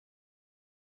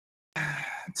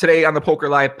Today on the Poker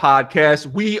Live podcast,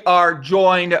 we are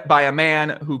joined by a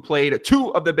man who played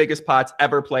two of the biggest pots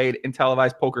ever played in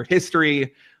televised poker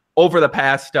history over the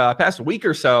past week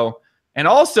or so, and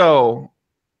also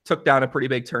took down a pretty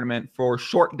big tournament for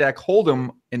Short Deck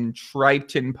Hold'em in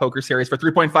Triton Poker Series for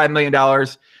 $3.5 million.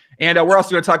 And we're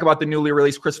also going to talk about the newly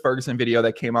released Chris Ferguson video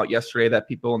that came out yesterday that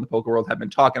people in the poker world have been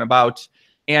talking about.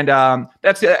 And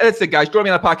that's it, guys. Joining me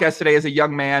on the podcast today is a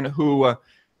young man who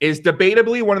is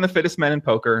debatably one of the fittest men in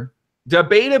poker,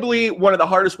 debatably one of the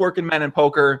hardest working men in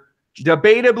poker,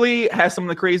 debatably has some of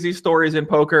the craziest stories in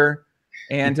poker.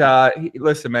 And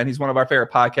listen, man, he's one of our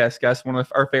favorite podcast guests, one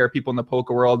of our favorite people in the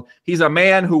poker world. He's a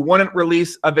man who wouldn't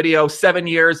release a video 7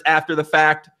 years after the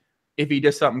fact if he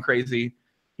did something crazy.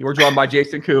 We're joined by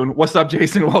Jason Koon. What's up,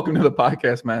 Jason? Welcome to the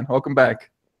podcast, man. Welcome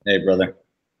back. Hey, brother.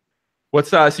 What's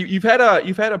so you've had a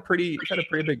pretty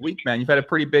big week, man. You've had a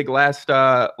pretty big last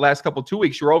couple 2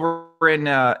 weeks. You're over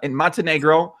in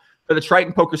Montenegro for the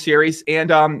Triton Poker Series,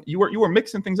 and you were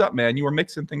mixing things up, man. You were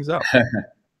mixing things up.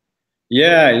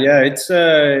 Yeah,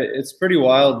 it's pretty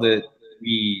wild that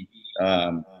we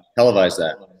televise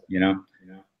that. You know,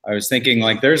 I was thinking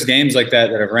like there's games like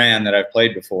that I've ran that I've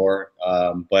played before,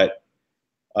 but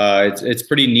it's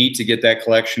pretty neat to get that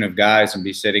collection of guys and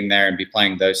be sitting there and be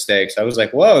playing those stakes. I was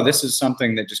like, whoa, this is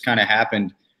something that just kind of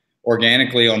happened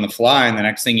organically on the fly. And the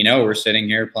next thing you know, we're sitting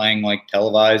here playing like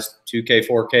televised 2K,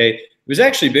 4K. It was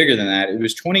actually bigger than that. It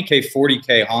was 20K,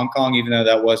 40K Hong Kong, even though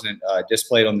that wasn't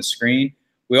displayed on the screen.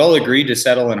 We all agreed to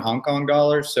settle in Hong Kong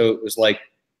dollars. So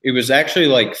it was actually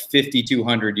like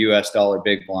 5,200 US dollar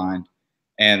big blind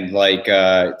and like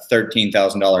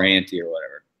 $13,000 ante or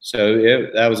whatever. So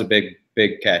that was a big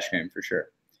cash game for sure.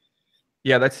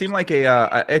 Yeah, that seemed like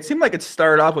it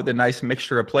started off with a nice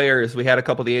mixture of players. We had a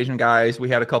couple of the Asian guys, we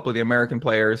had a couple of the American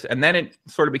players, and then it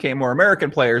sort of became more American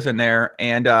players in there,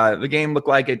 and the game looked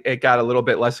like it got a little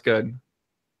bit less good.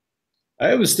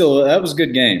 That was a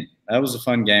good game. That was a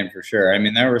fun game for sure. I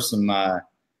mean, there were some that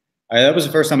was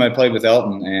the first time I played with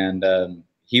Elton, and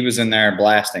he was in there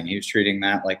blasting. He was treating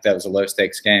that like that was a low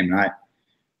stakes game, and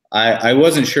I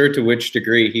wasn't sure to which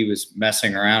degree he was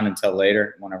messing around until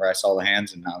later whenever I saw the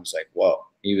hands, and I was like, whoa,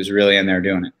 he was really in there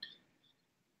doing it.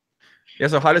 Yeah,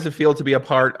 so how does it feel to be a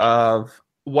part of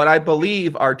what I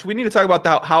believe are – we need to talk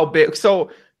about how big –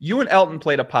 so you and Elton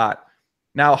played a pot.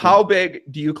 Now, how big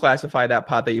do you classify that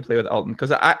pot that you play with Elton?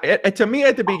 Because to me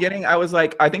at the beginning, I was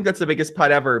like, I think that's the biggest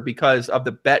pot ever because of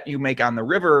the bet you make on the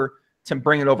river to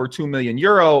bring it over 2 million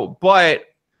euro. But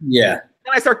yeah,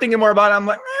 then I start thinking more about it. I'm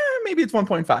like, maybe it's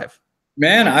 1.5.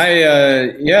 Man,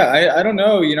 I don't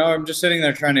know. You know, I'm just sitting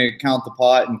there trying to count the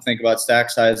pot and think about stack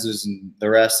sizes, and the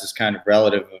rest is kind of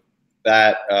relative of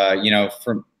that. You know,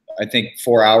 from I think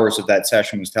 4 hours of that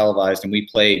session was televised, and we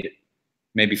played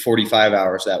maybe 45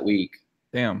 hours that week.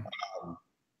 Damn.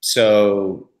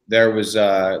 So there was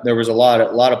a lot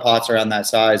of pots around that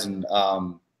size and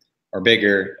or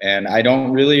bigger, and I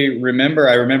don't really remember.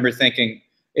 I remember thinking.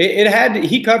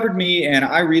 He covered me, and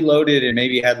I reloaded and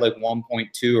maybe had like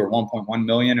 1.2 or 1.1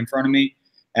 million in front of me,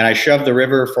 and I shoved the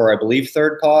river for I believe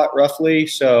third pot roughly.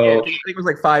 So yeah, I think it was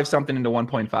like 5 something into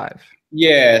 1.5.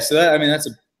 Yeah, so that, I mean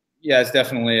it's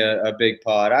definitely a big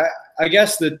pot. I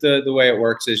guess that the way it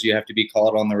works is you have to be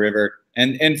called on the river,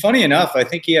 and funny enough, I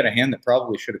think he had a hand that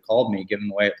probably should have called me given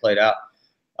the way it played out.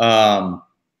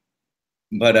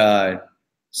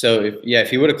 So if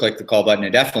he would have clicked the call button,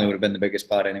 it definitely would have been the biggest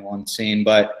pot anyone's seen.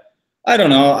 But I don't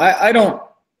know. I don't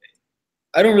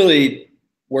really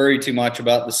worry too much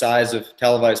about the size of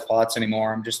televised pots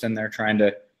anymore. I'm just in there trying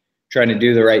to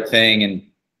do the right thing. And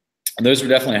those were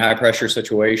definitely high pressure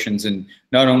situations, and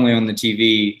not only on the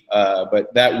TV,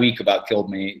 but that week about killed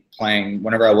me playing.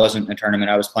 Whenever I wasn't in a tournament,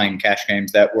 I was playing cash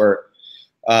games that were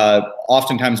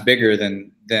oftentimes bigger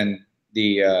than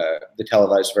the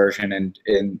televised version,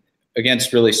 and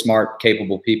against really smart,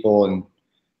 capable people. And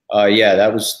yeah,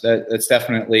 that's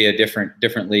definitely a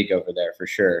different league over there for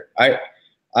sure. I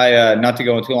not to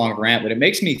go into too long of a rant, but it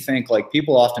makes me think like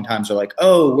people oftentimes are like,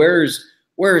 oh, where's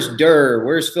Durr?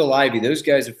 Where's Phil Ivey? Those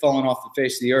guys have fallen off the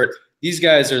face of the earth. These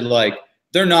guys are like,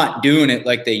 they're not doing it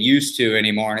like they used to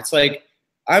anymore. And it's like,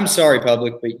 I'm sorry,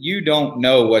 public, but you don't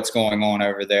know what's going on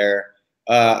over there.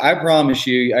 I promise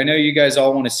you, I know you guys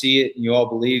all want to see it, and you all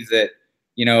believe that,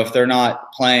 you know, if they're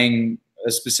not playing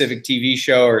a specific TV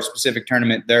show or a specific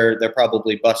tournament, they're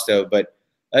probably busto, but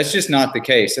that's just not the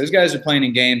case. Those guys are playing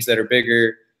in games that are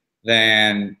bigger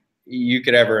than you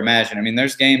could ever imagine. I mean,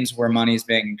 there's games where money is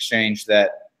being exchanged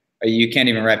that you can't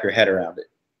even wrap your head around it.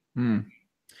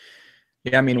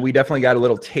 Yeah, I mean, we definitely got a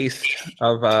little taste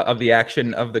of the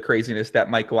action, of the craziness that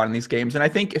might go on in these games. And I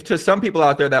think to some people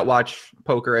out there that watch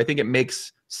poker, I think it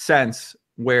makes sense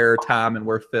where Tom and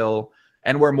where Phil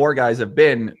and where more guys have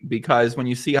been, because when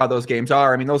you see how those games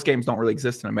are, I mean, those games don't really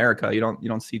exist in America. You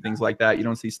don't see things like that. You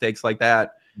don't see stakes like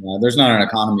that. No, there's not an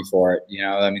economy for it. You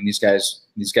know, I mean, these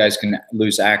guys can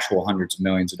lose actual hundreds of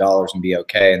millions of dollars and be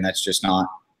okay. And that's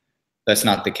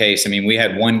not the case. I mean, we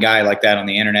had one guy like that on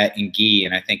the internet in Guy,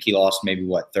 and I think he lost maybe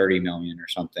what, 30 million or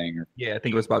something. Or, yeah, I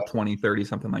think it was about 20, 30,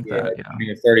 something like that. Yeah. 20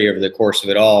 or 30 over the course of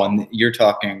it all. And you're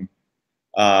talking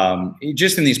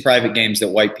just in these private games that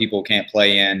white people can't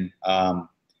play in.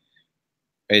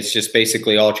 It's just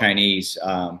basically all Chinese.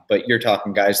 But you're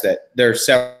talking guys that there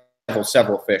are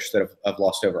several fish that have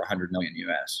lost over 100 million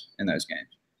US in those games.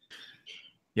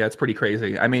 Yeah, it's pretty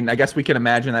crazy. I mean, I guess we can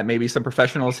imagine that maybe some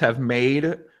professionals have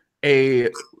made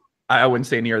I wouldn't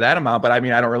say near that amount, but I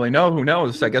mean, I don't really know. Who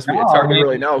knows? I guess it's hard to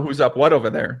really know who's up what over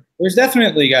there. There's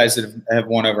definitely guys that have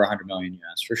won over 100 million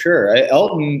US for sure.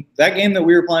 Elton, that game that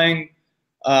we were playing,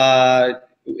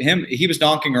 he was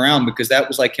donking around because that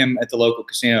was like him at the local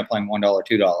casino playing $1,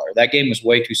 $2. That game was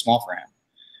way too small for him.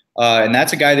 And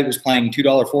that's a guy that was playing $2,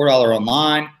 $4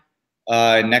 online.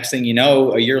 Next thing you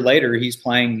know, a year later, he's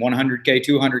playing 100K,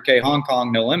 200K Hong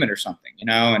Kong no limit or something, you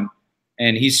know,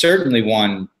 and he's certainly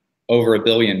won over $1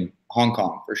 billion Hong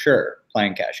Kong for sure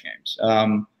playing cash games.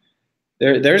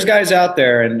 There's guys out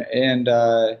there, and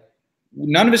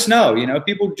none of us know. You know,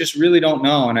 people just really don't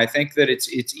know, and I think that it's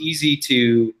easy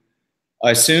to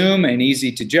assume and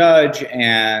easy to judge.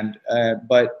 And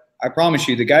but I promise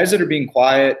you, the guys that are being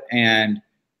quiet and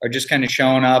are just kind of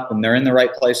showing up, and they're in the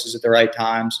right places at the right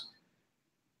times,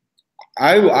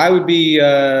 I would be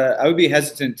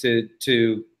hesitant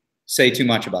to say too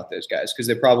much about those guys because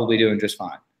they're probably doing just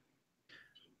fine.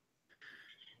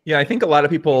 Yeah, I think a lot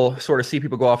of people sort of see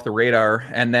people go off the radar,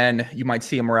 and then you might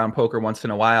see them around poker once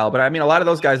in a while. But I mean, a lot of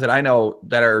those guys that I know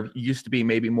that are used to be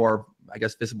maybe more, I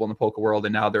guess, visible in the poker world,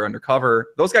 and now they're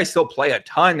undercover. Those guys still play a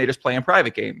ton. They just play in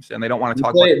private games, and they don't want to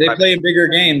talk about. They play in bigger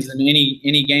games than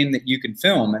any game that you can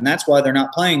film, and that's why they're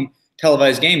not playing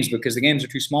televised games, because the games are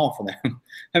too small for them.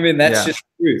 I mean, that's just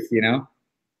the truth, you know.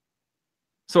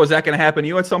 So is that going to happen to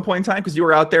you at some point in time? Because you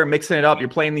were out there mixing it up. You're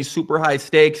playing these super high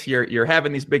stakes. You're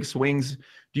having these big swings.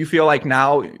 Do you feel like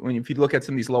now, if you look at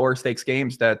some of these lower stakes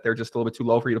games, that they're just a little bit too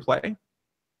low for you to play?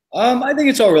 I think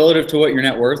it's all relative to what your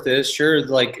net worth is. Sure,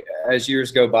 like as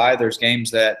years go by, there's games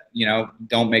that, you know,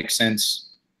 don't make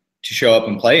sense to show up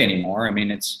and play anymore. I mean,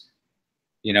 it's,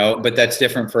 you know, but that's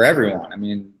different for everyone. I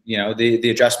mean, you know, the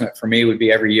adjustment for me would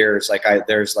be every year is like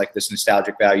there's like this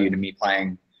nostalgic value to me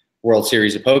playing World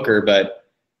Series of Poker, but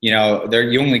you know,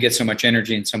 you only get so much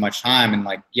energy and so much time, and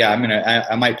like, yeah,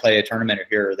 I might play a tournament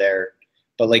here or there,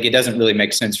 but like it doesn't really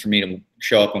make sense for me to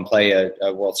show up and play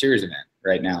a World Series event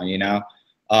right now, you know.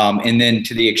 And then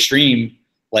to the extreme,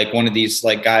 like one of these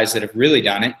like guys that have really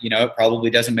done it, you know, it probably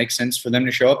doesn't make sense for them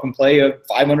to show up and play a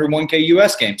 501K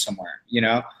US game somewhere, you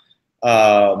know.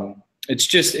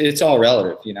 It's all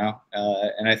relative, you know.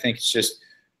 And I think it's just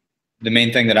the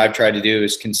main thing that I've tried to do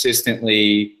is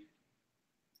consistently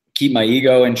keep my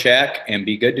ego in check and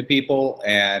be good to people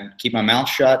and keep my mouth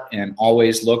shut and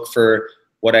always look for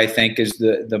what I think is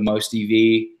the most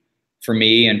EV for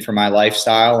me and for my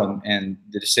lifestyle and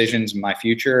the decisions in my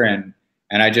future. And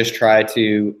I just try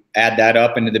to add that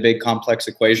up into the big complex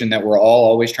equation that we're all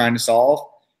always trying to solve.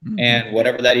 Mm-hmm. And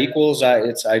whatever that equals,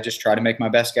 I just try to make my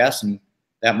best guess. And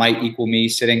that might equal me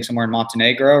sitting somewhere in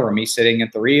Montenegro or me sitting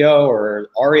at the Rio or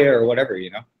Aria or whatever, you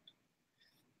know.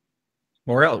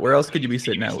 Where else could you be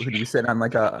sitting at? Could you be sitting on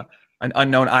like an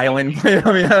unknown island?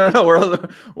 I mean, I don't know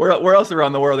where else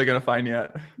around the world they're gonna find you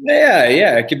at. Yeah,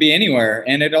 it could be anywhere,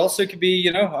 and it also could be,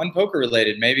 you know, unpoker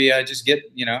related. Maybe I just get,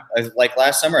 you know, like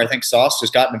last summer, I think Sauce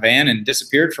just got in a van and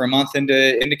disappeared for a month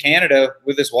into Canada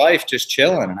with his wife, just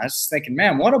chilling. And I was just thinking,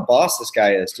 man, what a boss this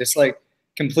guy is! Just like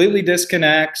completely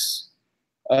disconnects,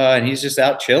 and he's just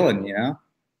out chilling, you know.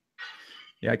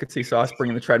 Yeah, I could see Sauce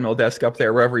bringing the treadmill desk up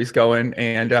there wherever he's going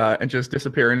and just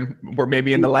disappearing. Or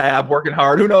maybe in the lab working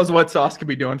hard. Who knows what Sauce could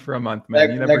be doing for a month,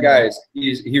 man? That guy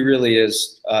he really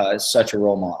is such a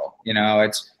role model. You know,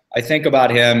 I think about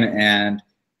him, and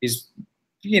he's,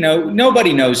 you know,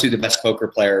 nobody knows who the best poker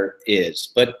player is,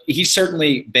 but he's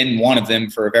certainly been one of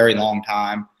them for a very long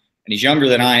time. And he's younger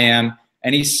than I am,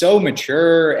 and he's so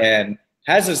mature and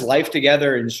has his life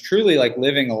together and is truly like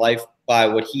living a life by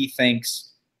what he thinks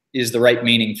is the right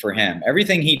meaning for him.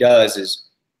 Everything he does is,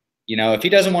 you know, if he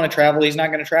doesn't want to travel, he's not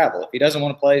going to travel. If he doesn't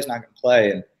want to play, he's not going to play.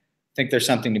 And I think there's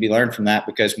something to be learned from that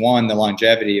because, one, the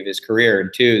longevity of his career, and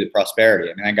two, the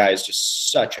prosperity. I mean, that guy is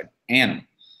just such an animal.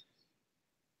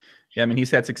 Yeah, I mean,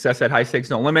 he's had success at High Stakes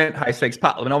No Limit, High Stakes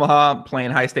Pot in Omaha,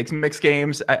 playing high stakes mixed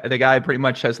games. The guy pretty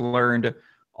much has learned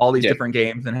all these different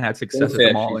games and had success at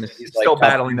them all, and he's still like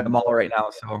battling them all right now.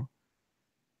 So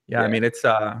yeah, I mean,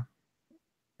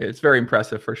 it's very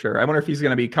impressive for sure. I wonder if he's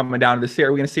going to be coming down to the series.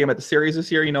 Are we going to see him at the series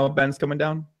this year? You know, Ben's coming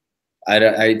down. I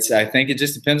think it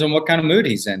just depends on what kind of mood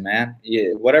he's in, man.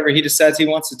 Whatever he decides he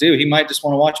wants to do, he might just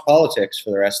want to watch politics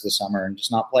for the rest of the summer and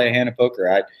just not play a hand of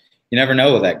poker. You never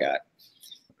know with that guy.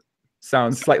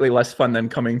 Sounds slightly less fun than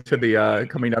coming down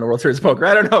to World Series of Poker.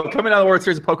 I don't know. Coming down to the World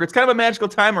Series of Poker, it's kind of a magical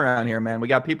time around here, man. We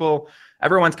got people,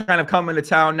 everyone's kind of coming to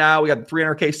town now. We got the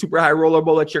 300K super high roller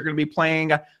bowl that you're going to be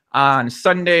playing on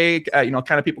Sunday. Kind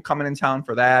of people coming in town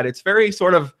for that. It's very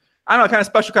sort of, I don't know, kind of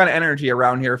special kind of energy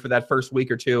around here for that first week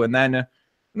or two. And then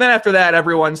after that,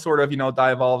 everyone sort of,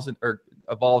 evolves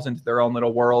into their own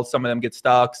little world. Some of them get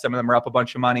stuck. Some of them are up a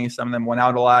bunch of money. Some of them went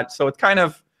out a lot. So it's kind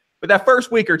of, but that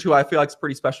first week or two, I feel like it's a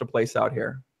pretty special place out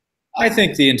here. I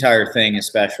think the entire thing is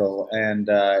special. And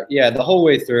the whole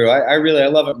way through, I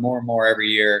love it more and more every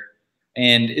year.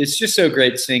 And it's just so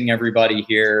great seeing everybody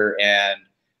here. And,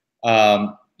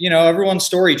 everyone's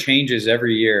story changes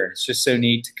every year. It's just so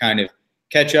neat to kind of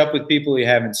catch up with people you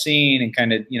haven't seen and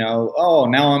kind of, oh,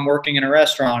 now I'm working in a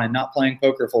restaurant and not playing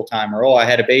poker full time, or, oh, I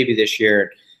had a baby this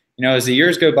year. As the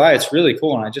years go by, it's really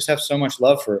cool. And I just have so much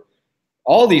love for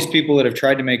all these people that have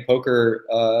tried to make poker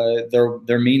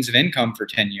their means of income for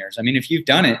 10 years. I mean, if you've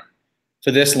done it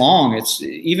for this long, it's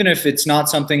even if it's not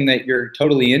something that you're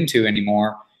totally into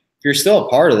anymore, if you're still a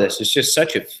part of this, it's just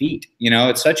such a feat.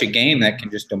 It's such a game that can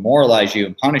just demoralize you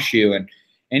and punish you. And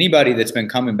anybody that's been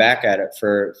coming back at it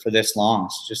for this long,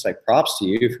 it's just like props to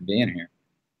you for being here.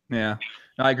 Yeah,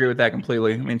 no, I agree with that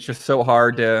completely. I mean, it's just so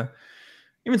hard to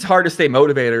stay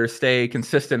motivated or stay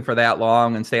consistent for that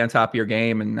long and stay on top of your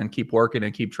game and keep working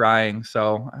and keep trying.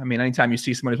 So, I mean, anytime you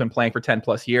see someone who's been playing for 10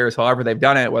 plus years, however they've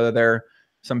done it, whether they're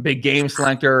some big game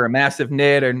selector or a massive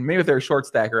nit, and maybe if they're a short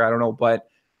stacker, I don't know. But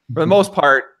for the most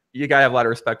part, you got to have a lot of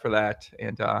respect for that.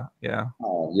 And yeah.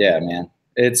 Oh, yeah, man.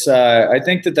 It's I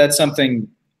think that's something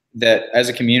that as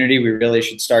a community we really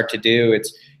should start to do.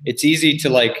 It's easy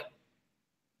to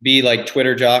be like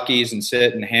Twitter jockeys and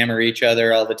sit and hammer each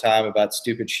other all the time about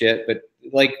stupid shit, but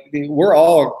we're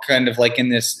all kind of in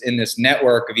this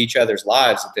network of each other's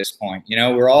lives at this point.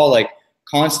 We're all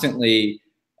constantly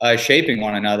shaping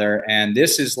one another, and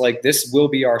this will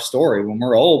be our story when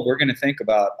we're old. We're going to think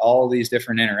about all these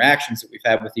different interactions that we've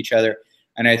had with each other.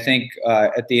 And I think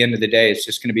at the end of the day, it's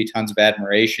just going to be tons of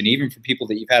admiration, even for people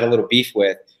that you've had a little beef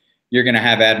with. You're going to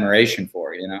have admiration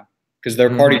for, because they're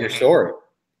part of your story.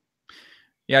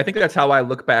 Yeah, I think that's how I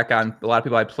look back on a lot of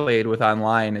people I played with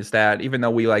online, is that even though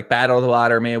we battled a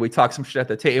lot, or maybe we talked some shit at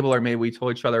the table, or maybe we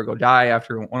told each other to go die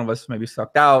after one of us maybe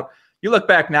sucked out, you look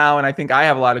back now, and I think I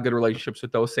have a lot of good relationships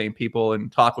with those same people and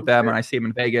talk with them. And I see them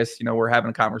in Vegas, we're having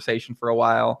a conversation for a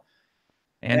while.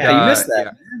 And you missed that,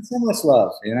 man. So much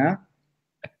love,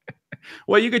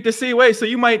 Well, you get to see, so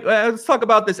you might, let's talk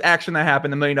about this action that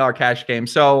happened, the $1 million cash game.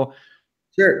 So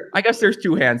sure. I guess there's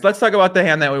two hands. Let's talk about the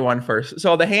hand that we won first.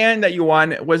 So the hand that you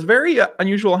won was very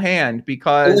unusual hand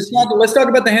because let's talk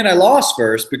about the hand I lost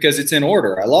first, because it's in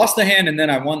order. I lost the hand and then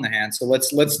I won the hand. So let's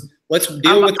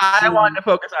deal with. I wanted to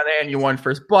focus on the hand you won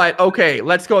first, but okay,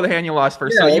 let's go with the hand you lost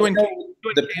first. Yeah, so you and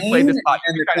the pain played this pot.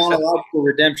 And the chronological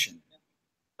redemption.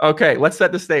 Okay, let's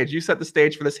set the stage. You set the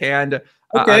stage for this hand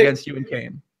against you and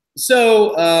Kane.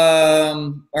 So,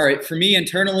 all right, for me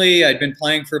internally, I'd been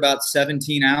playing for about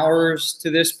 17 hours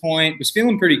to this point. Was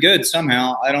feeling pretty good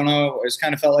somehow. I don't know. I just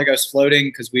kind of felt like I was floating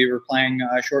because we were playing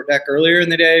short deck earlier in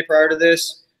the day prior to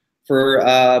this for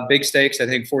big stakes. I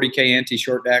think 40K ante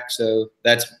short deck. So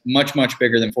that's much, much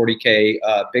bigger than 40K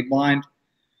big blind,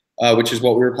 which is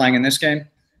what we were playing in this game.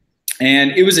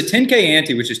 And it was a 10K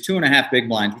ante, which is 2.5 big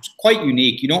blinds, which is quite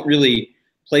unique. You don't really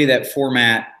play that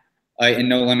format in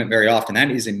no limit very often. That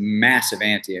is a massive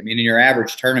ante. I mean, in your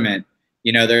average tournament,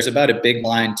 there's about a big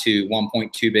blind to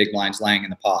 1.2 big blinds laying in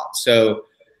the pot. So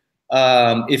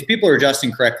if people are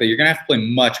adjusting correctly, you're going to have to play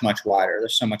much, much wider.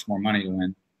 There's so much more money to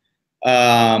win.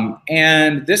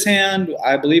 And this hand,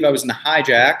 I believe I was in the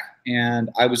hijack,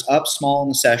 and I was up small in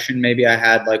the session. Maybe I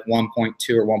had 1.2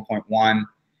 or 1.1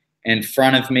 in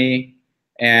front of me.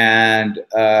 And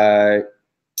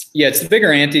yeah, it's the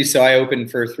bigger ante, so I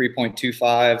opened for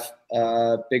 3.25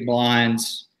 big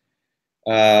blinds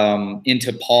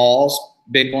into Paul's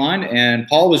big blind, and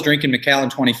Paul was drinking Macallan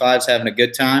 25s, having a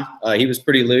good time. He was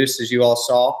pretty loose, as you all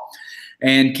saw.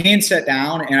 And Kane sat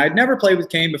down, and I'd never played with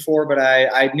Kane before, but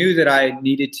I knew that I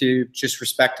needed to just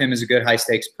respect him as a good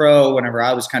high-stakes pro whenever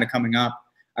I was kind of coming up.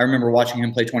 I remember watching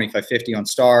him play 25-50 on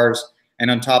Stars, and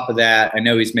on top of that, I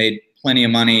know he's made plenty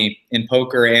of money in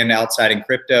poker and outside in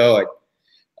crypto.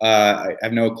 I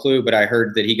have no clue, but I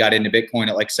heard that he got into Bitcoin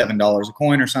at like $7 a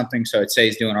coin or something. So I'd say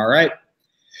he's doing all right.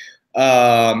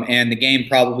 And the game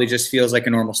probably just feels like a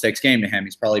normal stakes game to him.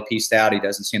 He's probably pieced out. He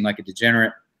doesn't seem like a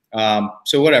degenerate.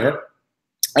 So whatever.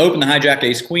 I open the hijack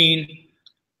ace queen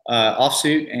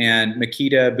offsuit, and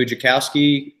Mikita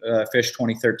Bujakowski, fish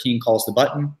 2013, calls the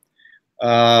button.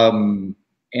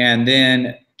 And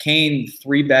then Kane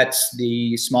 3-bets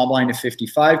the small blind to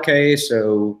 55K.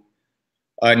 So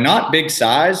not big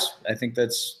size. I think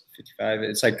that's 55.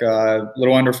 It's like a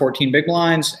little under 14 big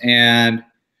blinds, and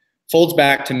folds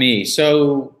back to me.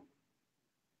 So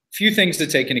a few things to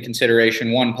take into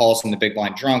consideration. One, Paul's in the big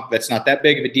blind drunk. That's not that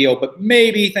big of a deal, but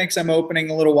maybe thinks I'm opening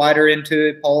a little wider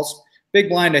into Paul's big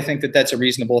blind. I think that that's a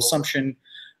reasonable assumption.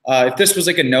 If this was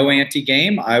like a no ante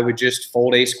game, I would just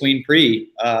fold ace queen pre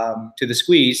to the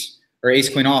squeeze, or ace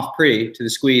queen off pre to the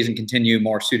squeeze, and continue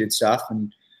more suited stuff.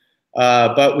 And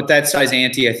but with that size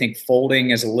ante, I think folding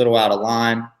is a little out of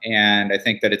line, and I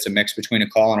think that it's a mix between a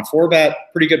call and a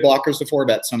 4-bet. Pretty good blockers to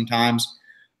 4-bet sometimes.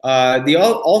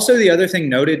 Also, the other thing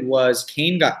noted was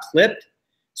Kane got clipped,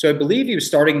 so I believe he was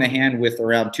starting the hand with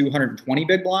around 220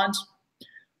 big blinds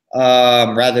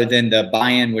rather than the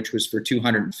buy-in, which was for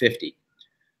 250.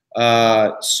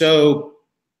 So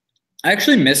I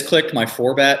actually misclicked my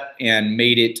 4-bet and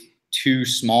made it too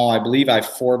small. I believe I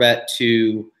 4-bet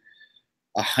to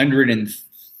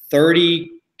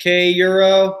 130K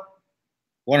euro.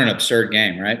 What an absurd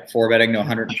game, right? 4-betting to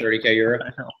 130K euro.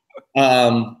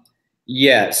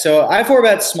 Yeah, so I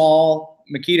 4-bet small,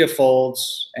 Mikita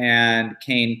folds, and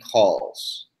Kane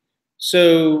calls.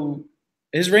 So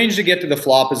his range to get to the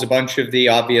flop is a bunch of the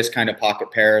obvious kind of pocket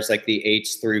pairs, like the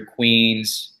 8s through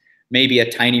queens, maybe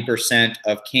a tiny percent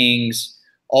of kings.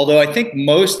 Although I think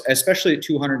most, especially at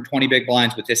 220 big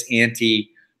blinds with this ante,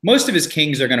 most of his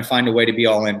kings are going to find a way to be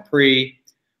all in pre.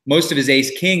 Most of his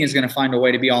ace king is going to find a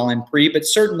way to be all in pre, but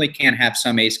certainly can have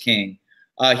some ace king.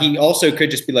 He also could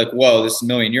just be like, whoa, this is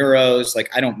 €1,000,000. Like,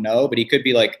 I don't know, but he could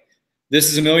be like,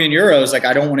 this is €1,000,000. Like,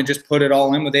 I don't want to just put it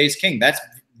all in with ace king. That's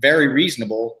very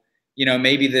reasonable. You know,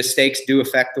 maybe the stakes do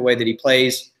affect the way that he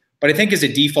plays, but I think as a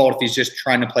default, if he's just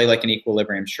trying to play like an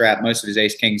equilibrium strat, most of his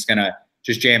ace king is going to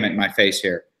just jam it in my face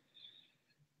here.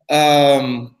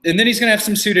 And then he's going to have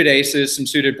some suited aces, some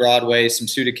suited broadways, some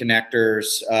suited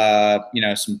connectors, you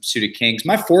know, some suited kings.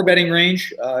 My 4-betting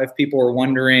range, if people are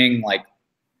wondering, like,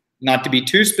 not to be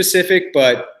too specific,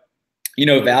 but, you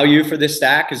know, value for this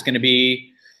stack is going to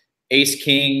be ace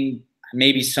king,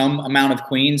 maybe some amount of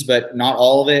queens, but not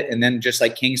all of it. And then just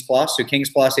like kings plus. So kings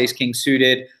plus, ace king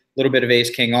suited, a little bit of ace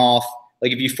king off.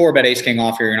 Like if you 4-bet ace king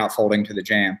off here, you're not folding to the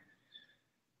jam.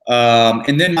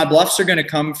 And then my bluffs are going to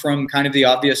come from kind of the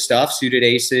obvious stuff, suited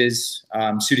aces,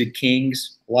 suited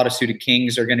kings. A lot of suited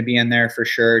kings are going to be in there for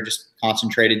sure. Just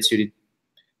concentrated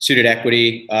suited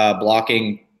equity,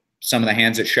 blocking some of the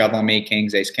hands that shove on me,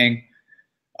 kings, ace, king.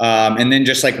 And then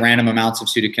just like random amounts of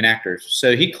suited connectors.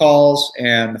 So he calls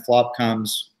and the flop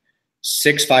comes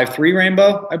 6-5-3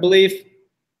 rainbow, I believe.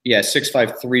 Yeah,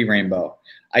 6-5-3 rainbow.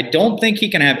 I don't think he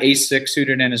can have ace-6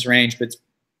 suited in his range, but it's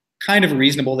kind of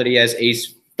reasonable that he has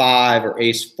ace-5 or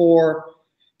ace-4.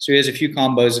 So he has a few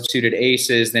combos of suited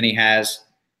aces. Then he has,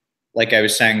 like I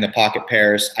was saying, the pocket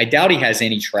pairs. I doubt he has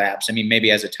any traps. I mean, maybe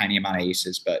he has a tiny amount of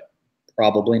aces, but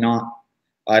probably not.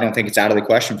 I don't think it's out of the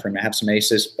question for him to have some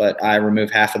aces, but I remove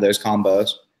half of those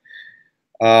combos.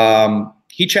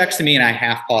 He checks to me and I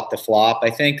half pot the flop.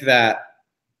 I think that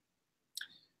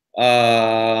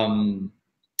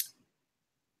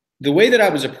the way that I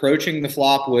was approaching the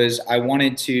flop was I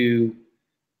wanted to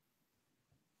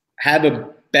have a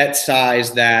bet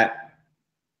size that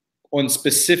on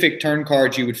specific turn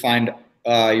cards you would find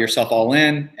yourself all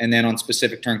in, and then on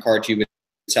specific turn cards you would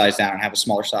size down and have a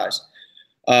smaller size.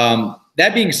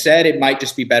 That being said, it might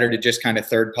just be better to just kind of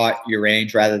third pot your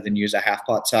range rather than use a half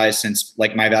pot size, since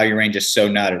like my value range is so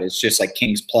nutted. It's just like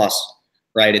kings plus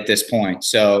right at this point.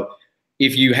 So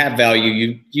if you have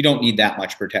value, you don't need that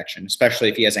much protection, especially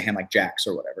if he has a hand like jacks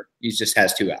or whatever. He just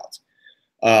has 2 outs.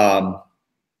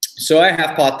 So I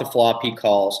half pot the flop, he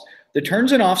calls. The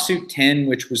turn's an offsuit 10,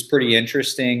 which was pretty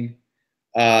interesting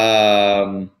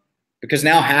because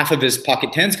now half of his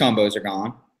pocket 10s combos are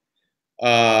gone.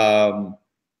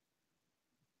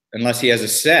 Unless he has a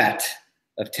set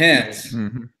of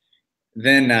 10s,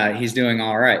 then he's doing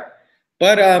all right.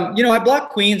 But, you know, I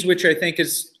block queens, which I think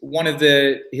is one of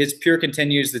his pure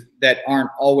continues that aren't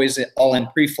always all in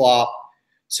pre-flop.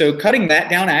 So cutting that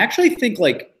down, I actually think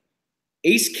like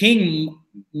ace-king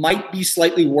might be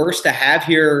slightly worse to have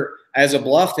here as a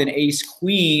bluff than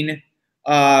ace-queen.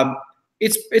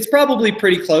 It's probably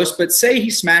pretty close, but say he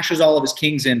smashes all of his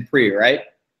kings in pre, right?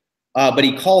 but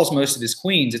he calls most of his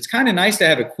queens. It's kind of nice to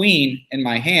have a queen in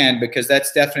my hand because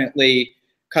that's definitely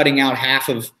cutting out half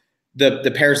of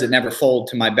the pairs that never fold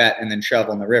to my bet and then shove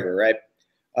on the river, right?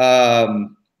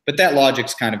 But that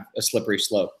logic's kind of a slippery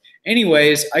slope.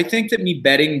 Anyways, I think that me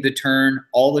betting the turn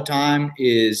all the time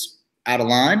is out of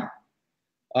line.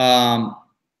 I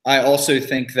also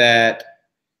think that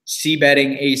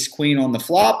c-betting ace queen on the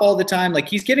flop all the time, like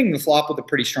he's getting the flop with a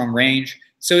pretty strong range.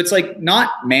 So it's like not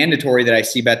mandatory that I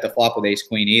c-bet the flop with ace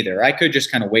queen either. I could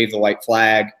just kind of wave the white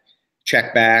flag,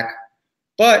 check back.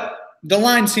 But the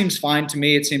line seems fine to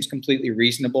me. It seems completely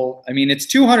reasonable. I mean, it's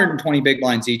 220 big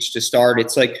blinds each to start.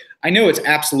 It's like, I know it's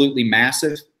absolutely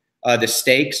massive, the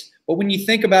stakes, but when you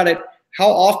think about it, how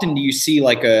often do you see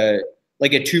like a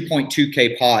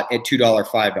 2.2K pot at $2,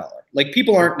 $5? Like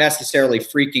people aren't necessarily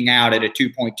freaking out at a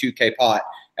 2.2K pot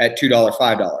at $2,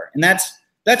 $5. And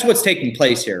that's what's taking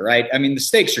place here, right? I mean, the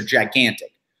stakes are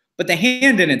gigantic, but the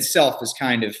hand in itself is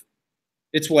kind of,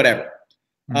 it's whatever.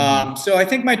 So I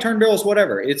think my turn bill is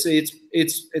whatever. I think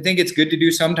it's good to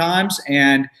do sometimes,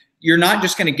 and you're not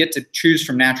just going to get to choose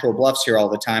from natural bluffs here all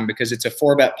the time because it's a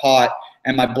 4-bet pot,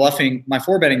 and my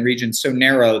 4-betting region is so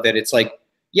narrow that it's like,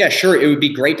 yeah, sure, it would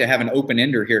be great to have an open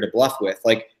ender here to bluff with.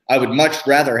 Like I would much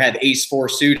rather have ace 4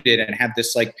 suited and have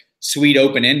this like sweet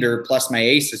open ender plus my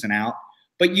ace isn't out.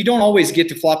 But you don't always get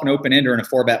to flop an open ender in a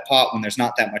 4-bet pot when there's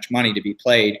not that much money to be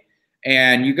played,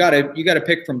 and you gotta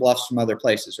pick from bluffs from other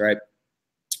places, right?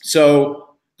 So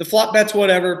the flop bet's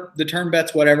whatever, the turn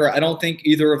bet's whatever. I don't think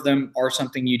either of them are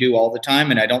something you do all the time,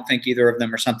 and I don't think either of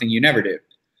them are something you never do.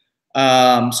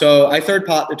 So I third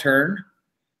pot the turn.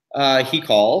 He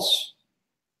calls.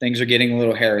 Things are getting a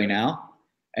little hairy now.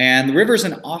 And the river's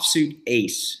an offsuit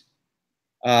ace.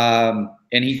 And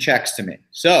he checks to me.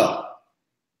 So,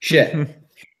 shit.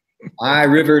 I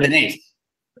rivered an ace.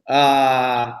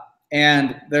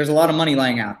 And there's a lot of money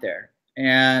laying out there.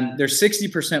 And there's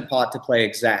 60% pot to play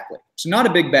exactly. So not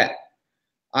a big bet.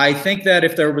 I think that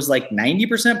if there was like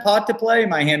 90% pot to play,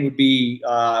 my hand would be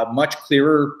much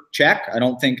clearer check.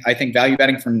 I think value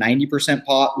betting from 90%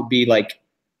 pot would be like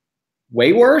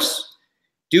way worse.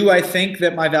 Do I think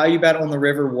that my value bet on the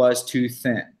river was too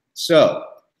thin? So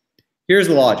here's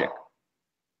the logic.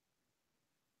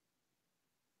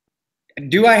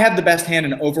 Do I have the best hand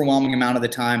an overwhelming amount of the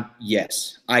time?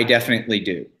 Yes, I definitely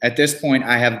do. At this point,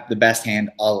 I have the best hand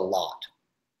a lot.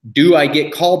 Do I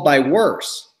get called by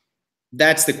worse?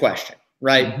 That's the question,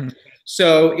 right? Mm-hmm.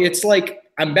 So it's like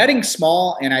I'm betting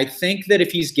small, and I think that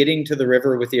if he's getting to the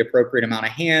river with the appropriate amount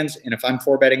of hands, and if I'm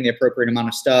 4-betting the appropriate amount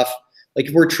of stuff, like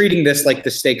if we're treating this like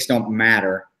the stakes don't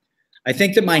matter, I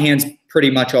think that my hand's pretty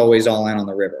much always all in on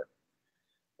the river.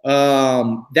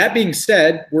 That being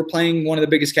said, we're playing one of the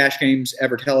biggest cash games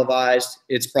ever televised.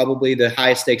 It's probably the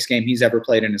highest stakes game he's ever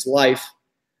played in his life.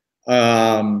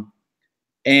 And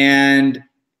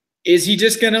is he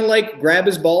just going to like grab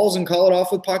his balls and call it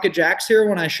off with pocket jacks here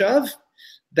when I shove?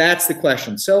 That's the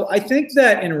question. So I think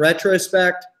that in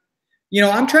retrospect, you know,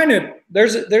 I'm trying to,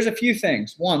 there's a few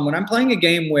things. One, when I'm playing a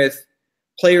game with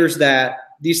players that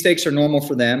these stakes are normal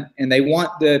for them and they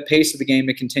want the pace of the game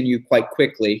to continue quite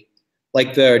quickly,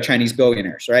 like the Chinese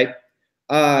billionaires, right?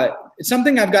 It's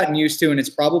something I've gotten used to, and it's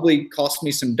probably cost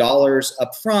me some dollars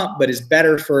up front, but is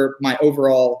better for my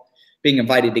overall being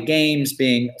invited to games,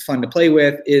 being fun to play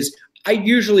with, is I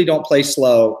usually don't play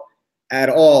slow at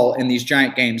all in these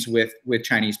giant games with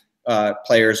Chinese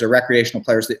players or recreational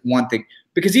players that want the,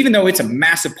 because even though it's a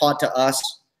massive pot to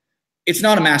us, it's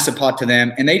not a massive pot to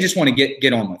them, and they just want to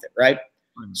get on with it, right?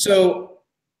 Mm-hmm. So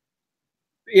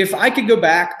if I could go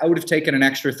back, I would have taken an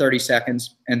extra 30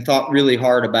 seconds and thought really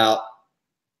hard about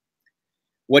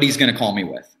what he's going to call me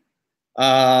with.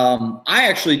 I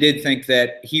actually did think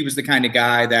that he was the kind of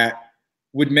guy that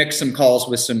would mix some calls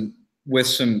with some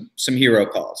hero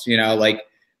calls. You know, like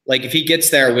if he gets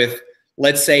there with,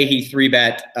 let's say he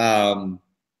 3-bet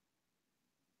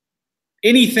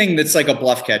anything that's like a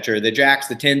bluff catcher, the jacks,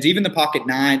 the tens, even the pocket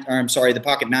nines, the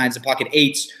pocket nines, the pocket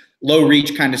eights, low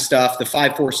reach kind of stuff, the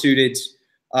 5-4 suiteds.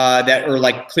 That are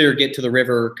like clear get to the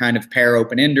river kind of pair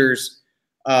open enders.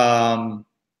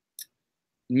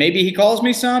 Maybe he calls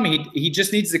me some. He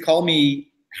just needs to call me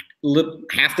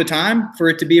half the time for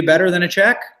it to be better than a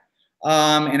check.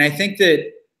 And I think that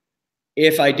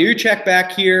if I do check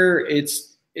back here,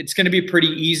 it's going to be pretty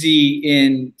easy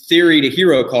in theory to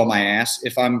hero call my ass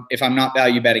if I'm not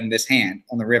value betting this hand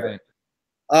on the river.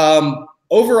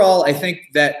 Overall, I think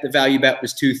that the value bet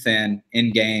was too thin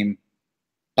in game.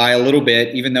 By a little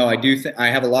bit, even though I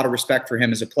have a lot of respect for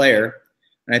him as a player,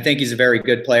 and I think he's a very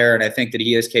good player, and I think that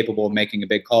he is capable of making a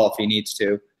big call if he needs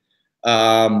to.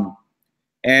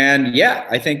 And yeah,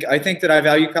 I think that I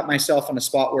value cut myself in a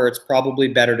spot where it's probably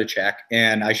better to check,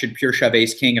 and I should pure shove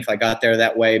ace king if I got there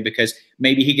that way, because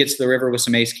maybe he gets to the river with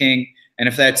some ace king, and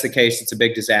if that's the case, it's a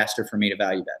big disaster for me to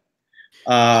value bet.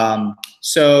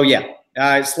 So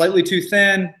yeah, slightly too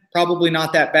thin, probably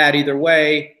not that bad either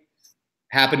way.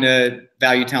 Happen to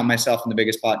value town myself in the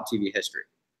biggest pot in TV history.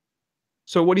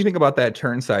 So what do you think about that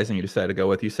turn sizing you decided to go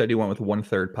with? You said you went with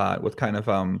 1/3 pot. What kind of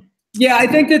Yeah, I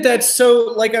think that's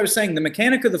so, like I was saying, the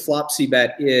mechanic of the flop C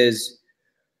bet is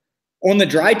on the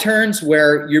dry turns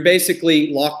where you're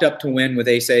basically locked up to win with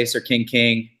ace ace or king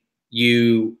king.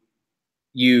 You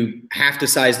have to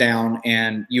size down,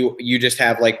 and you just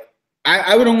have like,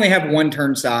 I would only have one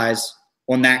turn size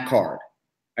on that card.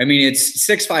 I mean, it's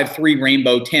 6-5-3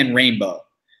 rainbow, 10 rainbow.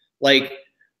 Like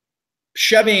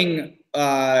shoving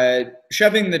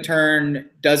the turn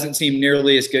doesn't seem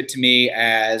nearly as good to me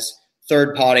as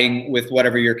third potting with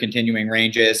whatever your continuing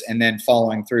range is, and then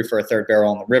following through for a third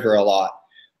barrel on the river a lot.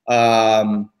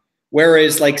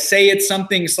 Whereas, like, say it's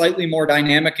something slightly more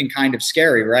dynamic and kind of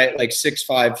scary, right? Like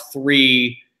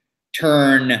 6-5-3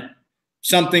 turn,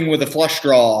 something with a flush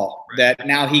draw that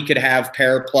now he could have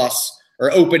pair plus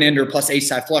or open ender plus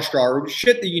ace high flush draw, or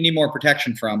shit that you need more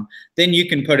protection from. Then you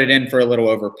can put it in for a little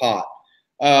over pot.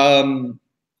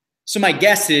 So my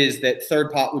guess is that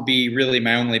third pot would be really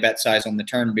my only bet size on the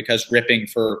turn, because ripping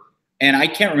for, and I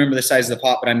can't remember the size of the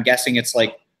pot, but I'm guessing it's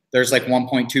like, there's like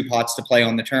 1.2 pots to play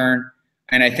on the turn.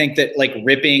 And I think that like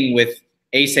ripping with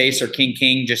ace ace or king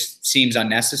king just seems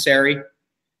unnecessary.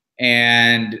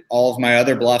 And all of my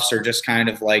other bluffs are just kind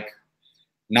of like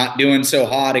not doing so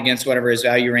hot against whatever his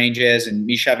value range is, and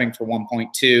me shoving for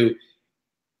 1.2.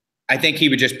 I think he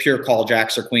would just pure call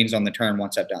jacks or queens on the turn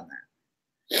once I've done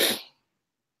that.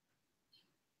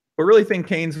 I really think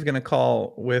Kane's going to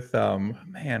call with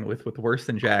with worse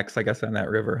than jacks, I guess, on that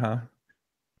river, huh?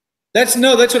 That's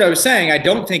what I was saying. I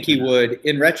don't think he would.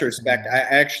 In retrospect, I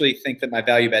actually think that my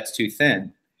value bet's too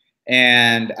thin,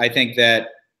 and I think that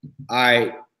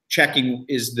checking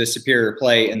is the superior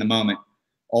play in the moment.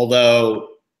 Although,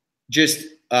 just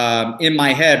in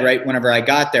my head, right, whenever I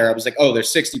got there, I was like, oh,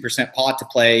 there's 60% pot to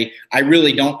play. I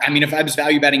really don't. I mean, if I was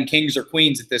value betting kings or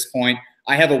queens at this point,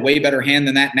 I have a way better hand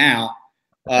than that now.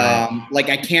 Like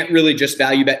I can't really just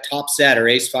value bet top set or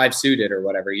ace 5 suited or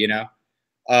whatever, you know?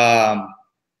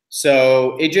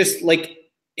 So it just, like,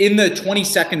 in the 20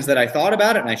 seconds that I thought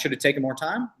about it, and I should have taken more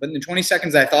time, but in the 20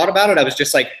 seconds I thought about it, I was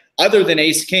just like, other than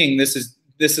ace king, this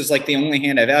is like the only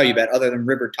hand I value bet other than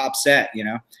river top set, you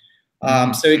know?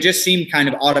 So it just seemed kind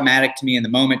of automatic to me in the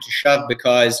moment to shove,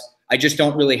 because I just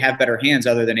don't really have better hands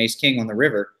other than ace king on the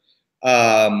river.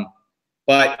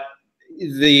 But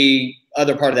the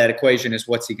other part of that equation is,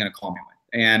 what's he going to call me with?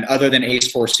 And other than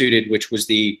ace 4 suited, which was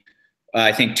the,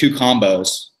 I think, 2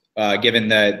 combos, given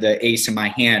the ace in my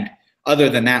hand, other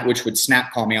than that, which would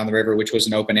snap call me on the river, which was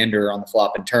an open ender on the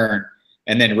flop and turn,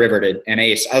 and then rivered an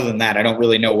ace. Other than that, I don't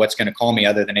really know what's going to call me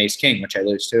other than ace king, which I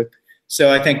lose to.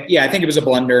 So I think it was a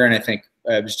blunder, and I think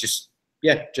it was just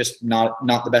not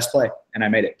the best play, and I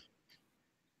made it.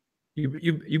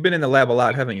 You've been in the lab a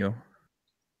lot, haven't you?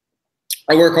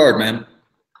 I work hard, man.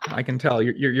 I can tell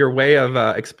your way of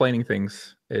explaining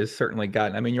things is certainly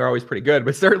gotten. I mean, you're always pretty good,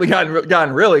 but certainly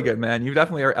gotten really good, man. You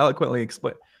definitely are eloquently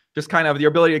just kind of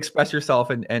your ability to express yourself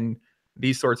and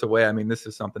these sorts of way. I mean, this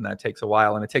is something that takes a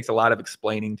while, and it takes a lot of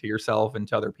explaining to yourself and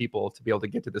to other people to be able to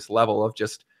get to this level of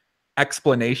just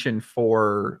explanation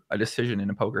for a decision in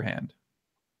a poker hand.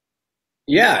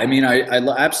 Yeah, I mean, I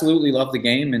absolutely love the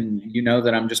game, and you know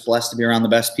that I'm just blessed to be around the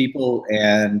best people,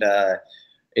 and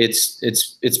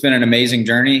it's been an amazing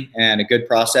journey and a good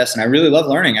process, and I really love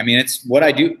learning. I mean, it's what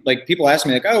I do. Like, people ask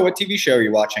me, like, oh, what TV show are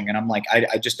you watching? And I'm like,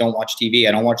 I just don't watch TV.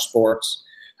 I don't watch sports.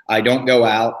 I don't go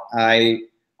out.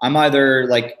 I'm either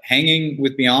like hanging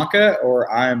with Bianca or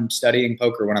I'm studying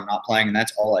poker when I'm not playing, and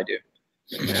that's all I do.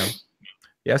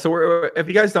 Yeah. So if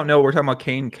you guys don't know, we're talking about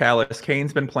Kane Callis.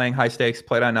 Kane's been playing high stakes,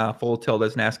 played on Full Tilt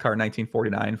as NASCAR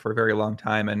 1949 for a very long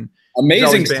time, and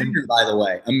amazing singer, by the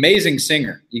way. Amazing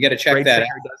singer. You got to check that out.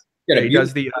 He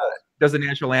does the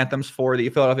national anthems for the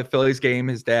Philadelphia Phillies game.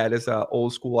 His dad is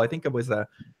old school. I think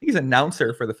he's an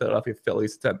announcer for the Philadelphia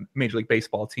Phillies, it's a Major League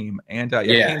Baseball team. And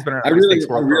Kane's been around high stakes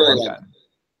for a long time.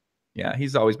 Yeah,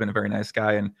 he's always been a very nice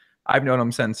guy, and I've known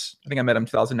him since, I think I met him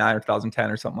 2009 or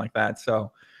 2010 or something like that.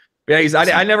 So yeah,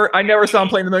 I never saw him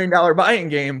playing the $1 million buy-in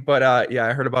game, but yeah,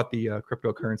 I heard about the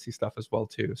cryptocurrency stuff as well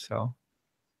too. So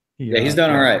he's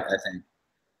done all right, I think.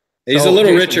 He's a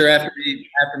little richer after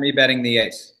me betting the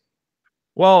ace.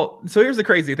 Well, so here's the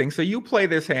crazy thing. So you play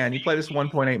this hand, you play this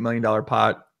 $1.8 million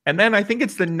pot, and then I think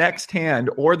it's the next hand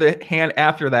or the hand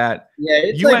after that. Yeah,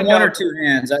 it's like one or two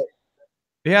hands.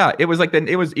 Yeah, it was like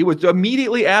it was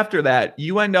immediately after that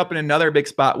you end up in another big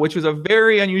spot, which was a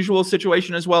very unusual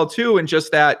situation as well too, and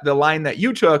just that the line that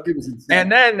you took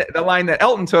and then the line that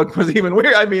Elton took was even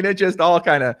weird. I mean, it just all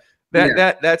kind of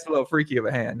that's a little freaky of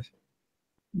a hand.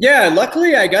 Yeah,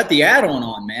 luckily I got the add-on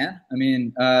on, man. I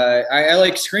mean, I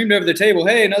like screamed over the table,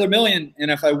 "Hey, another million!" And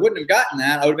if I wouldn't have gotten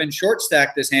that, I would have been short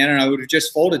stacked this hand, and I would have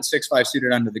just folded 6-5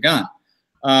 suited under the gun.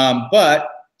 But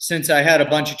since I had a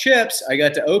bunch of chips, I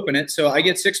got to open it. So I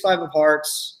get 6-5 of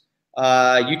hearts,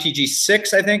 UTG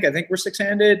 6, I think. I think we're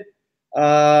 6-handed.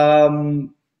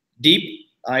 Deep,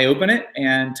 I open it,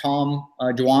 and Tom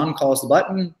Juan calls the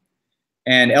button.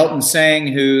 And Elton Sang,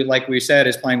 who, like we said,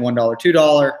 is playing $1,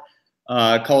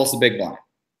 $2, calls the big blind.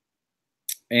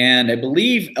 And I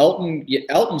believe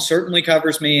Elton certainly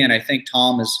covers me, and I think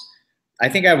Tom is – I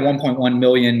think I have 1.1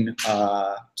 million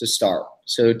to start.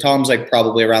 So Tom's like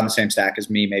probably around the same stack as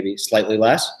me, maybe slightly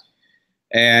less.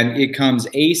 And it comes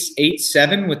ace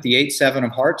 8-7 with the 8-7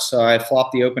 of hearts. So I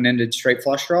flop the open-ended straight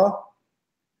flush draw.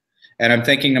 And I'm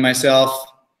thinking to myself,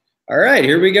 all right,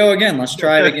 here we go again. Let's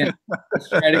try it again. Let's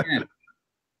try it again.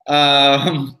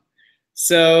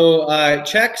 So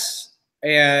checks,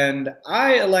 and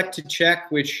I elect to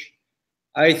check, which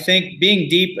I think being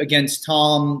deep against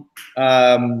Tom,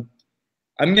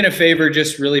 I'm going to favor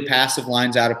just really passive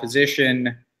lines out of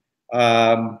position in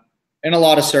a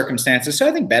lot of circumstances. So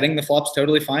I think betting the flop's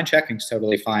totally fine. Checking's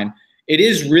totally fine. It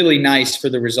is really nice for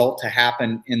the result to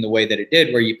happen in the way that it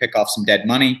did, where you pick off some dead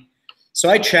money.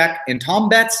 So I check, and Tom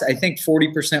bets, I think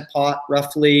 40% pot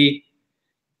roughly.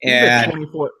 And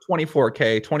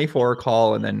 24K, 24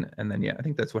 call, and then yeah, I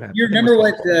think that's what happened. You remember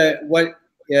what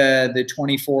the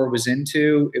 24 was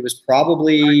into? It was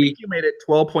probably, I think you made it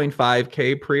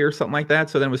 12.5K pre or something like that.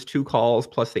 So then it was 2 calls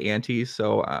plus the ante.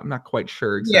 So I'm not quite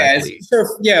sure exactly.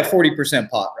 Yeah, 40%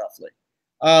 pot roughly.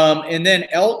 And then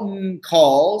Elton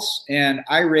calls, and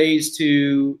I raise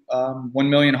to 1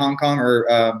 million Hong Kong, or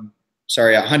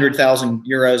sorry, 100,000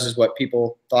 euros is what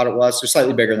people thought it was. So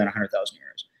slightly bigger than 100,000 euros.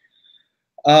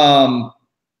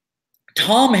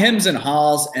 Tom hems and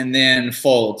haws and then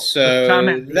folds. So Tom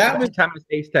has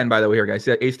ace 10, by the way, here, guys.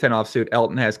 Ace 10 offsuit.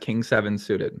 Elton has king 7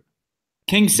 suited.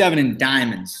 King 7 in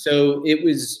diamonds. So it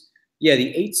was, yeah,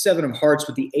 the 8-7 of hearts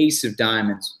with the ace of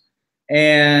diamonds.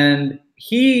 And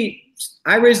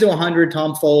I raised to 100,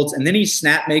 Tom folds, and then he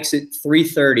snap makes it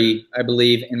 330, I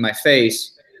believe, in my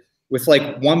face with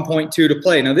like 1.2 to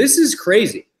play. Now, this is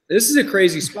crazy. This is a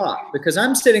crazy spot because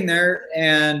I'm sitting there,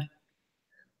 and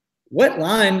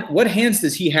what hands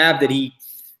does he have that he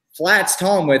flats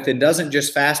Tom with and doesn't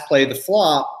just fast play the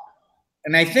flop?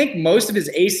 And I think most of his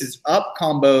aces up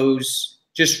combos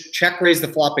just check raise the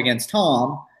flop against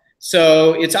Tom.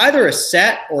 So it's either a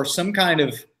set or some kind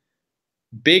of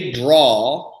big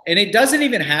draw. And it doesn't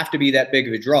even have to be that big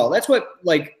of a draw. That's what,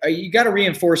 like, you got to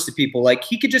reinforce to people. Like,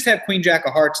 he could just have queen jack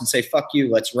of hearts and say, fuck you,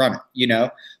 let's run it, you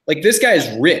know? Like, this guy is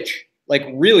rich, like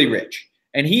really rich.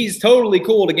 And he's totally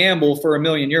cool to gamble for €1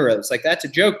 million. Like, that's a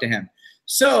joke to him.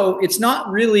 So it's not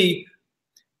really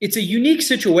 – it's a unique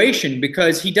situation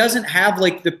because he doesn't have,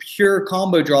 like, the pure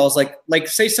combo draws. Like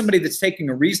say somebody that's taking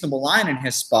a reasonable line in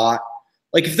his spot.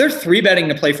 Like, if they're 3-betting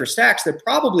to play for stacks, they're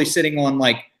probably sitting on,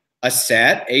 like, a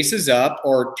set, aces up,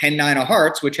 or 10-9 of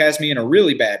hearts, which has me in a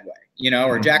really bad way, you know,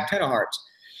 or jack 10 of hearts.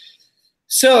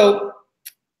 So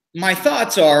my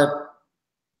thoughts are –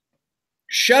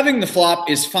 shoving the flop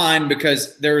is fine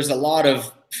because there's a lot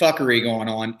of fuckery going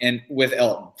on and with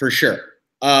Elton, for sure.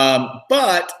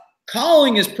 But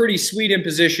calling is pretty sweet in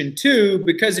position too,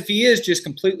 because if he is just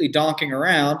completely donking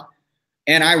around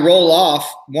and I roll off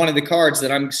one of the cards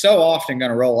that I'm so often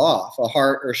going to roll off, a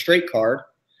heart or a straight card,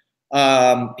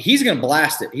 he's going to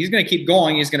blast it. He's going to keep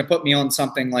going. He's going to put me on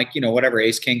something like, you know, whatever,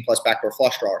 ace, king plus backdoor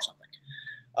flush draw or something.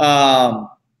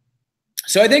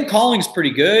 So I think calling's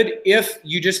pretty good if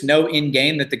you just know in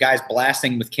game that the guy's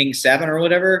blasting with king 7 or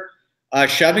whatever.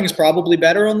 Shoving is probably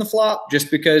better on the flop just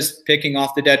because picking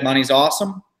off the dead money is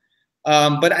awesome.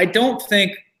 But I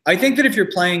think that if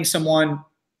you're playing someone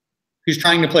who's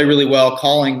trying to play really well,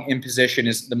 calling in position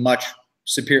is the much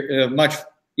superior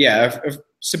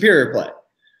play.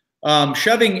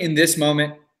 Shoving in this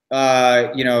moment,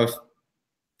 you know, if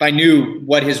I knew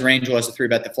what his range was to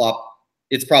 3-bet the flop,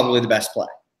 it's probably the best play.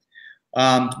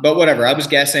 But whatever, I was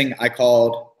guessing, I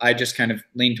called, I just kind of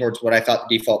leaned towards what I thought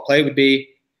the default play would be.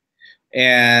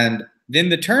 And then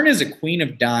the turn is a queen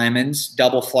of diamonds,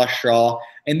 double flush draw.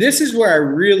 And this is where I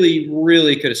really,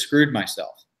 really could have screwed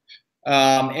myself.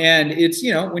 And it's,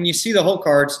 you know, when you see the whole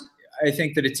cards, I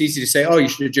think that it's easy to say, oh, you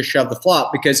should have just shoved the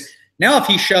flop, because now if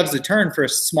he shoves the turn for a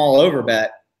small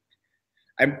overbet,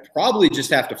 I probably just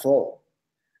have to fold.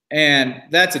 And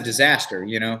that's a disaster,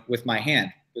 you know, with my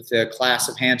hand, with the class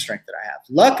of hand strength that I have.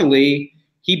 Luckily,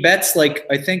 he bets like,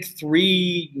 I think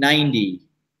 390.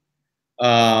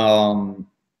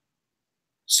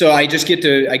 So I get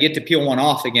to peel one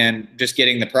off again, just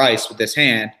getting the price with this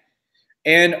hand.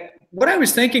 And what I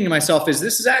was thinking to myself is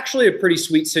this is actually a pretty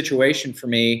sweet situation for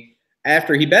me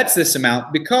after he bets this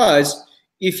amount, because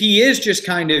if he is just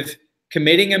kind of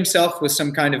committing himself with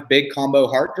some kind of big combo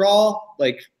heart draw,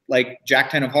 like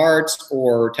Jack 10 of hearts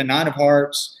or 10 9 of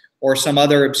hearts or some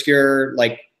other obscure,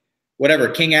 like whatever,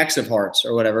 King X of hearts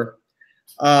or whatever,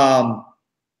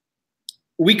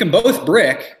 we can both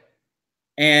brick,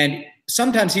 and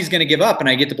sometimes he's going to give up and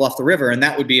I get to bluff the river, and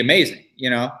that would be amazing, you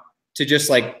know, to just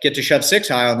like get to shove 6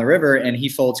 high on the river and he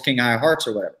folds king high of hearts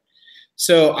or whatever.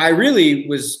 So I really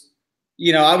was,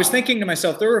 you know, I was thinking to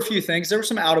myself, there were a few things, there were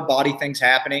some out of body things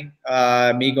happening.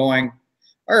 Me going,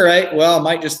 all right, well, I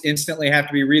might just instantly have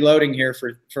to be reloading here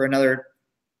for another,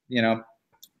 you know,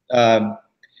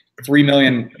 3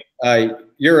 million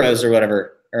euros or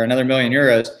whatever, or another million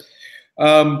euros.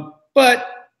 But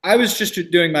I was just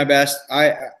doing my best.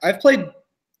 I've played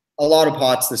a lot of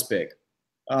pots this big.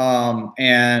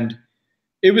 And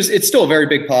it's still a very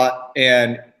big pot.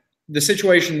 And the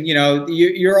situation, you know,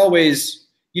 you're always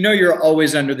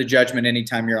under the judgment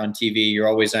anytime you're on TV. You're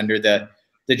always under the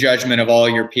judgment of all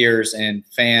your peers and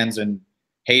fans and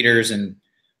haters. And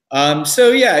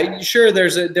so yeah, sure,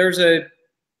 there's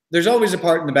always a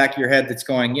part in the back of your head that's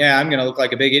going, yeah, I'm gonna look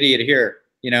like a big idiot here,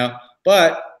 you know.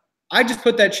 But I just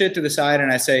put that shit to the side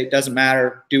and I say, it doesn't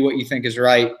matter, do what you think is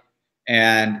right,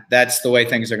 and that's the way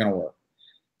things are gonna work.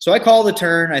 So I call the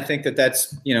turn. I think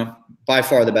that's, you know, by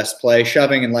far the best play.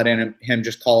 Shoving and letting him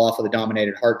just call off with a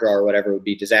dominated heart draw or whatever would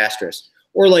be disastrous.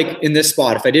 Or like in this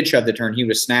spot, if I did shove the turn, he would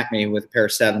have snapped me with a pair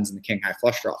of 7s and the king high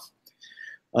flush draw.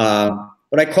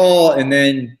 But I call, and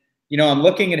then, you know, I'm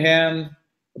looking at him.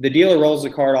 The dealer rolls the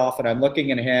card off, and I'm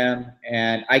looking at him,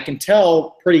 and I can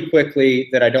tell pretty quickly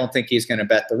that I don't think he's going to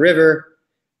bet the river.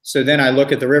 So then I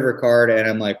look at the river card, and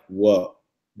I'm like, whoa.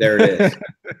 There it is.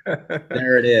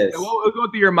 There it is. What will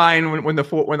go through your mind when the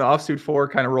offsuit 4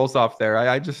 kind of rolls off there?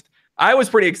 I was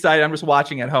pretty excited. I'm just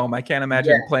watching at home. I can't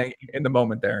imagine playing in the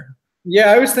moment there.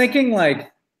 Yeah, I was thinking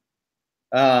like,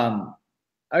 I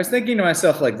was thinking to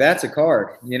myself, like, that's a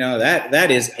card. You know,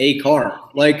 that is a card.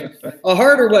 Like a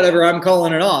heart or whatever, I'm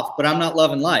calling it off, but I'm not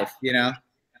loving life. You know,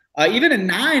 even a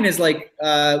 9 is like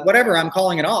whatever, I'm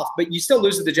calling it off, but you still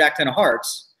lose to the Jack 10 of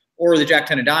hearts. Or the Jack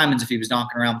 10 of diamonds if he was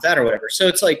donking around with that or whatever. So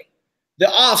it's like the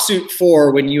offsuit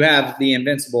 4 when you have the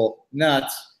invincible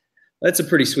nuts, that's a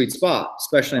pretty sweet spot,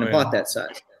 especially in a pot that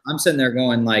size. I'm sitting there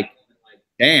going like,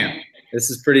 damn, this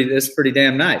is pretty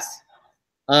damn nice.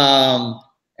 And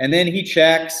then he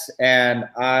checks, and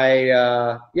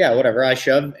whatever, I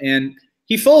shove, and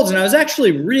he folds, and I was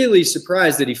actually really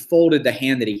surprised that he folded the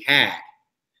hand that he had.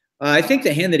 I think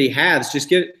the hand that he has, just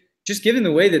given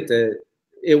the way that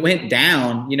it went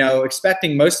down, you know,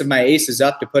 expecting most of my aces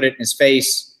up to put it in his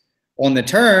face on the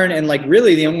turn. And like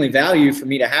really the only value for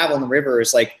me to have on the river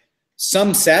is like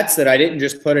some sets that I didn't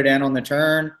just put it in on the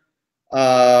turn,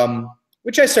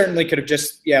 which I certainly could have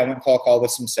just, went call with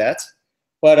some sets.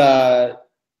 But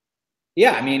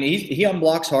yeah, I mean, he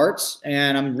unblocks hearts,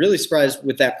 and I'm really surprised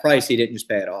with that price he didn't just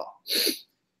pay it off.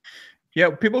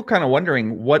 Yeah, people kind of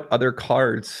wondering what other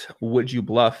cards would you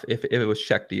bluff if it was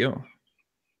checked to you?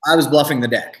 I was bluffing the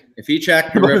deck. If he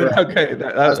checked the river, okay,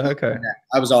 okay.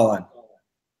 I was all in.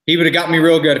 He would have got me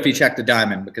real good if he checked the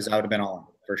diamond, because I would have been all in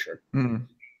for sure. Mm.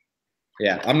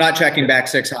 Yeah, I'm not checking back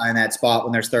 6 high in that spot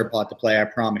when there's third pot to play. I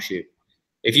promise you.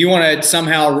 If you want to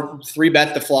somehow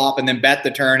 3-bet the flop and then bet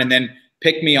the turn and then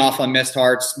pick me off on missed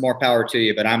hearts, more power to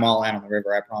you. But I'm all in on the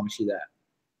river. I promise you that.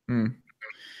 Mm.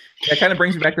 That kind of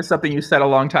brings me back to something you said a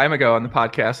long time ago on the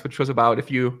podcast, which was about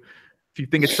if you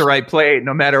think it's the right play,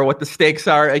 no matter what the stakes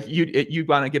are, like you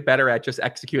want to get better at just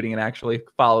executing and actually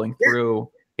following through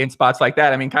in spots like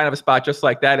that. I mean, kind of a spot just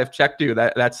like that, if check do,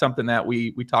 that's something that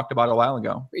we talked about a while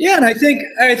ago. Yeah, and I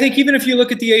think even if you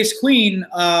look at the ace queen,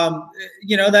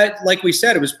 you know, that, like we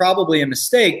said, it was probably a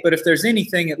mistake. But if there's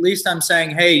anything, at least I'm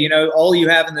saying, hey, you know, all you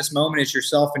have in this moment is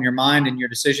yourself and your mind and your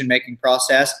decision-making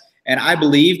process. And I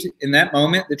believed in that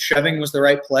moment that shoving was the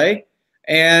right play.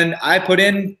 And I put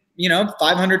in, you know,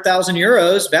 500,000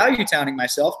 euros value counting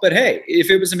myself. But hey, if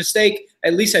it was a mistake,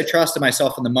 at least I trusted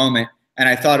myself in the moment and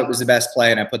I thought it was the best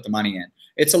play and I put the money in.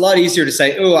 It's a lot easier to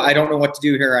say, oh, I don't know what to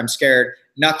do here, I'm scared,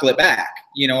 knuckle it back.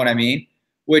 You know what I mean?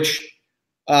 Which,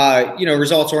 you know,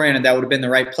 results oriented, that would have been the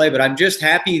right play. But I'm just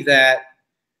happy that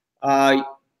I'm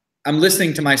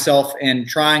listening to myself and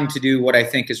trying to do what I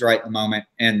think is right in the moment.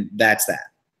 And that's that.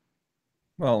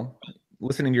 Well,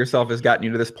 listening to yourself has gotten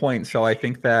you to this point. So I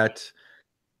think that,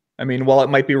 I mean, while it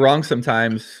might be wrong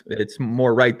sometimes, it's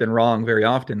more right than wrong very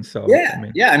often. So yeah, I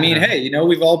mean, yeah. hey, you know,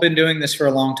 we've all been doing this for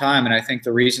a long time, and I think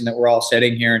the reason that we're all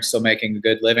sitting here and still making a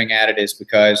good living at it is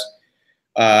because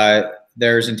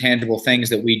there's intangible things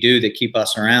that we do that keep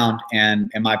us around.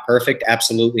 And am I perfect?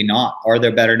 Absolutely not. Are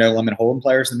there better no limit hold'em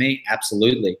players than me?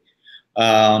 Absolutely.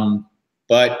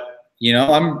 But you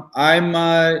know,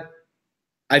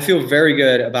 I feel very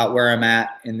good about where I'm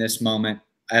at in this moment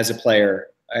as a player,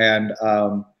 and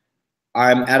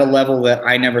I'm at a level that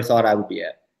I never thought I would be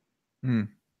at.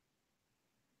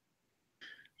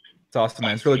 It's awesome,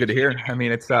 man. It's really good to hear. I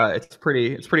mean, it's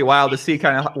pretty wild to see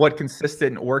kind of what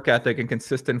consistent work ethic and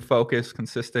consistent focus,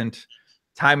 consistent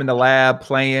time in the lab,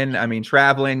 playing, I mean,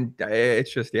 traveling.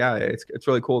 It's just, yeah, it's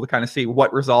really cool to kind of see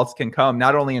what results can come,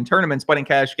 not only in tournaments, but in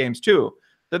cash games too.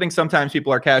 I think sometimes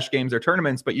people are cash games or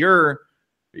tournaments, but you're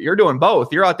doing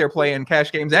both. You're out there playing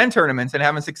cash games and tournaments and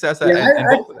having success in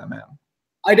both of them, man.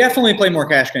 I definitely play more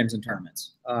cash games than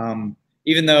tournaments.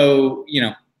 Even though, you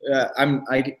know,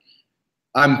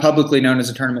 I'm publicly known as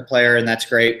a tournament player, and that's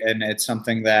great. And it's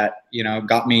something that, you know,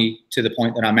 got me to the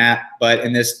point that I'm at. But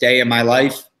in this day in my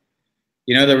life,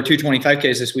 you know, there were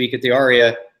 225Ks this week at the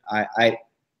Aria. I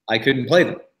couldn't play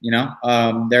them, you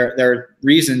know. There are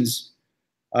reasons,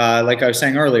 like I was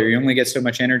saying earlier, you only get so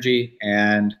much energy,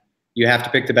 and you have to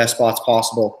pick the best spots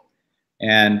possible.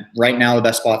 And right now, the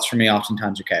best spots for me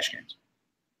oftentimes are cash games.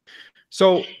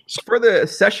 So for the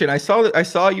session, I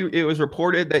saw you. It was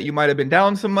reported that you might have been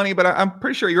down some money, but I'm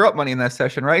pretty sure you're up money in that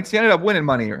session, right? So you ended up winning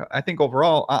money, I think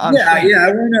overall.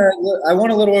 Yeah. I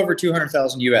won a little over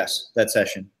 200,000 US that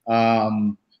session.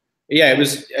 Yeah, it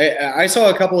was. I saw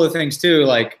a couple of things too,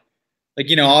 like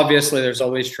you know, obviously there's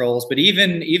always trolls, but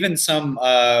even some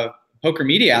poker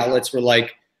media outlets were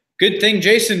like, "Good thing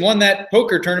Jason won that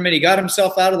poker tournament. He got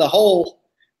himself out of the hole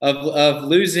of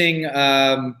losing."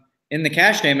 In the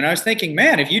cash game. And I was thinking,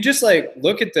 man, if you just like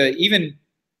look at even,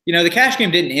 you know, the cash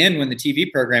game didn't end when the TV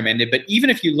program ended, but even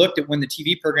if you looked at when the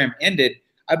TV program ended,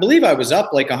 I believe I was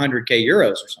up like 100K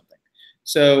euros or something.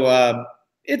 So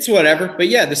it's whatever. But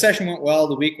yeah, the session went well.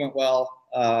 The week went well.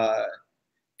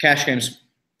 Cash games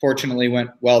fortunately went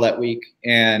well that week.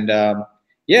 And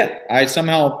yeah, I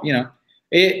somehow, you know,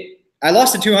 I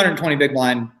lost a 220 big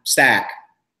blind stack.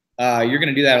 You're going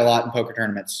to do that a lot in poker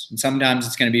tournaments, and sometimes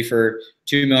it's going to be for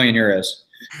 2 million euros.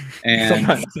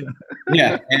 And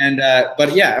yeah, and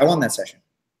but yeah, I won that session.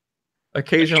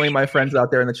 Occasionally, my friends out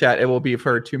there in the chat, it will be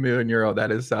for 2 million euro. That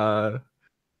is,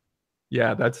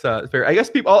 yeah, that's fair. I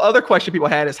guess other question people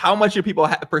had is how much do people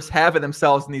have of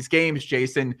themselves in these games?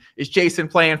 Jason, is Jason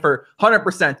playing for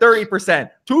 100%, 30%,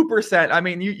 2%? I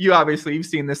mean, you obviously you've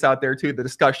seen this out there too, the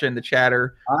discussion, the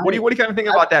chatter. What do you kind of think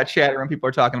about that chatter when people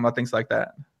are talking about things like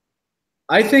that?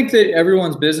 I think that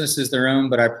everyone's business is their own,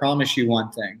 but I promise you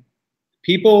one thing.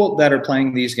 People that are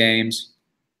playing these games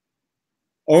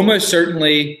almost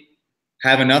certainly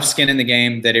have enough skin in the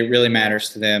game that it really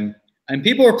matters to them. And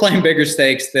people are playing bigger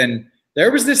stakes than –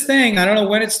 there was this thing, I don't know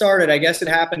when it started. I guess it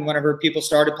happened whenever people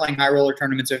started playing high roller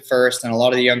tournaments at first, and a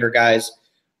lot of the younger guys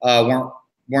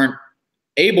weren't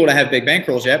able to have big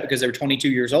bankrolls yet because they were 22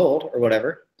 years old or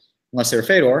whatever, unless they were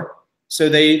Fedor. So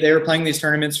they were playing these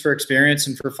tournaments for experience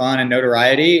and for fun and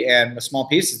notoriety and a small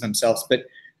piece of themselves. But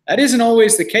that isn't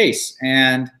always the case.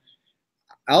 And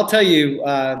I'll tell you,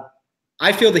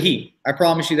 I feel the heat. I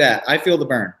promise you that. I feel the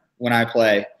burn when I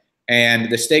play. And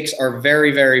the stakes are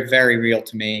very, very, very real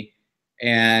to me.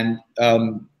 And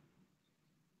the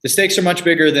stakes are much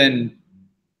bigger than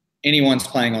anyone's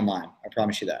playing online. I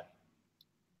promise you that.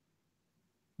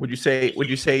 Would you say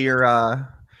you're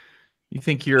you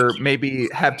think you're maybe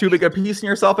have too big a piece in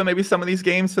yourself in maybe some of these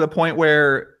games to the point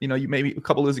where, you know, you maybe a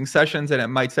couple losing sessions and it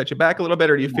might set you back a little bit,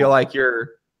 or do you feel like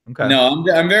you're okay? No,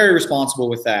 I'm very responsible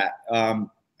with that.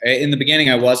 In the beginning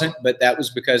I wasn't, but that was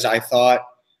because I thought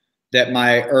that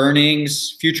my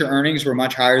future earnings were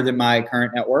much higher than my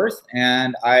current net worth.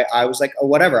 And I was like, oh,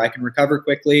 whatever, I can recover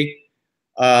quickly.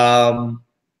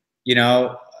 You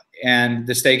know, and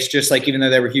the stakes, just like, even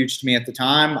though they were huge to me at the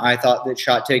time, I thought that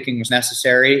shot taking was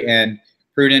necessary and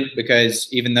prudent, because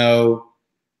even though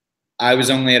I was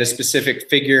only at a specific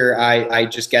figure, I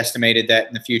just guesstimated that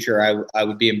in the future I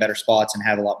would be in better spots and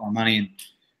have a lot more money. And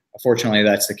fortunately,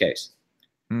 that's the case.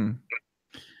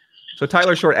 So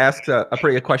Tyler Short asks a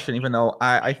pretty good question, even though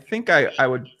I think I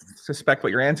would suspect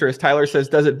what your answer is. Tyler says,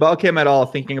 does it bug him at all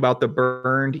thinking about the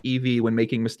burned EV when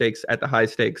making mistakes at the high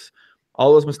stakes?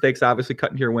 All those mistakes obviously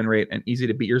cut into your win rate, and easy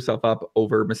to beat yourself up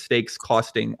over mistakes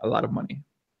costing a lot of money.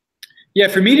 Yeah,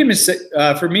 for me to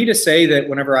say that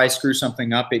whenever I screw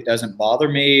something up, it doesn't bother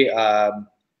me.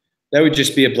 that would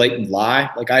just be a blatant lie.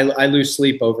 Like I lose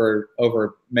sleep over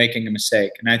making a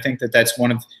mistake, and I think that that's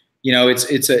one of, you know,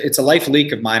 it's a life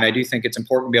leak of mine. I do think it's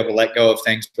important to be able to let go of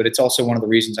things, but it's also one of the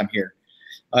reasons I'm here.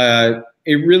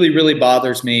 It really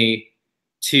bothers me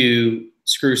to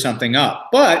screw something up,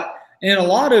 but in a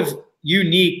lot of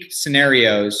unique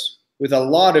scenarios with a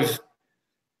lot of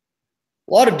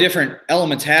different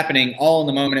elements happening all in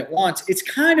the moment at once, it's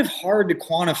kind of hard to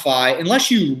quantify unless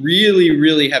you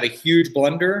really have a huge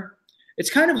blunder. It's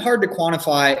kind of hard to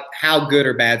quantify how good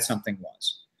or bad something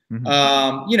was.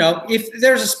 Mm-hmm. You know, if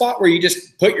there's a spot where you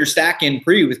just put your stack in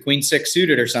pre with queen 6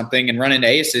 suited or something and run into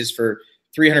aces for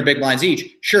 300 big blinds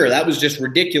each, sure, that was just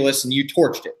ridiculous and you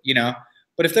torched it, you know.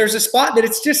 But if there's a spot that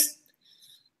it's just,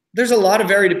 there's a lot of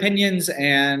varied opinions,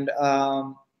 and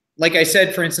like I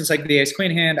said, for instance, like the ace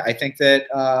queen hand, I think that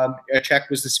a check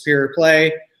was the superior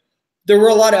play. There were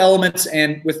a lot of elements,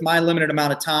 and with my limited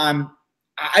amount of time,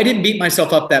 I didn't beat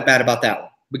myself up that bad about that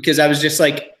one, because I was just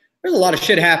like, there's a lot of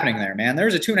shit happening there, man.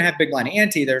 There's a 2.5 big blind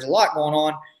ante. There's a lot going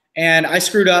on, and I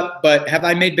screwed up. But have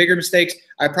I made bigger mistakes?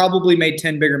 I probably made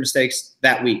 10 bigger mistakes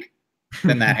that week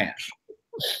than that hand.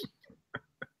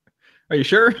 Are you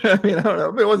sure? I mean, I don't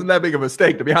know. It wasn't that big of a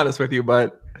mistake, to be honest with you,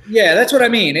 but yeah, that's what I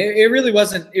mean. It really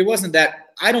wasn't. It wasn't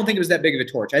that. I don't think it was that big of a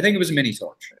torch. I think it was a mini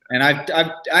torch, and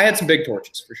I had some big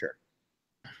torches for sure.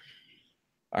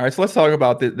 All right, so let's talk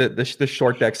about the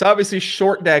short deck. So obviously,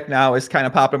 short deck now is kind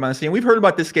of popping on the scene. We've heard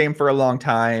about this game for a long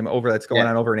time that's going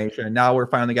on over in Asia, and now we're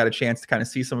finally got a chance to kind of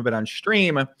see some of it on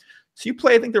stream. So you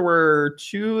play, I think there were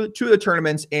two of the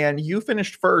tournaments, and you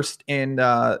finished first in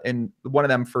one of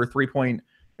them for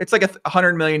it's like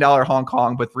 $100 million Hong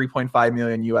Kong, but 3.5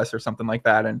 million US or something like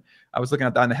that. And I was looking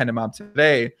at that on the Hendon Mob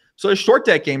today. So a short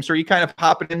deck game. So are you kind of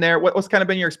hopping in there? What's kind of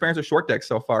been your experience with short deck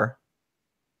so far?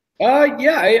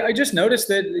 Yeah, I just noticed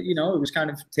that, you know, it was kind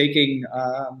of taking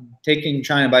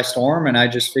China by storm, and I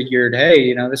just figured, hey,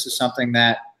 you know, this is something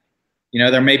that, you know,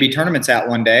 there may be tournaments out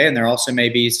one day, and there also may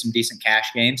be some decent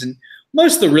cash games, and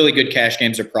most of the really good cash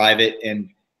games are private, and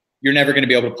you're never going to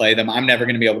be able to play them. I'm never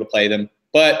going to be able to play them,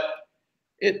 but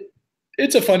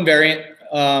it's a fun variant.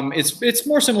 It's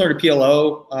more similar to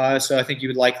PLO, so I think you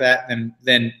would like that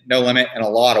than No Limit in a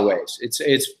lot of ways.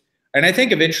 And I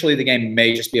think eventually the game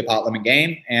may just be a pot limit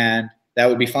game, and that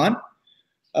would be fun.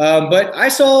 But I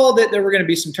saw that there were going to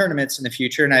be some tournaments in the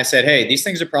future, and I said, hey, these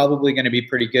things are probably going to be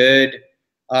pretty good.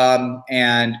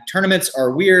 And tournaments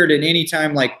are weird, and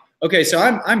anytime, like, okay, so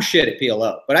I'm shit at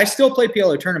PLO, but I still play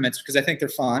PLO tournaments because I think they're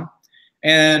fun.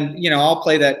 And, you know, I'll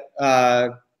play that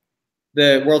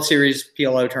the World Series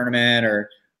PLO tournament or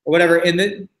whatever.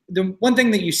 And the one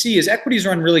thing that you see is equities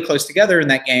run really close together in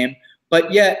that game,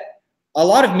 but yet a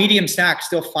lot of medium stacks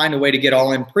still find a way to get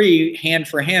all in pre hand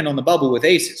for hand on the bubble with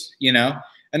aces, you know?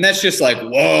 And that's just like,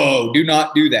 whoa, do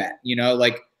not do that. You know,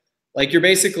 like you're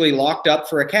basically locked up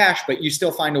for a cash, but you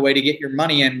still find a way to get your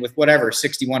money in with whatever,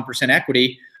 61%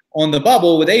 equity on the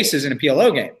bubble with aces in a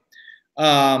PLO game.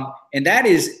 And that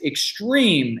is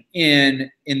extreme in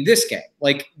this game.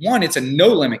 Like, one, it's a no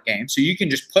limit game. So you can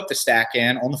just put the stack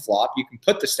in on the flop. You can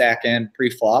put the stack in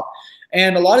pre-flop.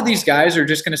 And a lot of these guys are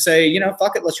just going to say, you know,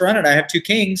 fuck it, let's run it. I have 2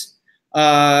 kings,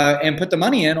 and put the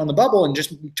money in on the bubble and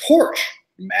just torch,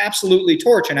 absolutely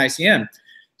torch in ICM.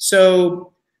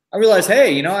 So I realized,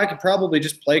 hey, you know, I could probably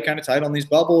just play kind of tight on these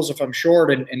bubbles if I'm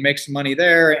short and make some money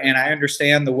there. And I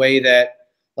understand the way that,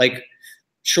 like,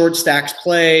 short stacks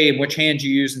play and which hands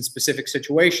you use in specific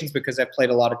situations, because I've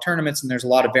played a lot of tournaments and there's a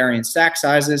lot of varying stack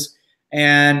sizes.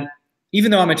 And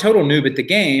even though I'm a total noob at the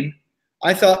game,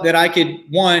 I thought that I could,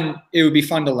 one, it would be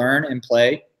fun to learn and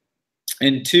play,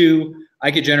 and 2,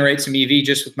 I could generate some EV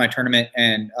just with my tournament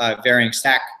and varying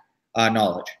stack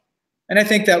knowledge. And I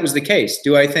think that was the case.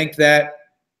 Do I think that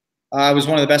I was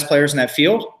one of the best players in that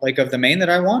field, like of the main that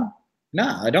I won?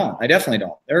 No, I don't. I definitely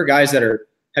don't. There are guys that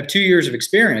have 2 years of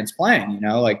experience playing, you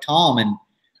know, like Tom and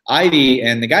Ivy,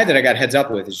 and the guy that I got heads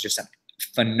up with is just a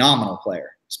phenomenal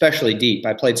player, especially deep.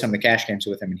 I played some of the cash games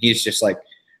with him, and he's just like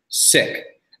sick.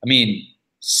 I mean,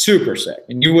 super sick.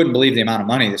 And you wouldn't believe the amount of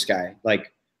money this guy,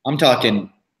 like, I'm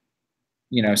talking,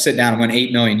 you know, sit down and win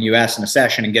 8 million US in a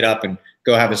session and get up and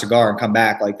go have a cigar and come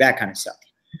back, like that kind of stuff.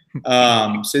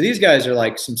 So these guys are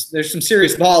like, there's some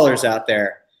serious ballers out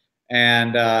there.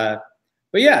 And,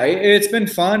 but yeah, it's been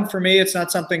fun for me. It's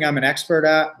not something I'm an expert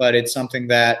at, but it's something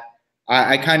that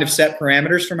I kind of set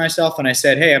parameters for myself. And I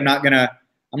said, hey, I'm not gonna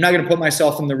put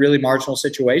myself in the really marginal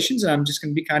situations, and I'm just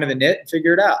gonna be kind of a nit and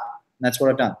figure it out. And that's what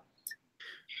I've done.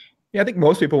 Yeah, I think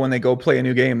most people, when they go play a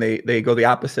new game, they go the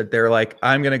opposite. They're like,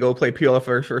 I'm going to go play PLO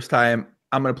for the first time.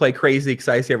 I'm going to play crazy because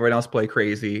I see everyone else play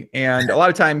crazy. And a lot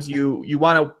of times you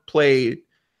want to play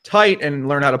tight and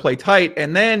learn how to play tight,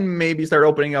 and then maybe start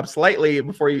opening up slightly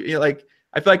before you know, like,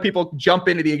 I feel like people jump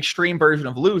into the extreme version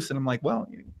of loose, and I'm like, well,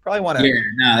 you probably want to. Yeah,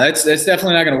 no, that's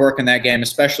definitely not going to work in that game.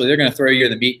 Especially, they're going to throw you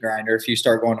in the meat grinder if you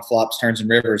start going to flops, turns, and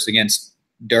rivers against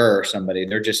Durr or somebody.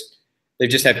 They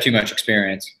just have too much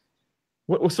experience.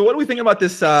 So what do we think about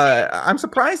this? I'm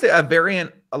surprised that a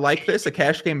variant like this, a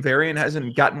cash game variant,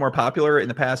 hasn't gotten more popular in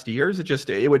the past years.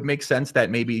 It would make sense that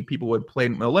maybe people would play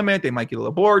No Limit. They might get a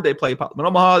little bored. They play Pot Limit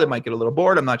Omaha. They might get a little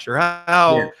bored. I'm not sure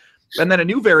how. Yeah. And then a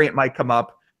new variant might come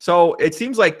up. So it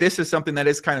seems like this is something that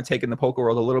is kind of taking the poker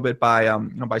world a little bit by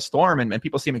by storm, and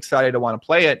people seem excited to want to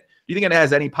play it. Do you think it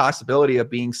has any possibility of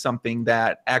being something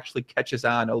that actually catches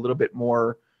on a little bit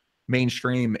more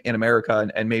mainstream in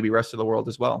America and maybe rest of the world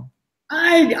as well?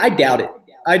 I doubt it.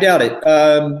 I doubt it.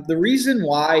 The reason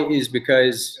why is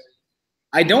because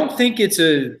I don't think it's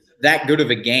that good of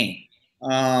a game.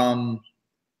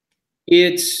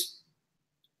 It's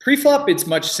pre-flop. It's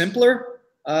much simpler.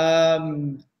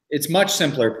 It's much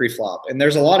simpler pre-flop, and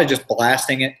there's a lot of just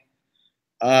blasting it.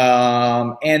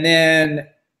 And then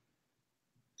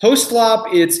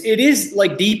post-flop, it is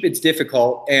like deep. It's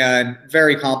difficult and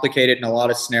very complicated in a lot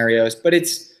of scenarios, but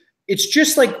it's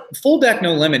just like full deck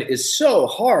no limit is so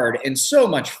hard and so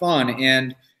much fun,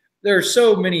 and there are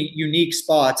so many unique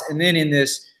spots. And then in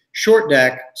this short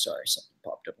deck, sorry, something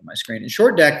popped up on my screen. In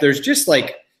short deck, there's just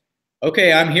like,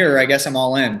 okay, I'm here. I guess I'm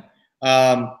all in,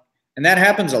 and that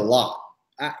happens a lot.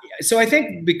 So I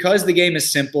think because the game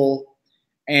is simple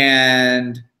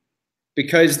and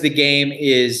because the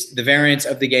variance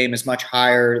of the game is much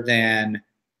higher than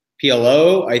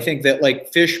PLO, I think that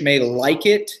like Fish may like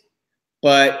it,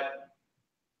 but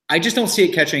I just don't see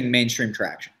it catching mainstream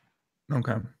traction.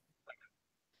 Okay.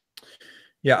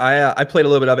 Yeah, I played a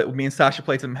little bit of it. Me and Sasha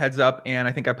played some heads up, and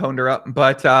I think I pwned her up,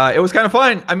 but it was kind of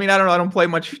fun. I mean, I don't know. I don't play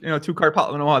much, 2-card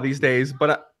Pot Limit Omaha these days,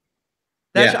 but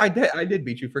I did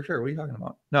beat you for sure. What are you talking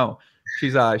about? No, she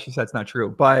said it's not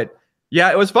true, but yeah,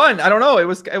 it was fun. I don't know. It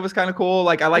was kind of cool.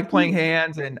 Like, I like playing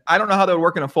hands, and I don't know how that would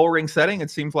work in a full ring setting.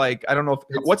 It seems like, I don't know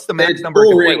what's the max number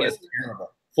full ring is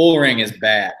terrible. Full ring is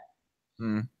bad.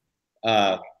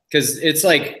 Because it's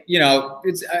like,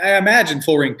 I imagine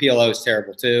full ring PLO is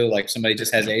terrible too. Like somebody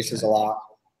just has aces a lot,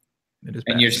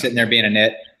 and you're sitting there being a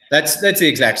nit. That's the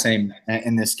exact same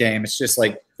in this game. It's just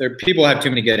like people have too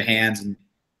many good hands, and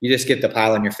you just get the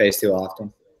pile in your face too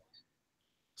often.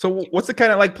 So what's it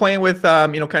kind of like playing with,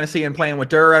 kind of seeing playing with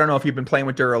Durr? I don't know if you've been playing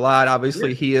with Durr a lot.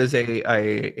 Obviously, he is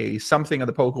a something of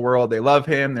the poker world. They love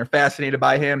him. They're fascinated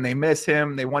by him. They miss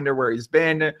him. They wonder where he's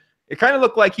been. It kind of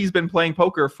looked like he's been playing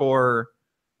poker for,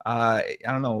 I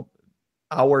don't know,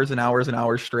 hours and hours and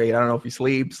hours straight. I don't know if he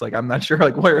sleeps. Like, I'm not sure.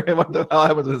 Like, what the hell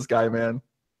happens to this guy, man?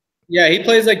 Yeah, he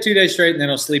plays like 2 days straight, and then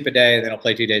he'll sleep a day, and then he'll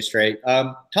play 2 days straight.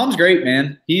 Tom's great,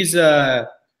 man. He's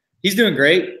doing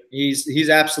great. He's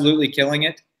absolutely killing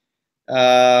it.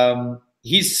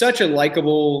 He's such a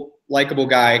likable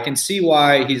guy. I can see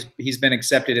why he's been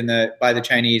accepted by the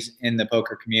Chinese in the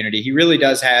poker community. He really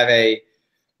does have a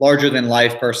larger than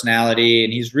life personality,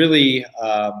 and he's really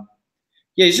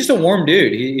he's just a warm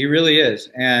dude. He really is.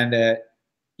 And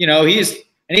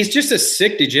he's just a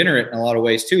sick degenerate in a lot of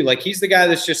ways too. Like, he's the guy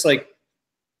that's just like,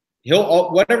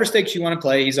 whatever stakes you want to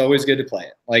play, he's always good to play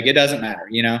it. Like, it doesn't matter,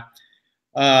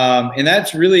 and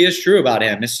that really is true about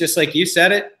him. It's just like, you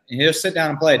said it, and he'll sit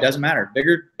down and play. It doesn't matter.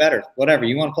 Bigger, better, whatever.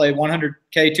 You want to play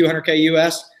 100K, 200K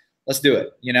US, let's do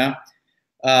it,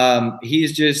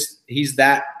 He's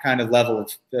that kind of level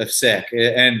of sick.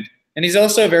 And he's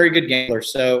also a very good gambler.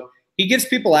 So he gives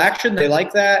people action. They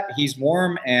like that. He's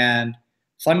warm and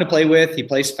fun to play with. He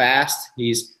plays fast.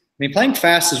 Playing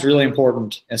fast is really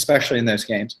important, especially in those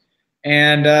games.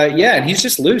 And and he's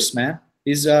just loose, man.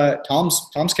 He's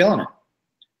Tom's killing it.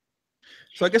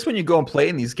 So I guess when you go and play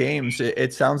in these games,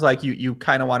 it sounds like you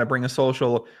kind of want to bring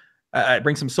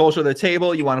bring some social to the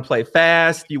table. You want to play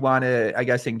fast. You want to, I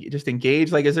guess, just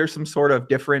engage. Like, is there some sort of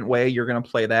different way you're going to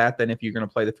play that than if you're going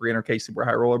to play the 300K Super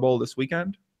High Roller Bowl this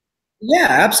weekend? Yeah,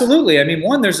 absolutely. I mean,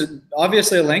 one, there's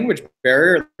obviously a language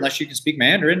barrier unless you can speak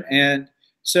Mandarin. And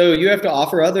so you have to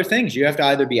offer other things. You have to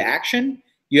either be action,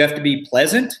 you have to be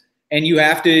pleasant, and you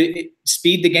have to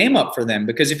speed the game up for them.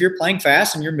 Because if you're playing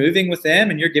fast and you're moving with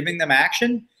them and you're giving them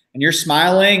action and you're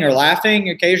smiling or laughing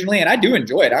occasionally, and I do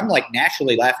enjoy it. I'm like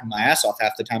naturally laughing my ass off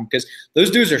half the time because those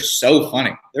dudes are so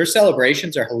funny. Their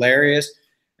celebrations are hilarious,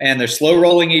 and they're slow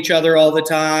rolling each other all the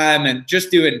time and just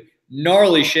doing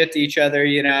gnarly shit to each other,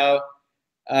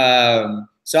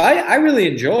 So I really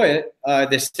enjoy it.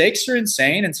 The stakes are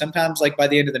insane, and sometimes, like, by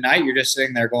the end of the night, you're just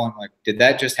sitting there going, like, did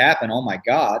that just happen? Oh my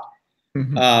God.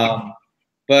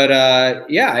 But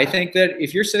yeah, I think that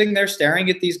if you're sitting there staring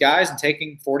at these guys and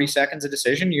taking 40 seconds a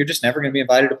decision, you're just never going to be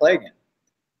invited to play again.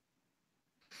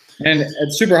 And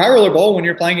at Super High Roller Bowl, when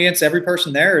you're playing against every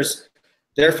person there is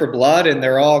there for blood, and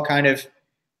they're all kind of,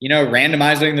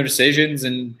 randomizing their decisions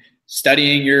and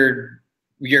studying your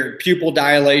pupil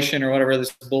dilation or whatever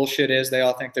this bullshit is they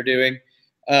all think they're doing.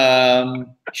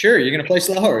 Sure, you're going to play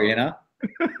slower,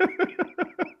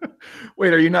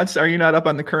 Wait, are you not up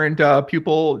on the current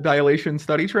pupil dilation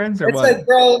study trends or it's what? like,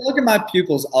 bro, look at my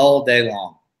pupils all day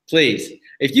long. Please.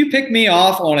 If you pick me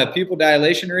off on a pupil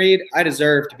dilation read, I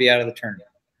deserve to be out of the tournament.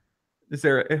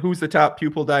 Who's the top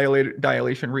pupil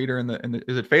dilation reader in the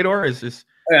is it Fedor? Is he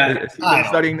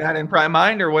studying that in prime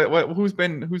mind, or what who's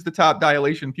the top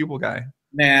dilation pupil guy?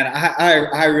 Man,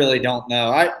 I really don't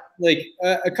know.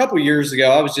 A couple years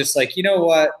ago, I was just like, you know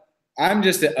what? I'm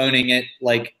just owning it.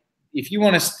 Like, if you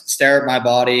want to stare at my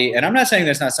body, and I'm not saying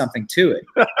there's not something to it.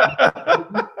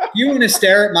 If you want to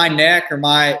stare at my neck or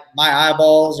my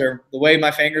eyeballs or the way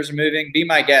my fingers are moving, be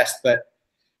my guest. But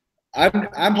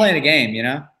I'm playing a game,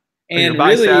 And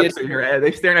really, they're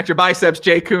staring at your biceps,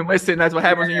 Jay Koon. Listen, that's what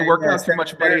happens when you work out too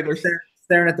much, buddy. They're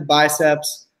staring at the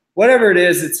biceps. Whatever it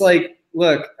is, it's like,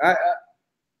 look,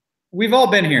 we've all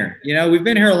been here. We've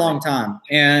been here a long time,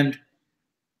 and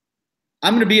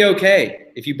I'm going to be okay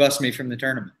if you bust me from the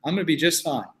tournament. I'm going to be just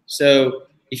fine. So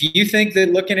if you think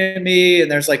that looking at me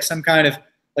and there's like some kind of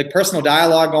like personal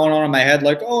dialogue going on in my head,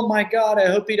 like, oh my God, I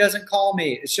hope he doesn't call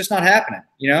me. It's just not happening.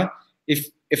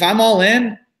 If I'm all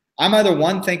in, I'm either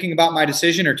one, thinking about my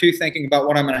decision, or two, thinking about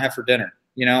what I'm going to have for dinner.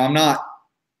 I'm not,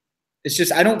 it's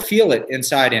just, I don't feel it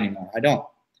inside anymore. I don't.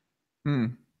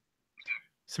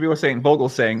 So people are saying,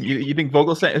 Vogel's saying, you think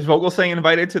is Vogel saying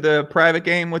invited to the private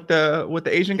game with the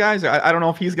Asian guys? I don't know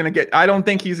if he's going to get, I don't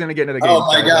think he's going to get into the game. Oh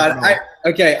my God.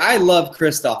 I love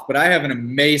Christoph, but I have an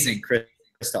amazing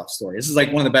Christoph story. This is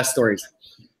like one of the best stories.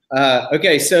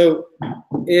 Okay. So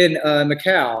in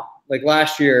Macau, like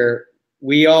last year,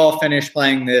 we all finished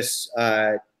playing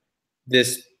their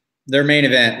main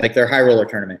event, like their high roller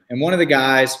tournament. And one of the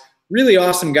guys, really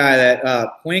awesome guy, that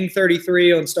Wing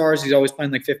 33 on Stars, he's always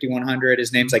playing like 5100.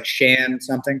 His name's like Shan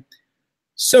something.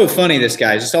 So funny, this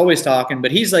guy. He's just always talking.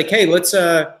 But he's like, hey, let's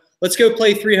go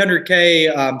play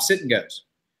 300K sit and goes.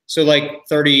 So like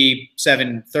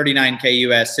 39K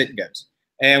US sit and goes.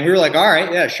 And we were like, all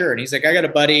right, yeah, sure. And he's like, I got a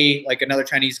buddy, like another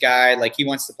Chinese guy, like he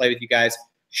wants to play with you guys.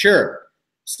 Sure.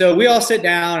 So we all sit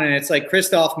down, and it's like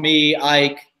Christoph, me,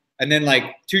 Ike, and then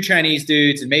like two Chinese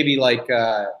dudes, and maybe like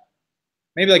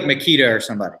Makita or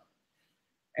somebody.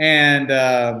 And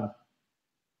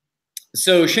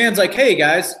so Shan's like, hey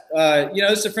guys,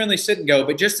 this is a friendly sit and go,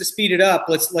 but just to speed it up,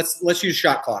 let's use a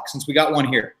shot clock since we got one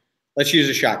here. Let's use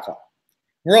a shot clock.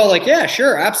 We're all like, yeah,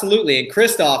 sure, absolutely. And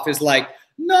Christoph is like,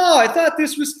 no, I thought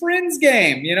this was friends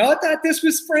game. I thought this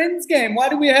was friends game. Why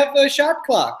do we have a shot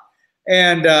clock?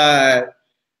 And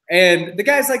the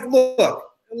guy's like, look,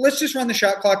 let's just run the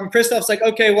shot clock. And Christoph's like,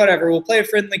 okay, whatever. We'll play a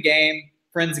friends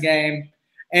game.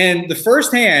 And the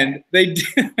first hand, they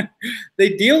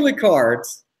deal the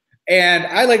cards. And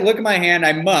I like look at my hand,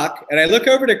 I muck, and I look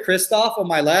over to Christoph on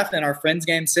my left in our friends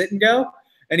game sit and go.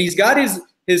 And he's got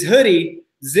his hoodie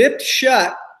zipped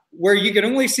shut where you can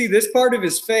only see this part of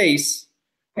his face.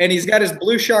 And he's got his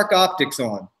blue shark optics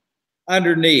on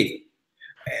underneath.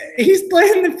 He's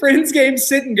playing the friends game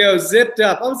sit and go zipped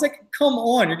up. I was like, come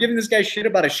on, you're giving this guy shit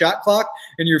about a shot clock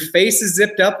and your face is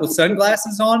zipped up with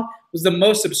sunglasses on? It was the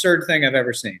most absurd thing I've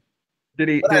ever seen.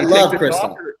 I love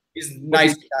Christoph. He's the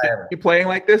nicest guy ever. He playing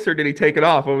like this, or did he take it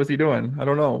off? What was he doing? I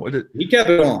don't know. He kept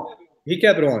it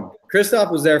on.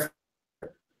 Christoph was there.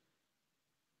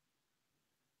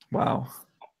 Wow.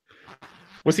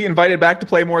 Was he invited back to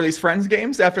play more of these friends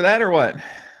games after that, or what?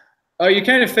 Oh, you're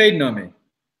kind of fading on me.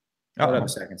 Hold Uh-oh. up a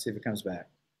second. See if it comes back.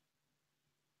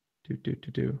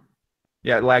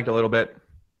 Yeah, it lagged a little bit.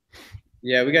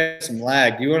 Yeah, we got some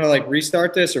lag. Do you want to like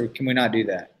restart this, or can we not do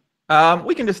that?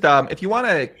 We can just if you want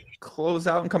to close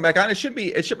out and come back on,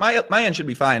 my end should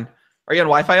be fine. Are you on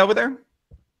Wi-Fi over there?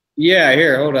 Yeah,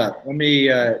 here, hold up. Let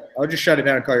me I'll just shut it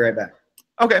down and call you right back.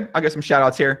 Okay, I'll get some shout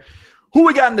outs here. Who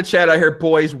we got in the chat? I heard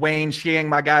boys, Wayne Xiang,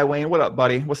 my guy Wayne. What up,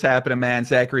 buddy? What's happening, man?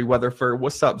 Zachary Weatherford.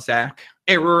 What's up, Zach?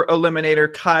 Error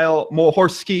Eliminator, Kyle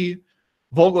Mohorski.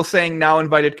 Vogel saying now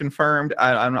invited, confirmed.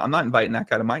 I'm not inviting that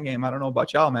guy to my game. I don't know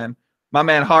about y'all, man. My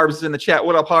man Harbs is in the chat.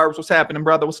 What up, Harbs? What's happening,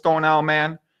 brother? What's going on,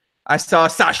 man? I saw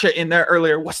Sasha in there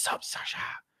earlier. What's up, Sasha?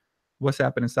 What's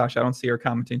happening, Sasha? I don't see her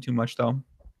commenting too much, though.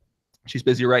 She's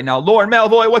busy right now. Lauren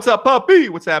Malvoy, what's up, puppy?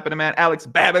 What's happening, man? Alex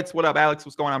Babbitts, what up, Alex?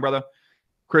 What's going on, brother?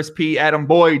 Chris P, Adam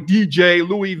Boy, DJ,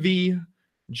 Louis V,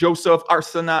 Joseph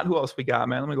Arsenaut. Who else we got,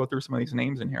 man? Let me go through some of these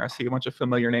names in here. I see a bunch of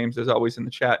familiar names as always in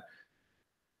the chat.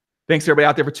 Thanks everybody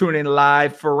out there for tuning in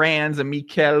live. Ferranz and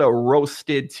Mikel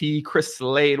Roasted T. Chris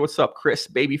Slade. What's up, Chris?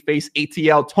 Babyface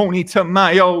ATL. Tony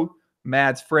Tamayo.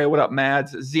 Mads Frey. What up,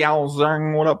 Mads? Xiao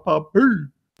Zhang. What up, pup?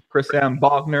 Chris M.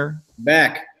 Bogner.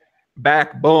 Back.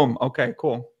 Boom. Okay,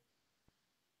 cool.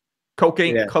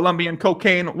 Cocaine, Yeah. Colombian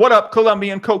cocaine. What up,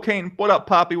 Colombian cocaine? What up,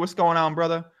 Poppy? What's going on,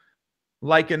 brother?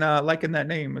 Liking that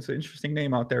name. It's an interesting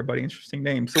name out there, buddy. Interesting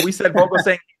name. So we said Vogel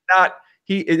saying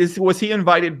was he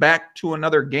invited back to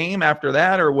another game after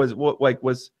that, or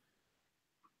was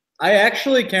I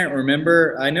actually can't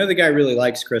remember. I know the guy really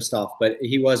likes Kristoff, but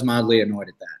he was mildly annoyed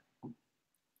at that.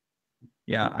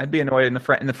 Yeah, I'd be annoyed in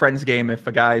the Friends game if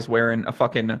a guy's wearing a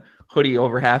fucking hoodie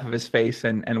over half of his face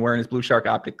and wearing his Blue Shark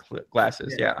optic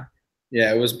glasses. Yeah.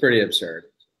 Yeah, it was pretty absurd.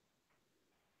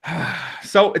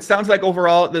 So it sounds like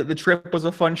overall the trip was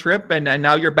a fun trip, and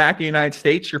now you're back in the United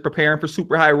States. You're preparing for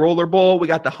Super High Roller Bowl. We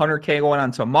got the 100K going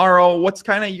on tomorrow. What's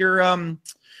kind of your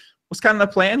what's kind of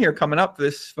the plan here coming up for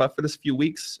this few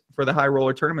weeks for the high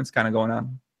roller tournaments kind of going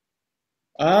on?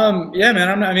 Yeah, man.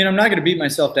 I'm not going to beat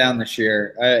myself down this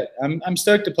year. I'm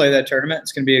stoked to play that tournament.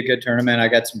 It's going to be a good tournament. I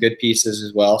got some good pieces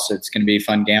as well, so it's going to be a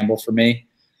fun gamble for me.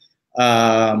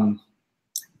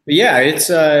 But yeah,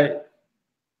 it's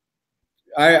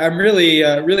I'm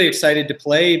really excited to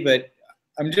play, but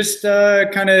I'm just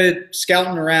kind of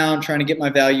scouting around, trying to get my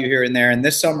value here and there. And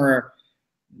this summer,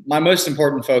 my most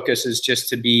important focus is just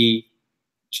to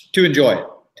enjoy it,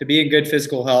 to be in good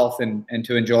physical health and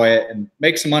to enjoy it and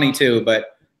make some money too,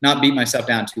 but not beat myself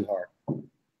down too hard.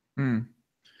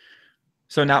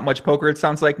 So not much poker. It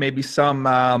sounds like maybe some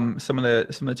of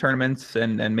the tournaments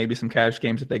and maybe some cash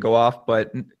games if they go off,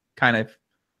 but kind of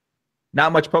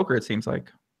not much poker. It seems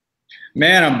like.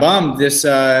 Man, I'm bummed. This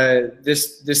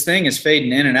thing is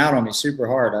fading in and out on me super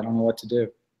hard. I don't know what to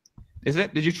do. Is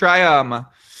it? Did you try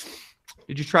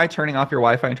turning off your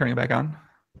Wi-Fi and turning it back on?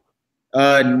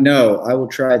 No, I will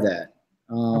try that.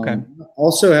 Okay.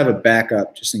 Also have a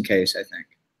backup just in case, I think.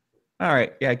 All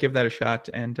right. Yeah, give that a shot,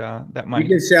 and that might.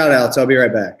 You get shout outs. I'll be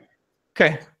right back.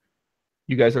 Okay.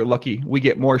 You guys are lucky. We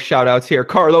get more shout outs here.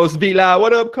 Carlos Vila.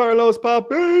 What up, Carlos?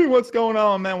 Poppy? What's going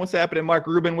on, man? What's happening? Mark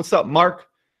Rubin. What's up, Mark?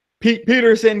 Pete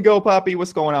Peterson. Go, Poppy.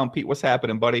 What's going on, Pete? What's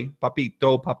happening, buddy?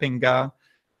 Papito, Papinga.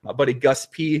 My buddy Gus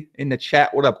P in the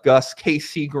chat. What up, Gus?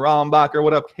 KC Grombacher.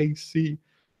 What up, KC?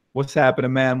 What's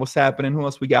happening, man? What's happening? Who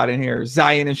else we got in here?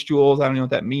 Zion and Jules. I don't know what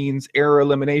that means. Error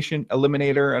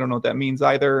eliminator. I don't know what that means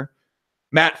either.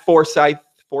 Matt Forsyth.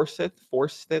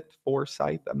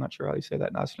 I'm not sure how you say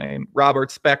that last name.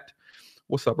 Robert Specht.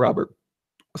 What's up, Robert?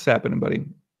 What's happening, buddy?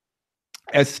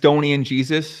 Estonian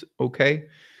Jesus. Okay.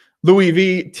 Louis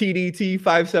V. TDT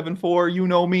 574. You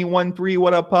know me. 13.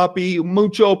 What up, Poppy?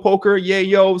 Mucho Poker. Yeah,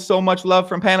 yo. So much love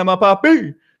from Panama,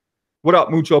 Poppy. What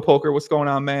up, Mucho Poker? What's going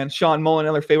on, man? Sean Mullen,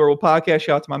 another favorable podcast.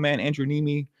 Shout out to my man, Andrew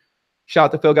Nemi. Shout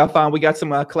out to Phil Galfon. We got some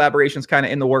collaborations kind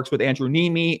of in the works with Andrew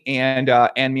Nemi, and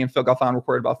me and Phil Galfon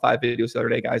recorded about 5 videos the other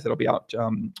day, guys. That'll be out.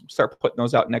 Start putting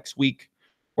those out next week.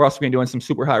 We're also going to be doing some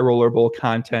Super High Roller Bowl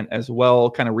content as well,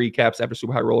 kind of recaps after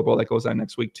Super High Roller Bowl that goes on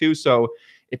next week too. So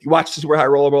if you watch the Super High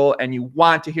Roller Bowl and you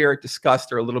want to hear it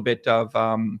discussed or a little bit of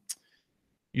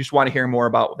you just want to hear more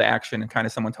about the action and kind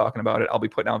of someone talking about it, I'll be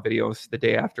putting out videos the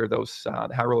day after those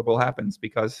the High Roller Bowl happens,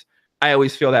 because I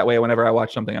always feel that way whenever I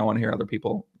watch something. I want to hear other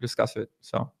people discuss it.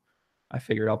 So I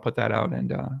figured I'll put that out,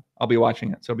 and I'll be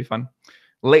watching it. So it'll be fun.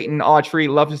 Leighton Autry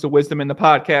loves the wisdom in the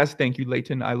podcast. Thank you,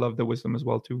 Leighton. I love the wisdom as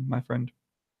well, too, my friend.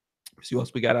 Let's see what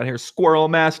else we got out here. Squirrel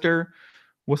Master.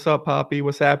 What's up, Poppy?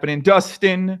 What's happening?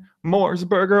 Dustin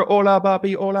Mooresberger. Hola,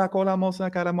 Poppy. Hola, cola,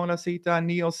 mosa, caramolacita.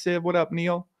 Neil Siv. What up,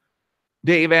 Neil?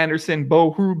 Dave Anderson.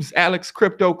 Bo Hoobs. Alex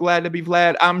Crypto. Glad to be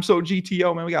Vlad. I'm so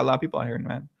GTO, man. We got a lot of people out here,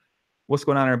 man. What's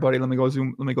going on, everybody? Let me go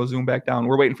zoom back down.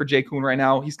 We're waiting for Jay Koon right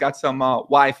now. He's got some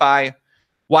Wi-Fi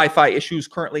issues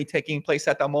currently taking place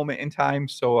at the moment in time.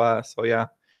 So yeah.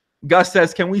 Gus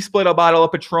says, can we split a bottle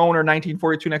of Patron or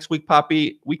 1942 next week,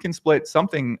 Poppy? We can split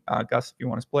something, Gus, if you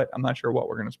want to split. I'm not sure what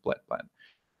we're going to split, but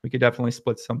we could definitely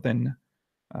split something.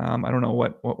 I don't know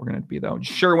what we're going to be, though.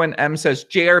 Sherwin M says,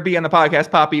 JRB on the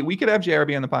podcast, Poppy. We could have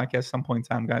JRB on the podcast some point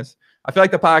in time, guys. I feel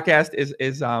like the podcast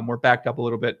is we're backed up a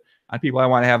little bit on people I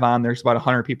want to have on. There's about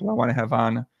 100 people I want to have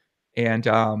on. And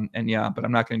yeah, but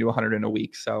I'm not going to do 100 in a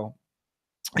week. So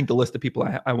I think the list of people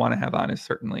I want to have on is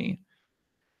certainly,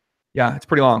 yeah, it's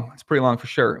pretty long. It's pretty long for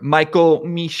sure. Michael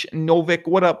Mish Novik,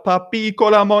 what up, Papi?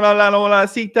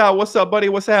 What's up, buddy?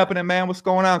 What's happening, man? What's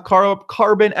going on?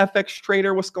 Carbon FX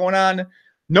Trader, what's going on?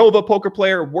 Nova Poker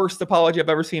Player, worst apology I've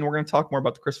ever seen. We're going to talk more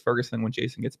about the Chris Ferguson when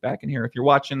Jason gets back in here. If you're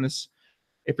watching this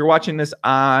if you're watching this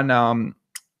on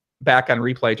back on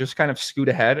replay, just kind of scoot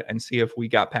ahead and see if we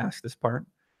got past this part.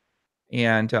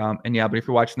 And yeah, but if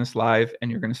you're watching this live and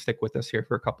you're going to stick with us here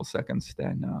for a couple seconds,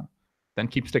 then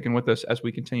keep sticking with us as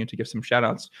we continue to give some shout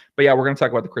outs. But yeah, we're going to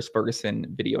talk about the Chris Ferguson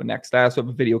video next. I also have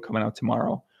a video coming out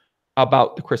tomorrow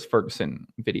about the Chris Ferguson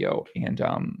video. And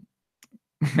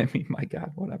I mean, my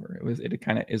God, whatever. It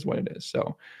kind of is what it is.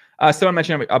 So someone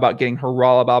mentioned about getting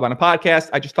Harala Bob on a podcast.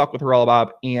 I just talked with Harala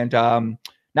Bob, and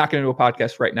not going to do a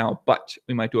podcast right now, but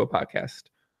we might do a podcast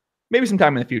maybe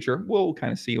sometime in the future. We'll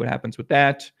kind of see what happens with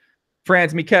that.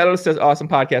 Franz Mikel says, awesome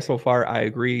podcast so far. I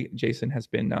agree. Jason has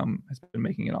been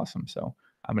making it awesome. So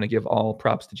I'm going to give all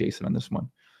props to Jason on this one.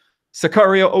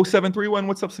 Sicario0731.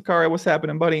 What's up, Sicario? What's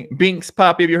happening, buddy? Binks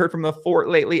Poppy, have you heard from the Fort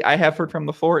lately? I have heard from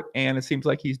the Fort, and it seems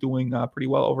like he's doing pretty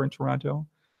well over in Toronto.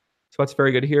 So that's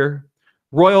very good to hear.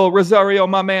 Royal Rosario,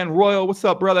 my man. Royal, what's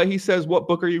up, brother? He says, what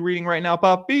book are you reading right now,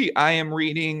 Poppy? I am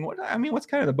reading, what's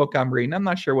kind of the book I'm reading? I'm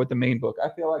not sure what the main book. I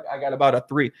feel like I got about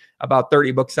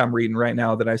 30 books I'm reading right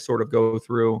now that I sort of go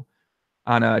through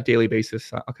on a daily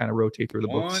basis. I'll kind of rotate through the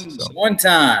books. One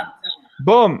time.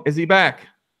 Boom. Is he back?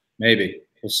 Maybe.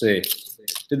 We'll see.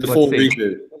 Did the full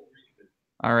reboot.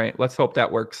 All right. Let's hope that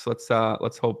works. Let's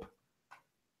hope.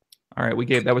 All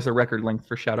right. That was a record length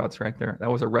for shout outs right there.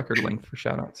 That was a record length for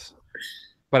shout outs.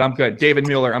 But I'm good. David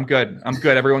Mueller, I'm good.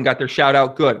 Everyone got their shout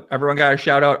out. Good. Everyone got a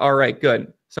shout out. All right,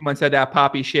 good. Someone said that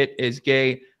Poppy shit is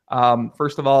gay.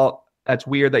 First of all, that's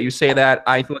weird that you say that.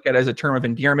 I look at it as a term of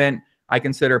endearment. I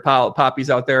consider poppies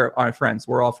out there our friends.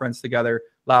 We're all friends together.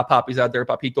 A lot of poppies out there,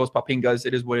 papitos, papingas.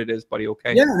 It is what it is, buddy.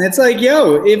 Okay. Yeah, and it's like,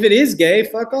 yo, if it is gay,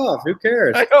 fuck off. Who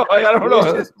cares? I know. I don't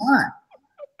know. It's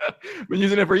fine. Been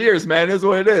using it for years, man. It is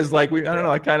what it is. Like I don't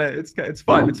know. It's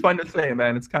fun. It's fun to say,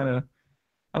 man. It's kind of.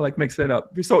 I like mixing it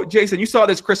up. So, Jason, you saw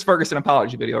this Chris Ferguson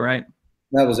apology video, right?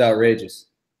 That was outrageous.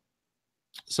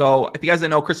 So, if you guys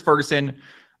didn't know, Chris Ferguson,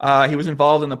 he was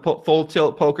involved in the full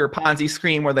tilt poker Ponzi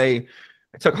scheme where they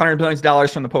took $100 million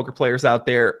from the poker players out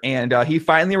there. And he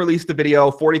finally released a video,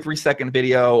 43-second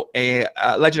video, a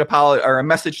alleged apology or a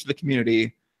message to the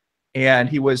community. And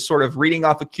he was sort of reading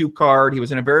off a cue card. He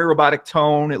was in a very robotic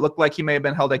tone. It looked like he may have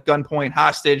been held at gunpoint,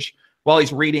 hostage, while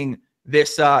he's reading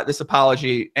this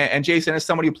apology. And Jason, as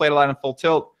somebody who played a lot in full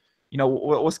tilt,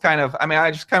 what's kind of,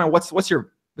 what's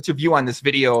your view on this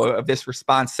video of this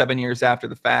response 7 years after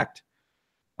the fact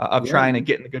of trying to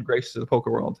get in the good graces of the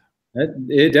poker world?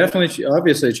 It definitely,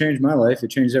 obviously, changed my life. It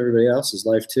changed everybody else's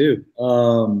life too.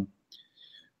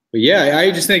 But yeah, I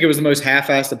just think it was the most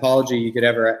half-assed apology you could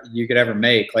ever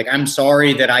make. Like, I'm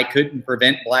sorry that I couldn't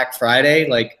prevent Black Friday.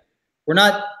 Like, we're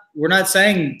not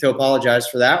saying to apologize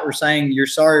for that. We're saying you're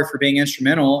sorry for being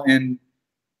instrumental in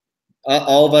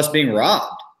all of us being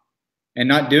robbed and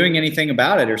not doing anything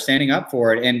about it or standing up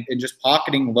for it and just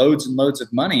pocketing loads and loads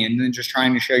of money and then just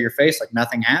trying to show your face like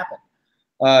nothing happened.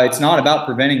 It's not about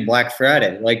preventing Black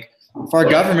Friday. Like, if our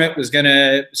government was going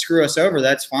to screw us over,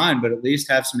 that's fine, but at least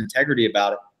have some integrity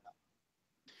about it.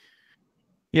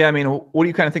 Yeah, I mean, what do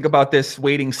you kind of think about this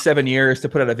waiting 7 years to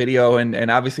put out a video? And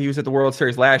obviously he was at the World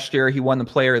Series last year. He won the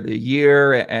Player of the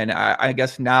Year. And I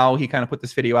guess now he kind of put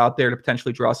this video out there to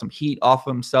potentially draw some heat off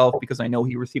of himself because I know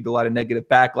he received a lot of negative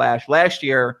backlash last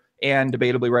year and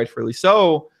debatably rightfully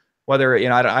so. Whether,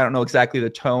 I don't know exactly the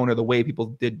tone or the way people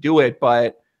did do it,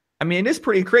 but I mean, it is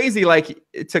pretty crazy, like,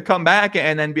 to come back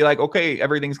and then be like, okay,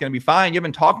 everything's going to be fine. You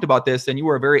haven't talked about this and you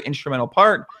were a very instrumental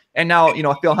part. And now,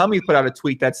 Phil Hellmuth put out a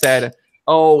tweet that said,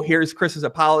 oh, here's Chris's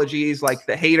apologies. Like,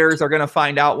 the haters are going to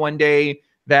find out one day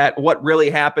that what really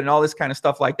happened and all this kind of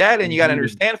stuff like that. And you got to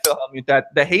understand, Phil Hellmuth,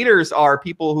 that the haters are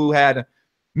people who had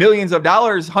millions of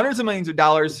dollars, hundreds of millions of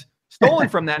dollars stolen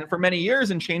from them for many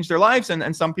years and changed their lives.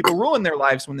 And some people ruined their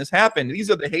lives when this happened. These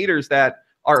are the haters that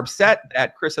are upset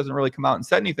that Chris hasn't really come out and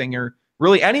said anything, or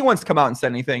really anyone's come out and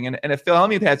said anything. And if Phil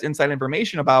Hellmuth has inside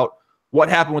information about what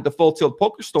happened with the Full Tilt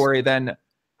poker story, then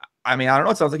I mean, I don't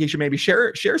know. It sounds like he should maybe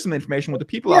share some information with the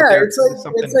people out there. It's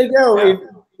like, yo, if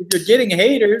you're getting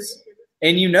haters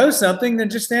and you know something, then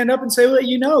just stand up and say what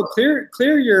you know. Clear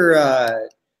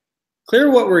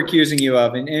what we're accusing you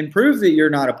of, and prove that you're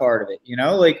not a part of it.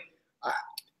 Like,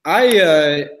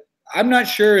 I'm not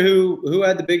sure who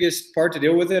had the biggest part to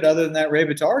deal with it other than that Ray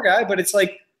Bitar guy, but it's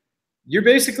like, you're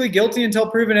basically guilty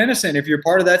until proven innocent if you're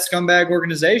part of that scumbag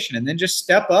organization, and then just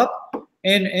step up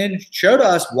and show to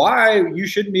us why you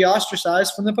shouldn't be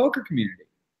ostracized from the poker community.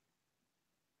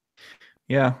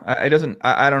 Yeah, I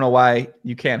don't know why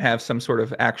you can't have some sort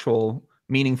of actual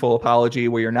meaningful apology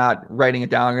where you're not writing it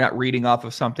down, you're not reading off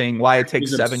of something, why it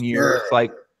takes 7 years.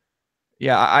 Like,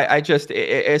 yeah,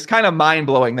 it's kind of mind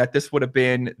blowing that this would have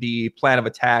been the plan of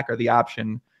attack or the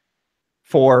option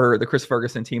for the Chris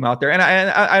Ferguson team out there. And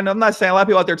I'm not saying, a lot of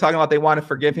people out there talking about they want to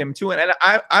forgive him too. And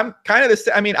I'm kind of this.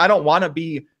 I mean, I don't want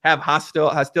to have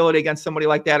hostility against somebody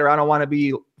like that, or I don't want to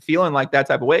be feeling like that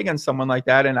type of way against someone like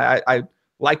that. And I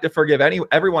like to forgive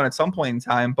everyone at some point in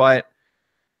time. But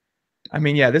I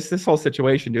mean, yeah, this whole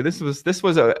situation, dude, this was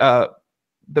the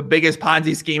biggest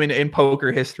Ponzi scheme in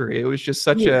poker history. It was just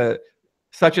such a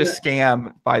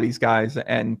scam by these guys,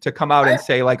 and to come out and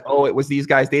say like, oh, it was these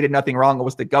guys, they did nothing wrong, it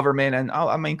was the government. And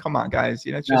I mean, come on, guys,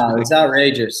 you know, it's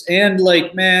outrageous. And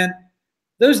like, man,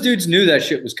 those dudes knew that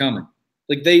shit was coming.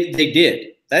 Like they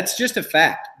did. That's just a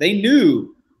fact. They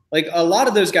knew. Like a lot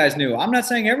of those guys knew. I'm not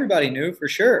saying everybody knew for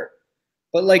sure,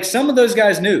 but like some of those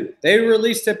guys knew. They were at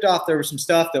least tipped off there was some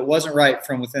stuff that wasn't right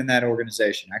from within that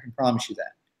organization. I can promise you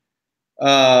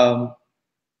that.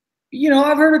 You know,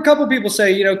 I've heard a couple people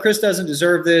say, you know, Chris doesn't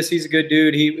deserve this. He's a good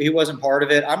dude. He wasn't part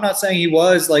of it. I'm not saying he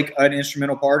was like an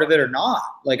instrumental part of it or not.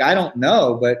 Like, I don't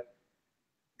know, but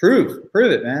prove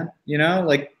it, man. You know,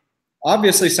 like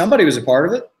obviously somebody was a part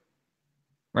of it.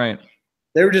 Right.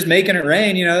 They were just making it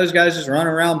rain. You know, those guys just running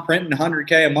around printing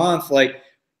 100K a month. Like,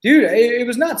 dude, it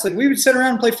was nuts. Like we would sit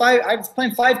around and play I was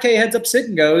playing 5K heads up sit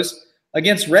and goes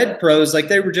against red pros. Like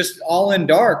they were just all in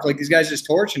dark. Like these guys just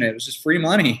torching it. It was just free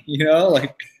money, you know,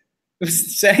 like, it was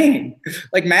insane.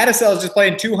 Like Madison was just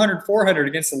playing 200, 400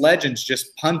 against the legends,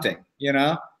 just punting, you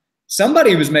know?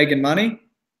 Somebody was making money.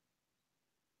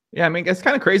 Yeah, I mean, it's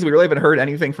kind of crazy. We really haven't heard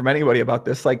anything from anybody about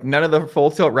this. Like none of the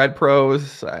full tilt red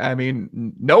pros. I mean,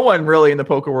 no one really in the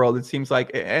poker world, it seems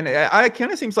like. And it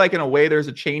kind of seems like in a way there's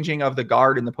a changing of the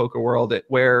guard in the poker world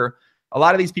where a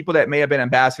lot of these people that may have been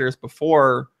ambassadors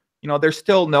before, you know, they're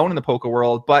still known in the poker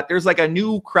world, but there's like a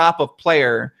new crop of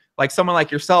player, like someone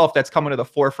like yourself that's coming to the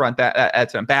forefront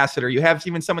that's an ambassador. You have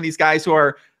even some of these guys who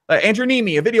are Andrew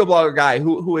Nemi, a video blogger guy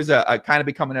who is a kind of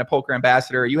becoming a poker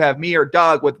ambassador. You have me or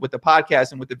Doug with the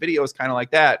podcast and with the videos kind of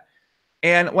like that.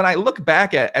 And when I look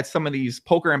back at some of these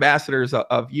poker ambassadors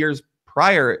of years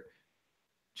prior, it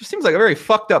just seems like a very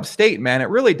fucked up state, man. It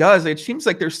really does. It seems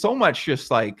like there's so much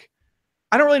just like,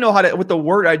 I don't really know what the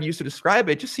word I'd use to describe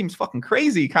it. It just seems fucking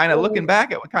crazy kind of looking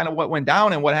back at what went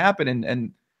down and what happened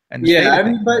and yeah, I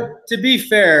mean, but to be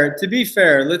fair,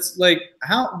 let's like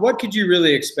what could you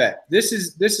really expect? This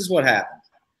is what happened.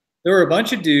 There were a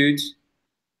bunch of dudes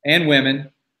and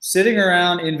women sitting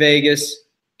around in Vegas,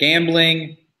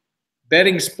 gambling,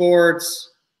 betting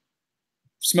sports,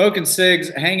 smoking cigs,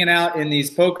 hanging out in these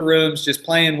poker rooms, just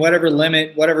playing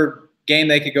whatever game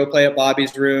they could go play at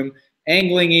Bobby's room,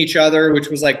 angling each other, which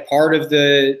was like part of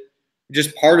the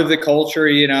culture,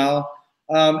 you know.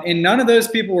 And none of those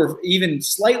people were even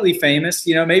slightly famous.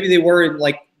 You know, maybe they were in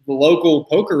like the local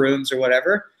poker rooms or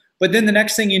whatever. But then the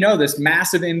next thing you know, this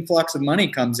massive influx of money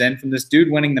comes in from this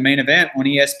dude winning the main event on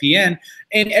ESPN.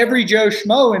 And every Joe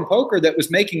Schmo in poker that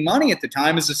was making money at the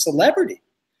time is a celebrity.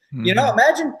 Mm-hmm. You know,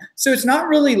 imagine. So it's not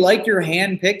really like you're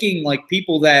handpicking like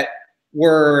people that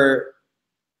were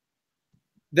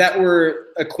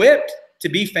equipped to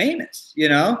be famous, you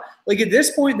know? Like at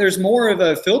this point, there's more of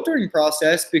a filtering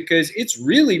process because it's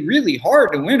really, really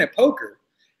hard to win at poker.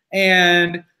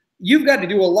 And you've got to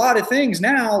do a lot of things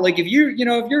now. Like if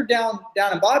you're down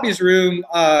in Bobby's room,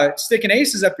 sticking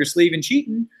aces up your sleeve and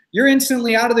cheating, you're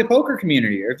instantly out of the poker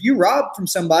community. Or if you rob from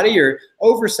somebody or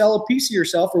oversell a piece of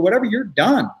yourself or whatever, you're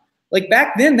done. Like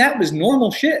back then, that was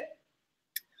normal shit.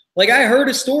 Like I heard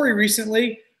a story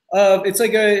recently of, it's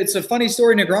a funny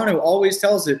story. Negrano always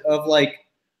tells it of like,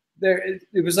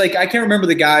 it was like, I can't remember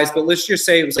the guys, but let's just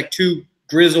say it was like two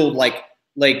grizzled, like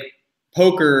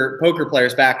poker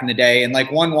players back in the day. And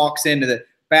like one walks into the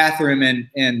bathroom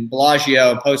in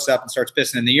Bellagio and posts up and starts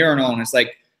pissing in the urinal. And it's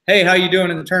like, hey, how you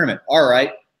doing in the tournament? All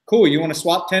right, cool. You want to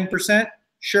swap 10%?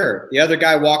 Sure. The other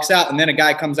guy walks out and then a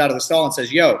guy comes out of the stall and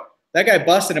says, yo, that guy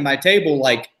busted at my table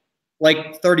like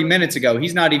 30 minutes ago.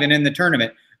 He's not even in the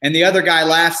tournament. And the other guy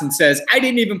laughs and says, I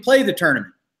didn't even play the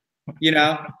tournament, you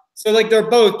know? So like they're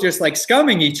both just like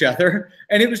scumming each other.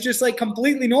 And it was just like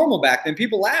completely normal back then.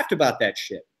 People laughed about that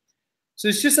shit. So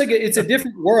it's just like, it's a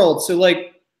different world. So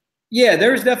like, yeah,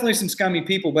 there's definitely some scummy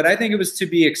people, but I think it was to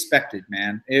be expected,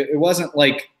 man. It wasn't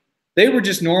like, they were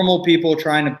just normal people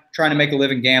trying to make a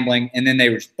living gambling. And then they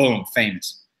were just boom,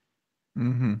 famous.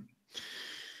 Mm-hmm.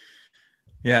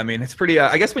 Yeah, I mean, it's pretty.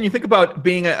 I guess when you think about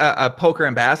being a poker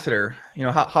ambassador, you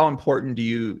know, how important do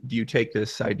you take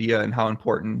this idea, and how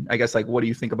important, I guess, like, what do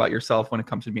you think about yourself when it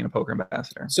comes to being a poker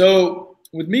ambassador? So,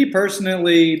 with me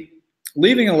personally,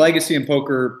 leaving a legacy in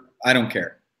poker, I don't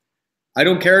care. I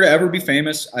don't care to ever be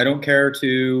famous. I don't care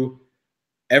to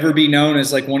ever be known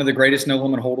as like one of the greatest no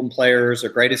limit hold'em players or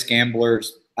greatest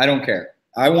gamblers. I don't care.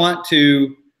 I want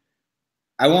to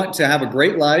I want to have a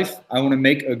great life. I want to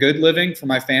make a good living for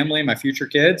my family, my future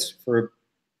kids, for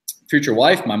future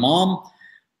wife, my mom.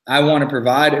 I want to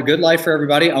provide a good life for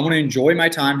everybody. I want to enjoy my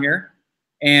time here.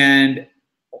 And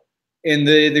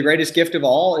the greatest gift of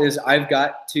all is I've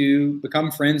got to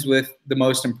become friends with the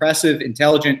most impressive,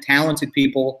 intelligent, talented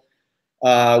people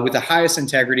with the highest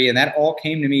integrity. And that all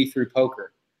came to me through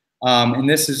poker. And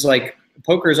this is like,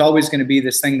 poker is always going to be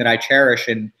this thing that I cherish.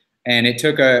 And it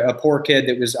took a poor kid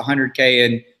that was 100K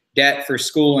in debt for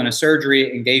school and a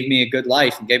surgery and gave me a good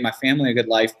life and gave my family a good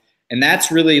life. And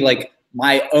that's really like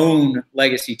my own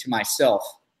legacy to myself.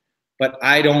 But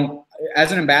I don't,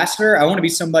 as an ambassador, I want to be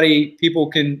somebody people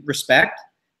can respect,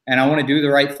 and I want to do the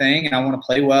right thing, and I want to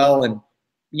play well. And,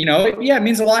 you know, it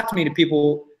means a lot to me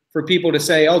for people to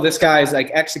say, oh, this guy's like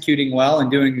executing well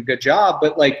and doing a good job.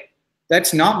 But like,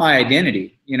 that's not my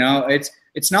identity. You know,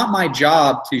 it's not my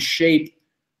job to shape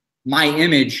my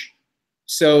image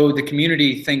so the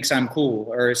community thinks I'm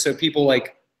cool, or so people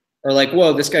are like,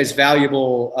 whoa, this guy's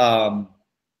valuable.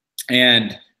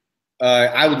 And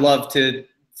I would love to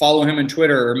follow him on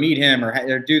Twitter or meet him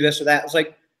or do this or that. It's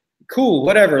like, cool,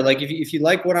 whatever. Like if you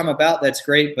like what I'm about, that's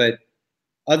great. But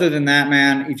other than that,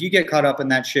 man, if you get caught up in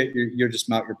that shit, you're just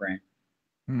melt your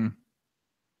brain.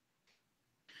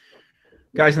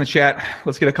 Guys in the chat,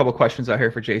 let's get a couple questions out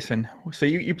here for Jason. So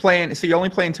you playing? So you're only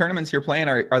playing tournaments you're playing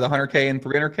are the 100K and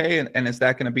 300K, and is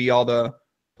that going to be all the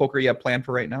poker you have planned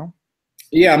for right now?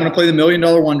 Yeah, I'm going to play the $1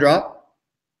 million one drop.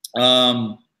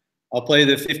 I'll play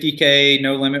the 50K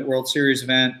No Limit World Series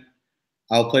event.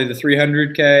 I'll play the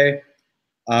 300K.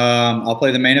 I'll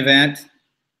play the main event,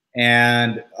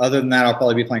 and other than that, I'll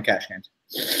probably be playing cash games.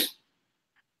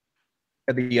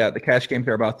 The cash games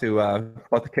are about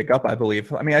to kick up, I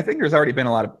believe. I mean, I think there's already been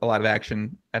a lot of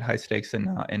action at high stakes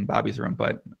in Bobby's room,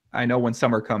 but I know when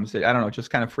summer comes, I don't know, it just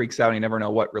kind of freaks out. And you never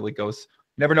know what really goes.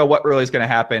 You never know what really is going to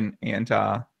happen. And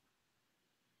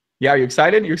yeah, are you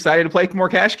excited? You excited to play more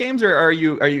cash games, or are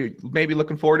you maybe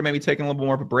looking forward to maybe taking a little bit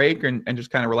more of a break and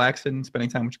just kind of relaxing, spending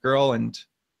time with your girl and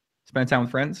spending time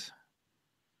with friends?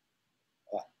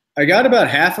 I got about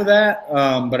half of that,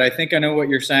 but I think I know what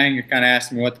you're saying. You're kind of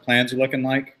asking me what the plans are looking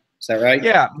like. Is that right?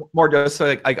 Yeah, more just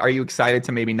like are you excited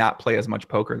to maybe not play as much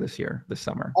poker this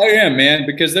summer? Oh yeah, man,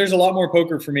 because there's a lot more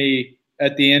poker for me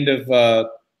at the end of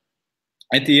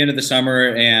the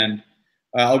summer, and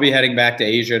I'll be heading back to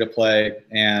Asia to play,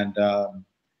 and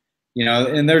you know,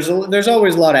 and there's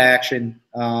always a lot of action.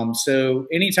 So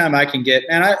anytime I can get,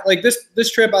 and I like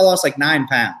this trip, I lost like 9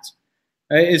 pounds.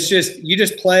 It's just, you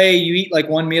just play, you eat like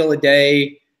 1 meal a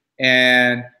day,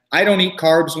 and I don't eat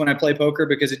carbs when I play poker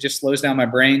because it just slows down my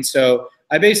brain. So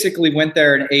I basically went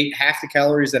there and ate half the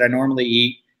calories that I normally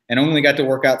eat and only got to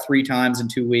work out 3 times in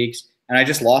 2 weeks. And I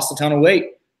just lost a ton of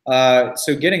weight.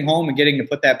 So getting home and getting to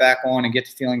put that back on and get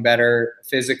to feeling better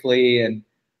physically. And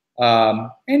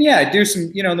yeah, do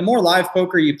some, you know, the more live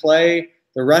poker you play,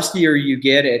 the rustier you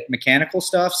get at mechanical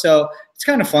stuff. So it's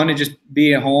kind of fun to just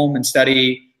be at home and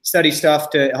study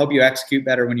stuff to help you execute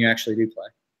better when you actually do play.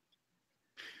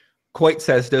 Coit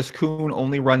says, does Koon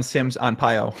only run sims on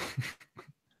Pio?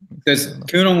 Does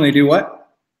Koon only do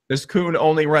what? Does Koon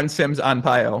only run sims on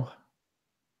Pio?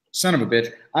 Son of a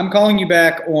bitch. I'm calling you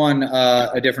back on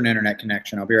a different internet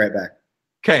connection. I'll be right back.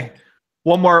 Okay.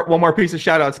 One more piece of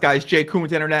shout outs, guys. Jay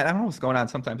Koon's internet. I don't know what's going on.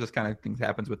 Sometimes this kind of thing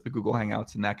happens with the Google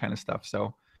Hangouts and that kind of stuff.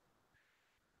 So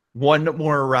one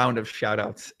more round of shout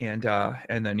outs, and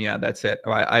then yeah, that's it.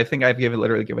 I think I've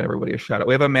literally given everybody a shout out.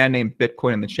 We have a man named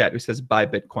Bitcoin in the chat who says buy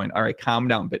Bitcoin. All right, calm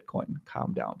down, Bitcoin.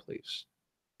 Calm down, please.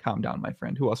 Calm down, my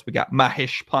friend. Who else we got?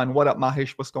 Mahesh Pun. What up, Mahesh?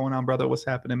 What's going on, brother? What's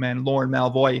happening, man? Lauren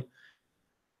Malvoy.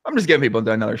 I'm just giving people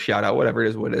another shout out, whatever it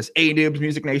is, what it is. A-Dubs,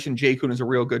 Music Nation. Jay Koon is a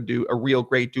real good dude, a real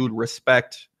great dude.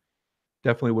 Respect.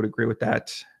 Definitely would agree with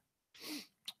that.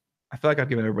 I feel like I've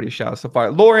given everybody a shout out so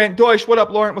far. Lauren Deutsch. What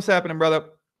up, Lauren? What's happening, brother?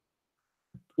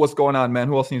 What's going on, man?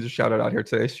 Who else needs a shout out here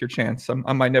today? It's your chance.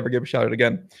 I might never give a shout out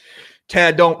again.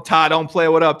 Todd don't play.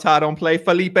 What up, Todd don't play.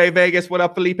 Felipe Vegas. What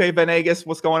up, Felipe Venegas?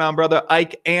 What's going on, brother?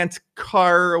 Ike Ant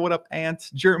Carr. What up, Ant?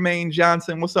 Jermaine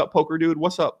Johnson. What's up, poker dude?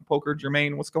 What's up, poker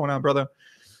Jermaine? What's going on, brother?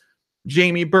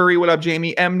 Jamie Burry. What up,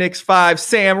 Jamie? MNix5.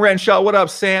 Sam Renshaw. What up,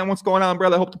 Sam? What's going on,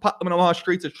 brother? Hope the Omaha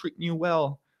streets are treating you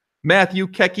well. Matthew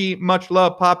Keki. Much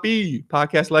love, Poppy.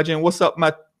 Podcast legend. What's up,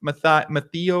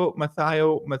 Matteo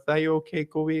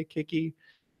Kiki.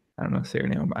 I don't know how to say your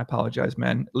name. I apologize,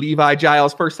 man. Levi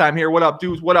Giles, first time here. What up,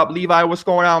 dudes? What up, Levi? What's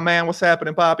going on, man? What's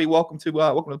happening, Poppy? Welcome to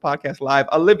the podcast live.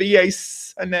 Olivier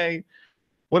Sane.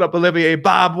 What up, Olivier?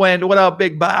 Bob Wend. What up,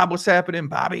 Big Bob? What's happening,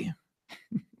 Bobby?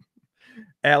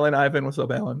 Alan Ivan. What's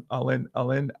up, Alan? Alan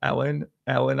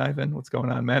Ivan. What's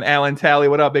going on, man? Alan Tally.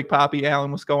 What up, Big Poppy?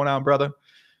 Alan, what's going on, brother?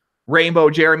 Rainbow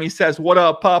Jeremy says, what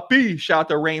up, puppy? Shout out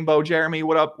to Rainbow Jeremy.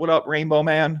 What up, Rainbow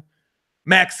man?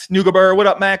 Max Nugaber, what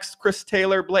up, Max? Chris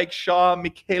Taylor, Blake Shaw,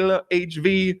 Michaela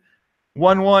HV,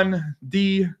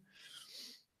 11D.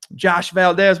 Josh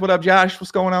Valdez, what up, Josh?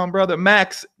 What's going on, brother?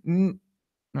 Max, I'm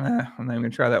not even going to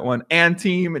try that one. And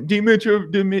team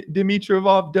Dimitrov,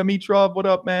 what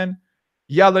up, man?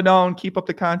 Yaladon, keep up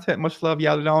the content. Much love,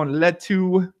 Yaladon.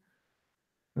 Letu.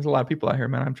 There's a lot of people out here,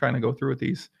 man. I'm trying to go through with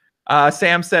these.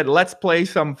 Sam said, let's play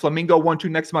some Flamingo 1-2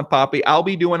 next month, Poppy. I'll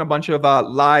be doing a bunch of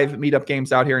live meetup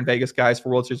games out here in Vegas, guys, for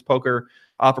World Series Poker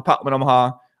for Popman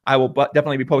Omaha. I will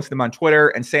definitely be posting them on Twitter.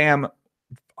 And Sam,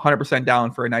 100%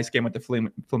 down for a nice game with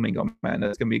the Flamingo, man.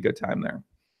 That's going to be a good time there.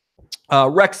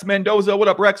 Rex Mendoza, what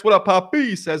up, Rex? What up,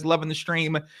 Poppy? Says, loving the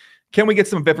stream. Can we get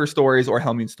some Viffer stories or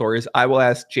Helmut stories? I will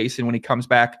ask Jason when he comes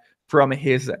back from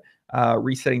his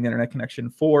resetting the internet connection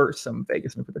for some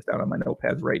Vegas. Let me put this down on my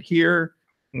notepads right here.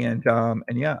 And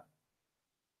yeah,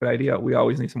 good idea. We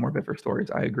always need some more Viffer stories.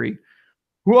 I agree.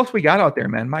 Who else we got out there,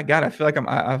 man? My God, I feel like I'm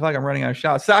running out of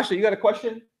shots. Sasha, you got a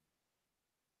question?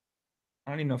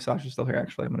 I don't even know if Sasha's still here,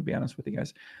 actually. I'm going to be honest with you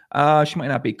guys. She might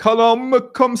not be. Colum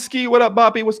Kumski, what up,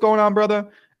 Bobby? What's going on, brother?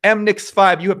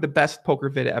 MNix5, you have the best poker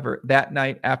vid ever. That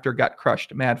night after got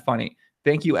crushed. Mad funny.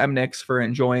 Thank you, MNix, for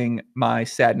enjoying my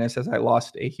sadness as I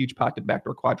lost a huge pot to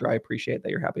backdoor quadra. I appreciate that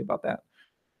you're happy about that.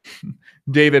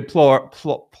 David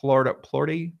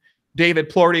Plorty. David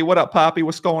Plorty, what up, Poppy?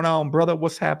 What's going on, brother?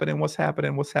 What's happening,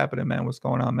 man? What's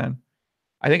going on, man?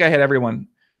 I think I hit everyone.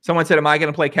 Someone said, am I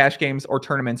going to play cash games or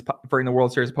tournaments for in the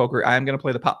World Series of Poker? I am going to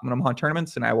play the Popman Omaha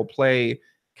tournaments, and I will play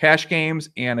cash games,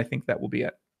 and I think that will be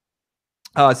it.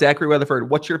 Zachary Weatherford,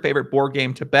 what's your favorite board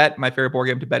game to bet? My favorite board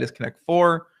game to bet is Connect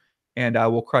 4, and I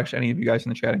will crush any of you guys in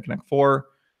the chat in Connect 4.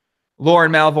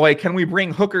 Lauren Malvoy, can we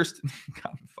bring hookers?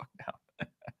 God, fuck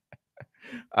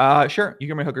now. Sure, you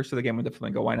can bring hookers to the game with the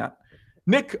Flamingo. Why not?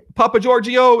 Nick Papa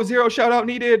Giorgio, 0 shout out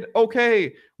needed.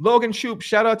 Okay. Logan Shoop,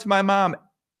 shout out to my mom.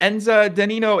 Enza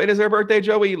Danino, it is her birthday,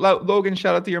 Joey. Logan,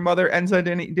 shout out to your mother. Enza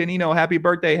Danino, happy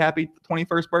birthday. Happy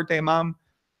 21st birthday, Mom.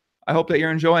 I hope that you're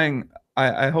enjoying.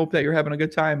 I hope that you're having a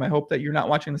good time. I hope that you're not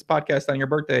watching this podcast on your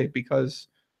birthday because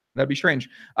that'd be strange.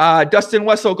 Dustin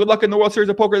Wessel, good luck in the World Series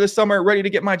of Poker this summer. Ready to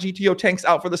get my GTO tanks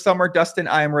out for the summer. Dustin,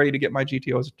 I am ready to get my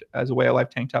GTO as a way of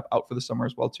life tank top out for the summer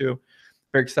as well, too.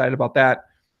 Very excited about that.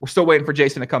 We're still waiting for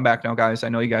Jason to come back now, guys. I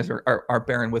know you guys are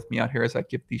bearing with me out here as I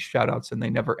give these shout outs and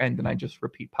they never end and I just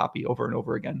repeat Poppy over and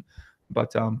over again.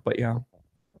 But yeah,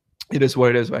 it is what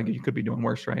it is. You could be doing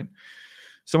worse, right?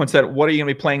 Someone said, what are you going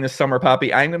to be playing this summer,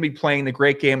 Poppy? I'm going to be playing the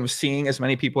great game of seeing as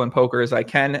many people in poker as I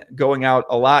can, going out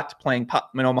a lot, playing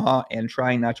Popman Omaha, and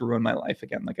trying not to ruin my life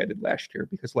again like I did last year,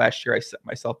 because last year I set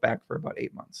myself back for about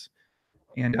 8 months.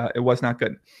 And it was not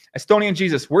good. Estonian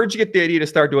Jesus, where'd you get the idea to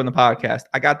start doing the podcast?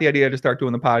 I got the idea to start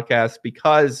doing the podcast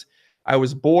because I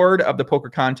was bored of the poker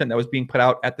content that was being put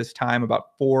out at this time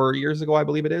about 4 years ago, I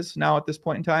believe it is now at this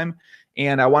point in time.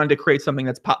 And I wanted to create something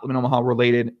that's Popman Omaha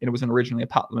related. And it was originally a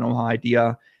Popman Omaha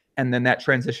idea. And then that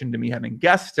transitioned to me having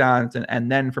guests on.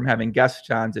 And then from having guests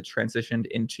on, it transitioned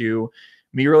into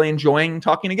me really enjoying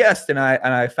talking to guests. And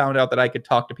I found out that I could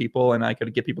talk to people and I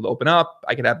could get people to open up.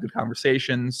 I could have good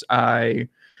conversations. I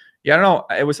don't know.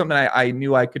 It was something I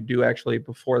knew I could do actually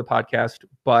before the podcast,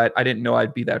 but I didn't know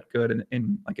I'd be that good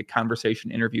in like a conversation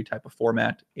interview type of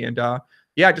format. And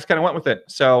yeah, I just kind of went with it.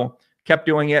 So kept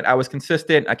doing it. I was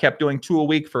consistent. I kept doing 2 a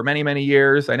week for many, many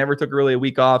years. I never took really a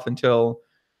week off until,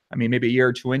 maybe a year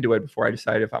or 2 into it before I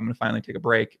decided if I'm going to finally take a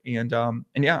break. And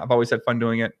yeah, I've always had fun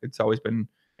doing it. It's always been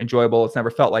enjoyable. It's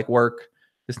never felt like work.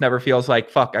 This never feels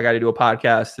like, fuck, I got to do a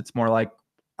podcast. It's more like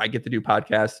I get to do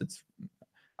podcasts.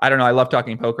 I don't know. I love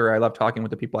talking poker. I love talking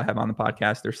with the people I have on the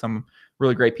podcast. There's some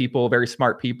really great people, very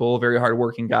smart people, very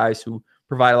hardworking guys who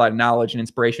provide a lot of knowledge and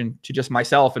inspiration to just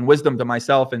myself and wisdom to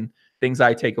myself and things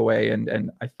I take away.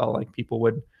 And I felt like people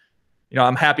would,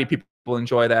 I'm happy people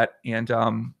enjoy that. And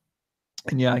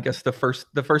yeah, I guess the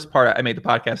first part I made the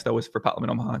podcast though was for Popman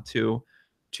Omaha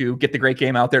to get the great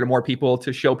game out there to more people,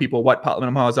 to show people what Popman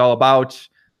Omaha is all about.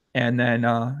 And then,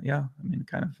 yeah,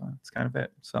 it's kind of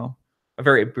it. So a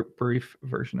very brief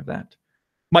version of that.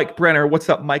 Mike Brenner, what's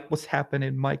up, Mike? What's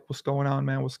happening, Mike? What's going on,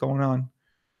 man? What's going on?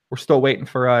 We're still waiting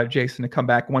for Jason to come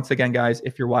back. Once again, guys,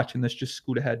 if you're watching this, just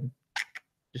scoot ahead.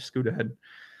 Just scoot ahead.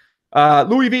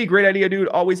 Louis V, great idea, dude.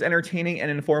 Always entertaining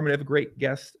and informative. Great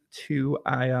guest too.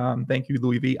 Thank you,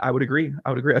 Louis V. I would agree.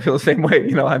 I feel the same way.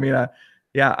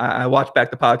 Yeah, I watch back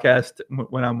the podcast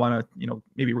when I want to,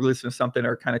 maybe listen to something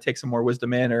or kind of take some more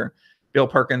wisdom in, or Bill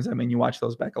Perkins. You watch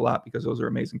those back a lot because those are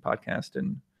amazing podcasts.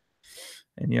 And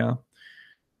yeah.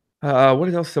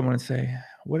 What else someone would say?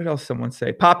 What did else someone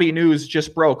say? Poppy news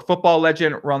just broke. Football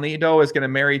legend Ronaldo is going to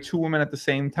marry 2 women at the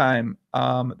same time.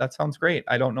 That sounds great.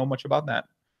 I don't know much about that.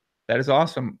 That is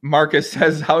awesome. Marcus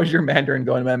says, how is your Mandarin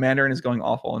going? My Mandarin is going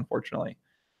awful, unfortunately.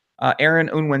 Aaron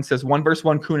Unwin says,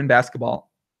 1v1 Koon in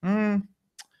basketball. I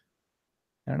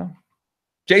don't know.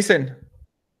 Jason.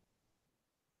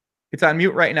 It's on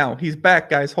mute right now. He's back,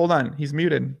 guys. Hold on. He's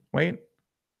muted. Wait,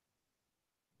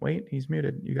 he's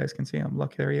muted. You guys can see him.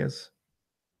 Look, there he is.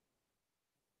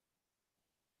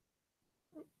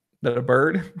 Is that a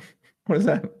bird? What is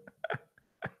that?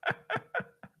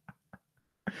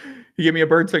 He gave me a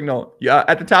bird signal. Yeah,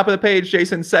 at the top of the page,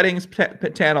 Jason, settings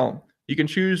panel. You can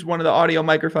choose one of the audio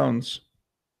microphones.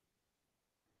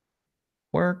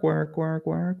 Work.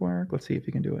 Let's see if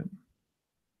he can do it.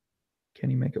 Can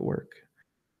he make it work?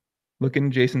 Look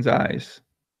in Jason's eyes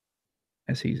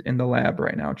as he's in the lab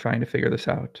right now trying to figure this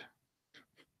out.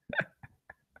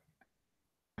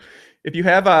 If you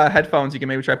have headphones, you can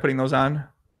maybe try putting those on.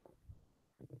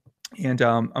 And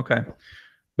okay,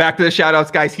 back to the shout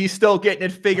outs, guys. He's still getting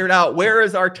it figured out. Where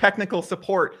is our technical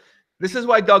support? This is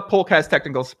why Doug Polk has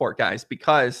technical support, guys,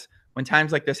 because when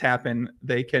times like this happen,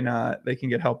 they can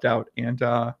get helped out. And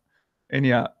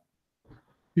yeah,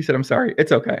 he said, I'm sorry.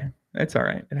 It's okay. It's all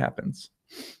right. It happens.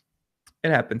 It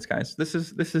happens, guys. This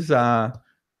is these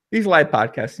live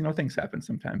podcasts, you know, things happen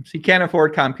sometimes. He can't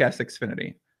afford Comcast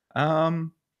Xfinity.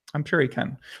 I'm sure he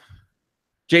can.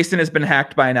 Jason has been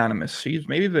hacked by Anonymous. He's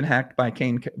maybe been hacked by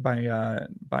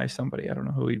by somebody. I don't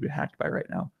know who he'd been hacked by right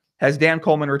now. Has Dan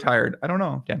Coleman retired? I don't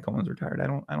know if Dan Coleman's retired. I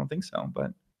don't think so,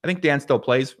 but I think Dan still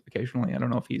plays occasionally. I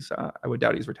don't know if he's I would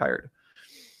doubt he's retired.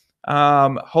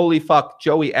 Holy fuck.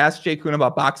 Joey, ask Jay Koon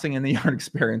about boxing and the yard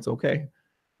experience. Okay,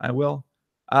 I will.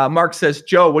 Mark says,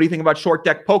 Joe, what do you think about short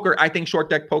deck poker? I think short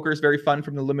deck poker is very fun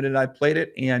from the limited I've played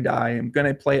it, and I am going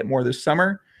to play it more this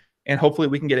summer. And hopefully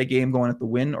we can get a game going at the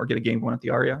Win or get a game going at the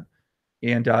Aria.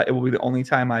 And it will be the only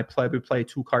time we play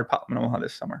 2-card Pop Omaha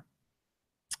this summer.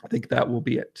 I think that will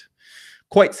be it.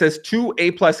 Coit says 2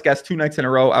 A+ guests 2 nights in a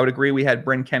row. I would agree. We had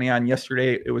Bryn Kenny on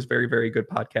yesterday. It was very, very good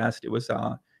podcast. It was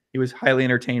he was highly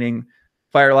entertaining,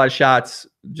 fired a lot of shots,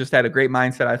 just had a great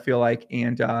mindset, I feel like.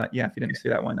 And yeah, if you didn't see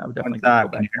that one, I would definitely go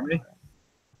back. Can you hear me?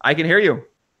 I can hear you.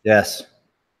 Yes.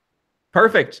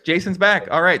 Perfect. Jason's back.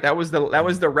 All right. That was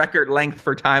the record length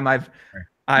for time but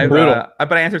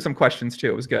I answered some questions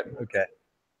too. It was good. Okay.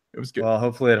 It was good. Well,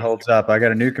 hopefully it holds up. I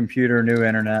got a new computer, new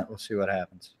internet. We'll see what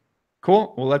happens.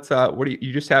 Cool. Well, let's what do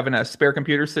you just having a spare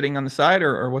computer sitting on the side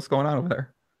or what's going on over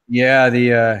there? Yeah,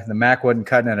 the Mac wasn't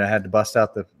cutting it. I had to bust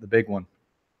out the big one.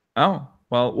 Oh,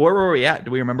 well, where were we at?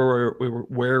 Do we remember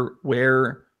where we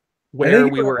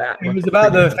were at? It was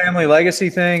about the family legacy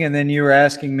thing, and then you were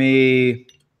asking me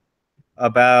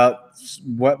about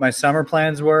what my summer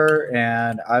plans were,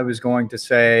 and I was going to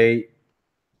say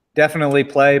definitely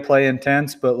play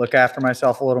intense, but look after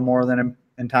myself a little more than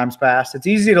in times past. It's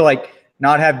easy to like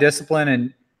not have discipline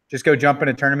and just go jump in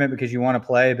a tournament because you want to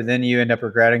play, but then you end up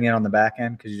regretting it on the back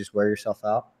end because you just wear yourself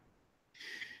out.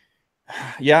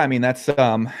 Yeah, I mean that's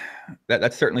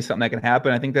certainly something that can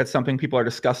happen. I think that's something people are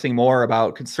discussing more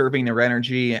about conserving their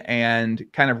energy and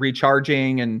kind of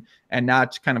recharging and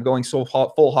not kind of going so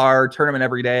full hard tournament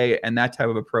every day and that type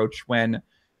of approach. When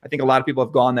I think a lot of people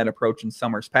have gone that approach in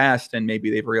summers past, and maybe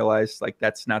they've realized like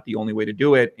that's not the only way to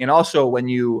do it. And also when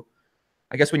your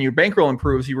bankroll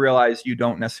improves, you realize you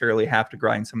don't necessarily have to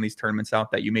grind some of these tournaments out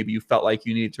that you felt like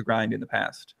you needed to grind in the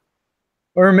past.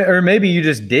 Or maybe you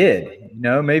just did,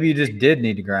 maybe you just did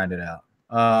need to grind it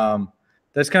out.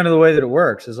 That's kind of the way that it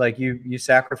works. Is like you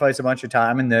sacrifice a bunch of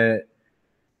time in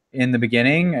the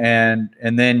beginning, and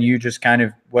then you just kind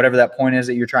of whatever that point is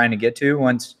that you're trying to get to.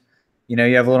 Once you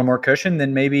have a little more cushion,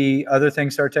 then maybe other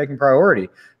things start taking priority.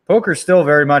 Poker's still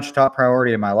very much top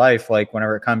priority in my life. Like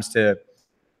whenever it comes to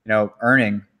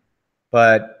earning,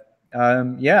 but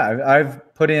yeah,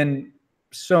 I've put in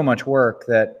so much work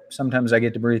that sometimes I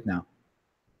get to breathe now.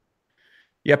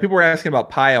 Yeah, people were asking about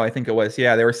Pio, I think it was.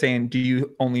 Yeah, they were saying, do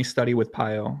you only study with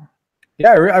Pio?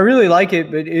 Yeah, I really like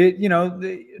it, but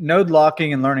the node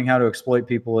locking and learning how to exploit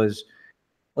people is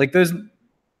like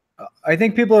I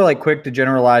think people are like quick to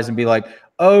generalize and be like,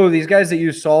 oh, these guys that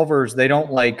use solvers, they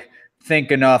don't like think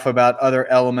enough about other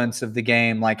elements of the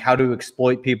game, like how to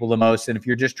exploit people the most. And if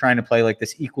you're just trying to play like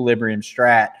this equilibrium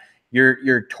strat,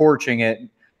 you're torching it. And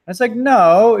it's like,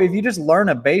 no, if you just learn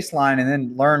a baseline and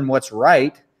then learn what's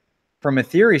right from a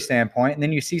theory standpoint, and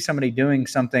then you see somebody doing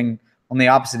something on the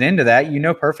opposite end of that, you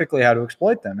know perfectly how to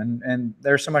exploit them. And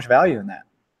there's so much value in that.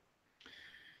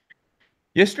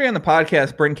 Yesterday on the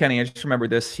podcast, Bryn Kenny, I just remember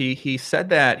this. He said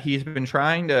that he's been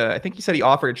trying to, I think he said he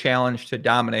offered a challenge to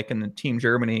Dominic and the Team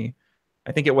Germany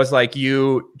I think it was like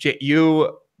you,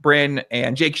 Bryn,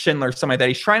 and Jake Schindler, something like that.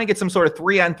 He's trying to get some sort of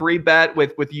 3-on-3 bet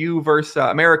with you versus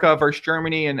America versus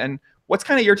Germany. And what's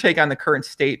kind of your take on the current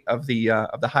state of the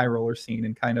high roller scene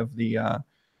and kind of the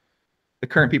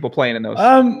current people playing in those?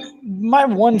 My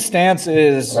one stance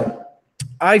is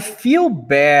I feel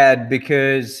bad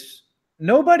because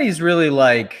nobody's really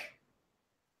like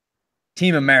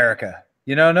Team America.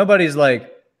 You know, nobody's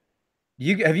like,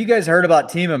 have you guys heard about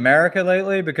Team America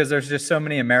lately? Because there's just so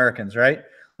many Americans, right?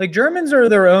 Like Germans are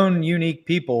their own unique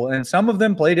people, and some of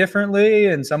them play differently,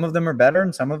 and some of them are better,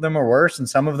 and some of them are worse, and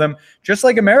some of them, just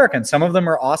like Americans, some of them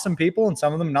are awesome people, and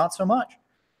some of them not so much.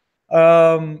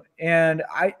 And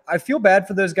I feel bad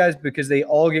for those guys because they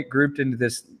all get grouped into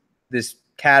this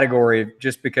category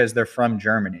just because they're from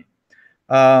Germany.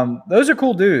 Those are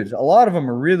cool dudes. A lot of them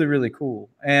are really, really cool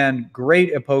and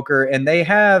great at poker, and they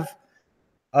have.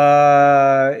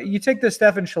 You take the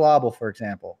Stefan Schlabel, for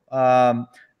example.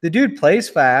 The dude plays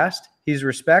fast. He's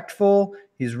respectful.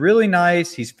 He's really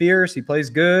nice. He's fierce. He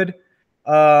plays good.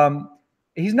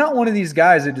 He's not one of these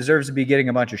guys that deserves to be getting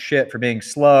a bunch of shit for being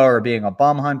slow or being a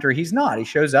bum hunter. He's not. He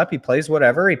shows up. He plays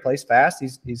whatever. He plays fast.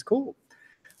 He's cool.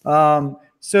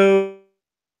 So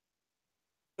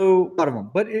a lot of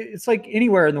them. But it's like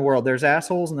anywhere in the world, there's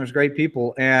assholes and there's great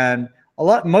people. And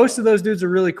most of those dudes are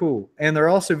really cool. And they're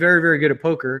also very, very good at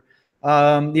poker.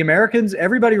 The Americans,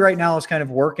 everybody right now is kind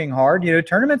of working hard. You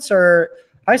know,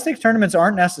 high stakes tournaments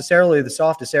aren't necessarily the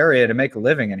softest area to make a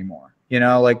living anymore. You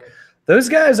know, like those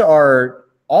guys are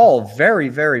all very,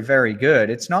 very, very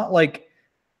good. It's not like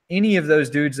any of those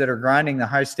dudes that are grinding the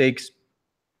high stakes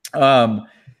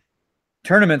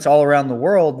tournaments all around the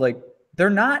world. Like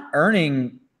they're not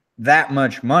earning that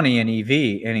much money in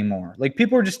EV anymore. Like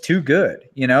people are just too good.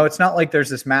 You know, it's not like there's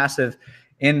this massive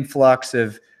influx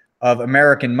of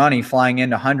American money flying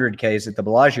into 100Ks at the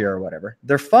Bellagio or whatever.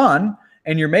 They're fun,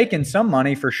 and you're making some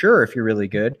money for sure if you're really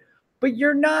good, but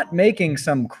you're not making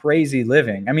some crazy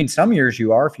living. I mean, some years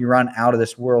you are if you run out of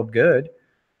this world good.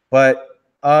 But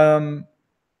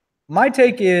my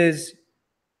take is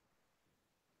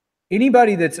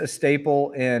anybody that's a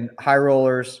staple in high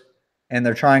rollers and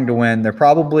they're trying to win, they're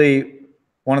probably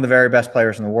one of the very best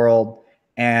players in the world.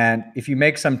 And if you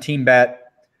make some team bet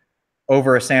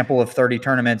over a sample of 30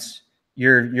 tournaments,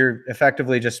 you're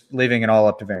effectively just leaving it all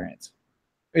up to variance.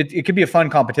 It could be a fun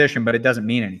competition, but it doesn't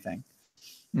mean anything.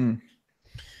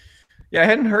 Yeah, I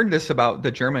hadn't heard this about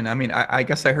the German. I mean, I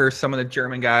guess I heard some of the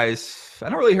German guys. I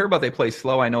don't really hear about they play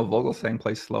slow. I know Vogelsang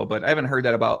plays slow, but I haven't heard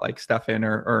that about like Stefan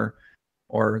or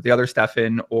the other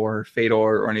Stefan or Fedor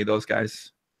or any of those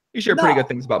guys. You hear pretty good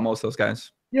things about most of those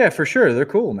guys. Yeah, for sure. They're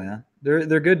cool, man.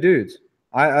 They're good dudes.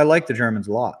 I like the Germans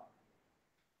a lot.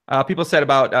 People said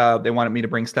about they wanted me to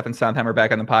bring Stefan Sondheimer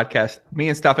back on the podcast. Me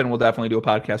and Stefan will definitely do a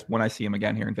podcast when I see him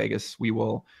again here in Vegas. We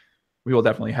will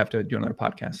definitely have to do another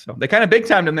podcast. So they kind of big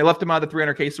timed him. They left him out of the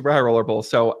 300K Super High Roller Bowl.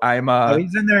 So I'm.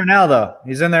 He's in there now, though.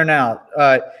 He's in there now.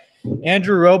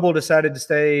 Andrew Roble decided to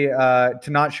stay to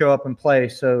not show up and play,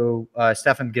 so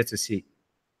Stefan gets a seat.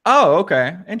 Oh,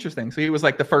 okay, interesting. So he was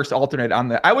like the first alternate on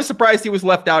the. I was surprised he was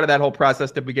left out of that whole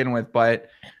process to begin with, but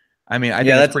I mean, I think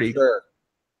that's pretty. Sure.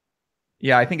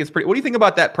 Yeah, I think it's pretty. What do you think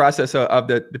about that process of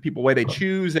the people, way they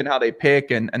choose and how they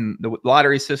pick and the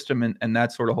lottery system and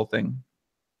that sort of whole thing?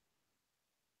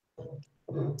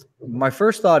 My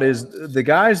first thought is the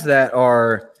guys that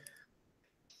are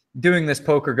doing this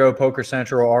Poker Go, Poker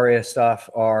Central, Aria stuff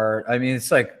are, I mean,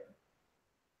 it's like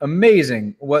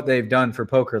amazing what they've done for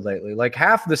poker lately. Like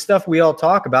half of the stuff we all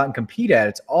talk about and compete at,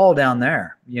 it's all down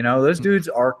there. You know, those dudes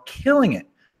are killing it.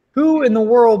 Who in the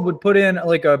world would put in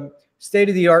like a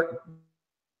state-of-the-art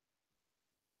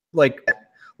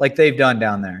like they've done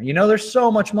down there? You know, there's so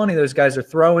much money those guys are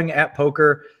throwing at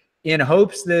poker in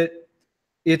hopes that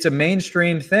it's a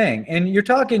mainstream thing. And you're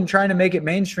talking trying to make it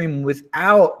mainstream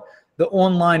without the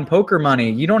online poker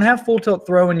money. You don't have Full Tilt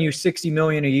throwing you $60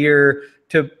 million a year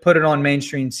to put it on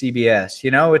mainstream CBS.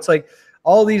 You know, it's like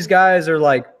all these guys are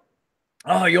like,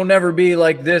 oh, you'll never be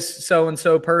like this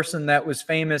so-and-so person that was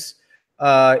famous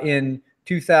in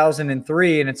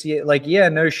 2003. And it's like, yeah,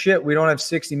 no shit. We don't have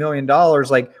 $60 million.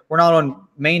 Like we're not on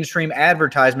mainstream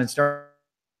advertisements during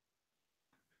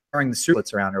the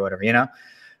suits around or whatever, you know?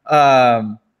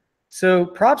 So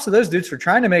props to those dudes for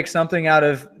trying to make something out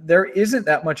of, there isn't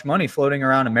that much money floating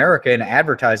around America in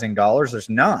advertising dollars. There's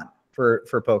none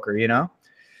for poker, you know?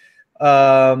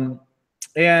 And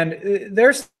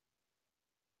there's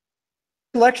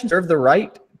elections serve the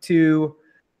right to,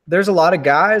 there's a lot of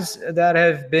guys that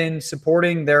have been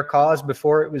supporting their cause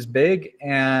before it was big.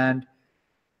 And,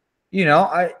 you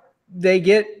know, they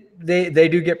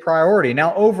do get priority.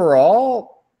 Now,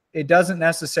 overall, it doesn't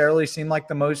necessarily seem like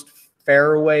the most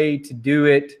fair way to do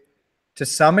it to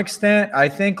some extent. I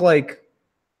think like,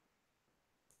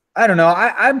 I don't know.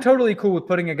 I'm totally cool with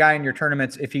putting a guy in your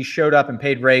tournaments if he showed up and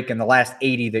paid rake in the last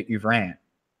 80 that you've ran.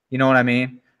 You know what I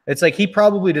mean? It's like he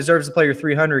probably deserves to play your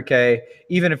 300K,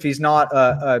 even if he's not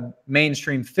a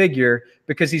mainstream figure,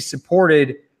 because he's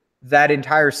supported that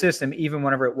entire system, even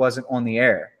whenever it wasn't on the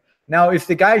air. Now, if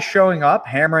the guy's showing up,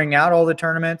 hammering out all the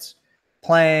tournaments,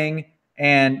 playing,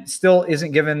 and still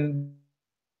isn't given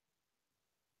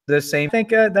the same, I think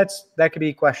that could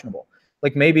be questionable.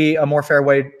 Like maybe a more fair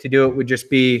way to do it would just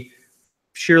be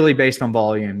purely based on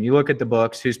volume. You look at the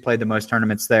books, who's played the most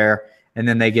tournaments there, and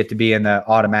then they get to be in the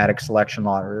automatic selection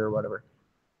lottery or whatever.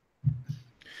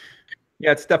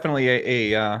 Yeah, it's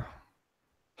definitely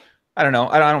I don't know.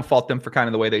 I don't fault them for kind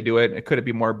of the way they do it. It could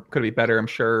be better, I'm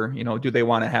sure. You know, do they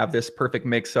want to have this perfect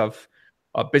mix of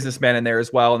businessmen in there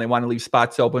as well, and they want to leave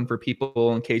spots open for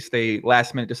people in case they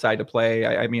last minute decide to play?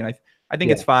 I think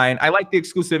it's fine. I like the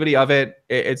exclusivity of it.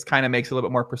 It's kind of makes it a little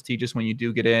bit more prestigious when you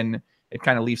do get in. It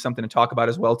kind of leaves something to talk about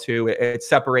as well too. It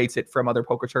separates it from other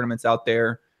poker tournaments out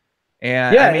there.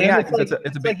 And it's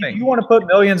a big thing. If you want to put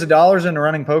millions of dollars into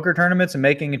running poker tournaments and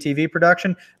making a TV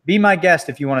production, be my guest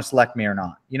if you want to select me or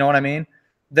not. You know what I mean?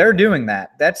 They're doing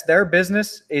that. That's their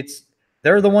business.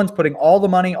 They're the ones putting all the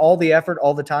money, all the effort,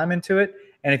 all the time into it.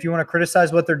 And if you want to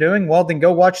criticize what they're doing, well, then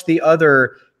go watch the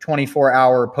other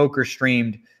 24-hour poker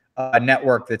streamed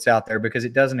network that's out there, because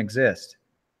it doesn't exist.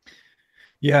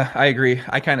 Yeah, I agree.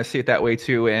 I kind of see it that way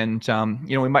too. And,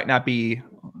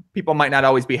 people might not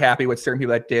always be happy with certain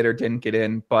people that did or didn't get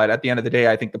in. But at the end of the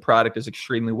day, I think the product is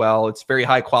extremely well. It's very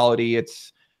high quality.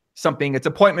 It's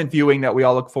appointment viewing that we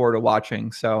all look forward to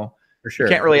watching. So for sure,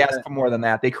 you can't really ask for more than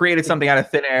that. They created something out of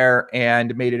thin air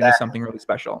and made it into something really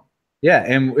special. Yeah.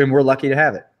 And we're lucky to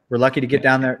have it. We're lucky to get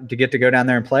down there, to go down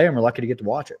there and play. And we're lucky to get to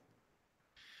watch it.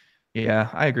 Yeah,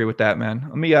 I agree with that, man.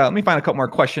 Let me find a couple more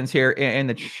questions here in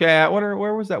the chat. Where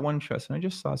was that one, Tristan? I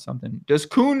just saw something. Does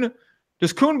Koon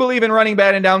believe in running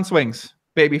bad and down swings?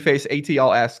 Babyface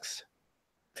ATL asks.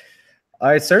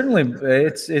 It's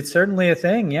certainly a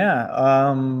thing.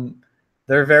 Yeah.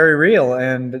 They're very real,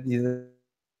 and the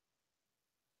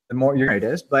more it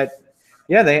is, but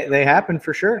yeah, they happen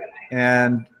for sure.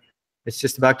 And it's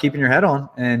just about keeping your head on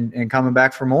and coming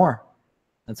back for more.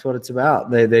 That's what it's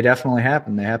about. They definitely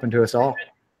happen. They happen to us all.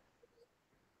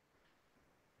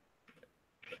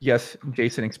 Yes,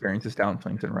 Jason experiences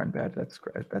downswings and run bad. That's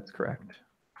correct.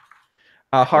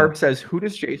 Harb says, who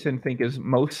does Jason think is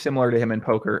most similar to him in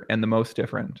poker and the most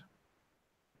different?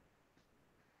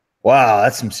 Wow,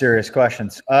 that's some serious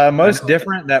questions. Most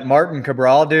different, that Martin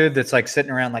Cabral dude that's like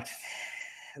sitting around like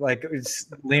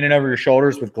leaning over your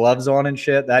shoulders with gloves on and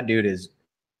shit. That dude is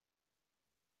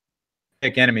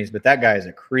pick enemies, but that guy is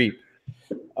a creep.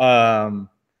 And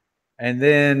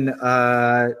then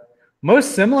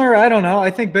most similar, I don't know. I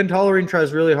think Ben Tollerine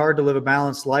tries really hard to live a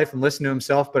balanced life and listen to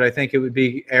himself, but I think it would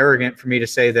be arrogant for me to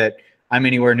say that I'm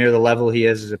anywhere near the level he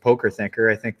is as a poker thinker.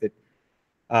 I think that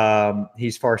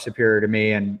he's far superior to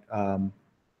me in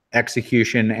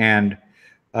execution and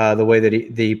the way that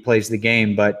he plays the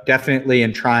game, but definitely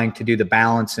in trying to do the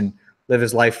balance and live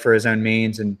his life for his own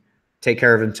means and take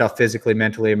care of himself physically,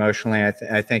 mentally, emotionally.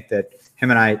 I think that him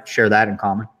and I share that in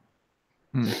common.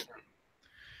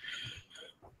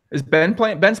 Is Ben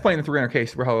playing? Ben's playing the 300K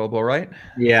Super High Bowl, right?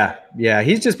 Yeah.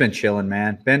 He's just been chilling,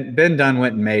 man. Ben Dunn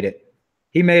went and made it.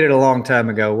 He made it a long time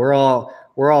ago. We're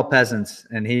all peasants,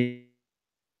 and he's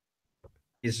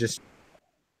just.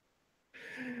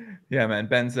 Yeah, man.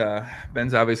 Ben's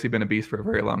obviously been a beast for a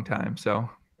very long time. So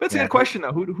that's a good question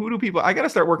though. Who do people? I got to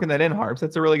start working that in, Harbs.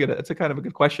 That's a kind of a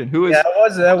good question. Who is? Yeah,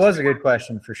 that was a good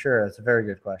question for sure. It's a very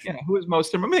good question. Yeah, who is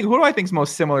most similar? Who do I think is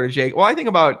most similar to Jake? Well, I think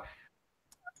about.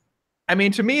 I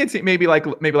mean, to me, it's maybe like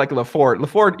Lafort.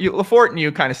 Lafort and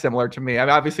you kind of similar to me. I mean,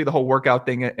 obviously the whole workout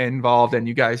thing involved, and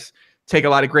you guys take a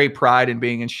lot of great pride in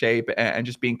being in shape and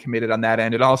just being committed on that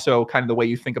end. And also kind of the way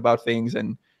you think about things.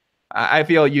 And I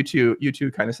feel you two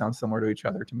kind of sound similar to each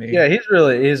other to me. Yeah, he's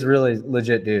really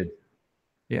legit dude.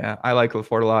 Yeah, I like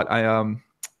Lafort a lot. I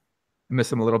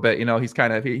miss him a little bit. You know, he's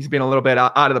been a little bit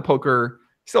out of the poker.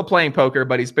 Still playing poker,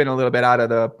 but he's been a little bit out of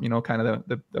the, kind of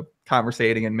the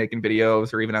conversating and making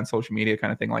videos or even on social media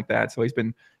kind of thing like that. So he's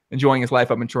been enjoying his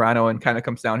life up in Toronto and kind of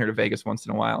comes down here to Vegas once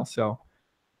in a while. So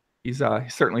he's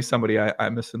certainly somebody I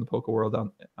miss in the poker world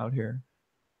out here.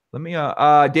 Let me,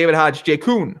 David Hodge, Jay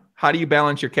Koon, how do you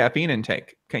balance your caffeine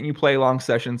intake? Can you play long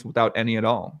sessions without any at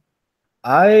all?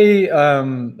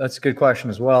 That's a good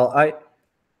question as well.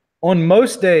 On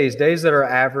most days that are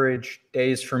average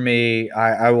days for me,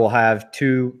 I will have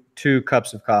two two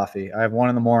cups of coffee. I have one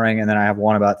in the morning, and then I have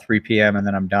one about 3 p.m., and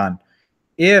then I'm done.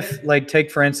 If, like,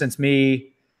 take for instance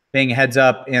me being heads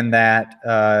up in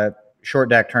that short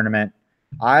deck tournament,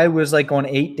 I was like on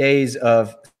 8 days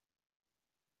of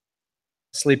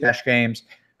sleep games,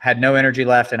 had no energy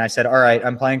left, and I said, all right,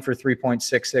 I'm playing for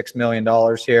 $3.66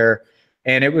 million here.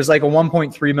 And it was like a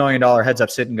 $1.3 million heads up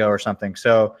sit and go or something.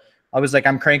 So I was like,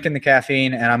 I'm cranking the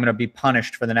caffeine, and I'm going to be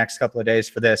punished for the next couple of days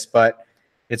for this, but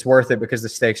it's worth it because the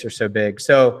stakes are so big.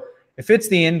 So if it's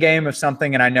the end game of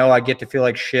something and I know I get to feel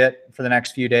like shit for the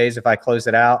next few days if I close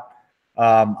it out,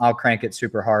 I'll crank it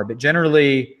super hard. But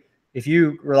generally, if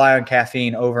you rely on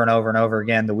caffeine over and over and over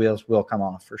again, the wheels will come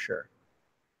off for sure.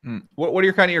 What are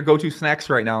your kind of your go-to snacks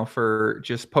right now for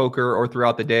just poker or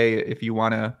throughout the day if you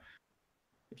want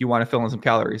to fill in some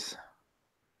calories?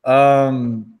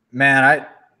 Man,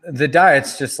 the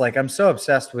diet's just like, I'm so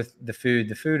obsessed with the food.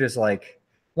 The food is like,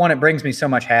 one, it brings me so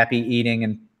much happy eating,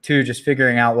 and two, just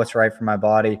figuring out what's right for my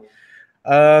body.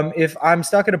 If I'm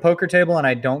stuck at a poker table and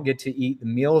I don't get to eat the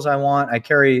meals I want, I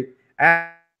carry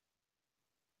aspirin,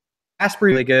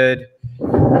 really good.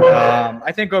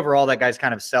 I think overall that guy's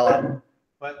kind of a sellout,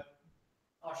 but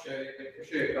I'll show you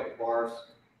a couple bars.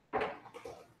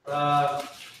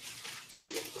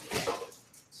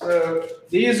 So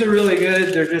these are really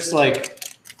good. They're just like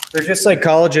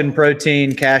collagen,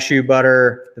 protein, cashew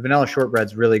butter. The vanilla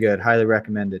shortbread's really good. Highly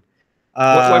recommended.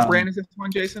 What brand is this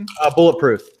one, Jason?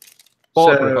 Bulletproof.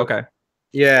 Bulletproof. Okay.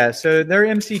 Yeah. So they're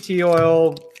MCT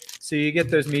oil. So you get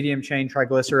those medium chain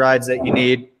triglycerides that you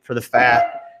need for the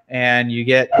fat, and you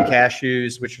get the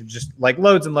cashews, which are just like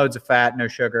loads and loads of fat, no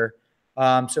sugar.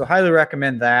 So highly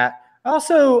recommend that.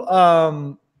 Also,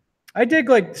 I dig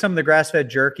like some of the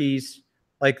grass-fed jerkies.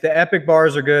 Like the Epic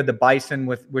bars are good. The Bison,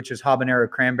 which is habanero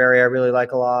cranberry, I really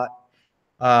like a lot.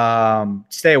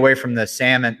 Stay away from the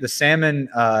salmon. The salmon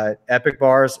Epic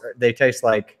bars, they taste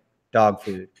like dog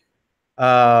food.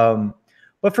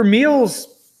 But for meals,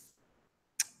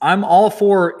 I'm all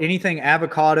for anything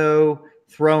avocado,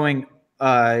 throwing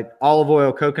olive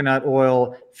oil, coconut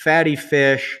oil, fatty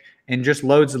fish, and just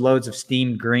loads and loads of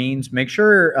steamed greens. Make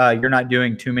sure you're not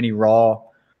doing too many raw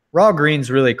greens.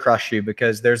 Really crush you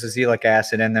because there's azelaic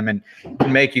acid in them and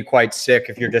can make you quite sick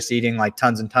if you're just eating like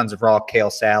tons and tons of raw kale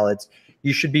salads.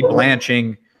 You should be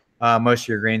blanching most of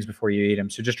your greens before you eat them.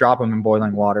 So just drop them in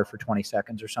boiling water for 20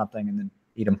 seconds or something and then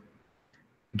eat them.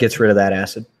 It gets rid of that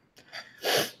acid.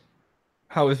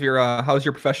 How's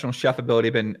your professional chef ability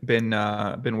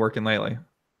been working lately?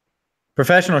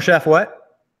 Professional chef what?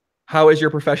 How is your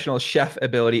professional chef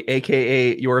ability,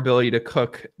 aka your ability to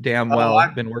cook damn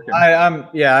well, been working?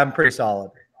 I'm pretty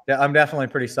solid. Yeah, I'm definitely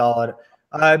pretty solid.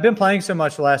 I've been playing so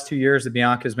much the last 2 years that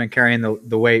Bianca's been carrying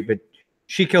the weight, but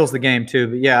she kills the game too.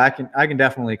 But yeah, I can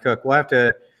definitely cook. We'll have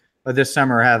to this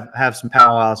summer have some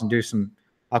powwows and do some.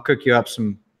 I'll cook you up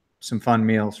some fun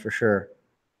meals for sure.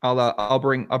 I'll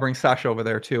bring Sasha over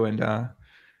there too, and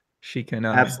she can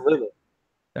absolutely.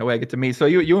 That way I get to meet. So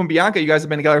you and Bianca, you guys have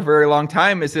been together for a very long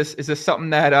time. Is this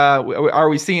something that are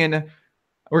we seeing?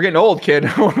 We're getting old, kid.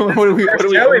 what do we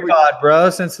Joey pod, bro?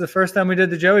 Since the first time we did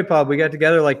the Joey pod, we got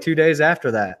together like 2 days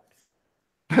after that.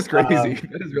 That's crazy.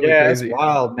 That is really crazy. It's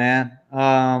wild, man.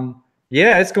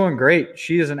 Yeah, it's going great.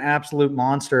 She is an absolute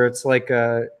monster. It's like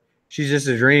she's just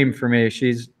a dream for me.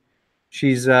 She's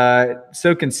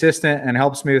so consistent and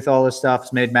helps me with all this stuff.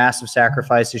 Has made massive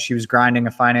sacrifices. She was grinding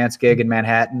a finance gig in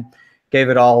Manhattan, gave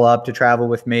it all up to travel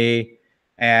with me.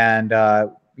 And,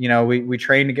 we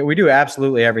train together. We do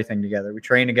absolutely everything together. We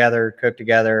train together, cook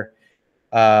together,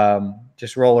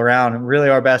 just roll around, and really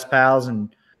are best pals.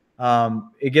 And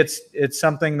it's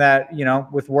something that,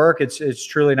 with work, it's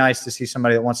truly nice to see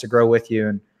somebody that wants to grow with you.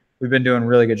 And we've been doing a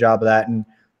really good job of that. And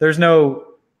there's no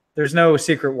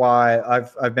secret why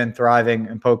I've been thriving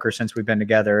in poker since we've been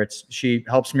together. She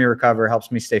helps me recover,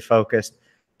 helps me stay focused,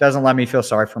 doesn't let me feel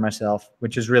sorry for myself,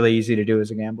 which is really easy to do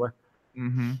as a gambler.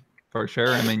 Mm-hmm. For sure.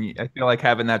 I mean, I feel like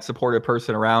having that supportive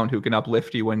person around who can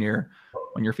uplift you when you're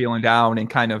feeling down and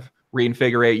kind of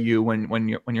reinvigorate you when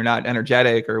you're not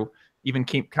energetic, or even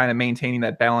keep kind of maintaining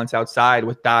that balance outside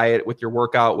with diet, with your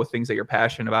workout, with things that you're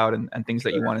passionate about and things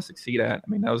that you want to succeed at. I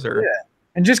mean, those are. Yeah.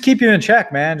 And just keep you in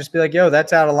check, man. Just be like, yo,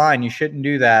 that's out of line. You shouldn't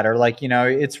do that. Or like,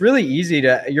 it's really easy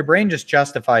your brain just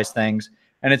justifies things.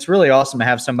 And it's really awesome to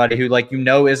have somebody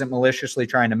who isn't maliciously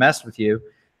trying to mess with you,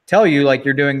 tell you like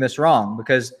you're doing this wrong,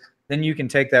 because then you can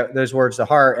take those words to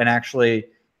heart and actually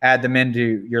add them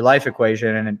into your life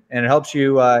equation. And it helps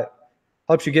you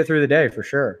get through the day for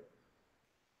sure.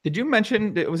 Did you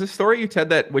mention, it was a story you said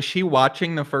that, was she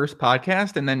watching the first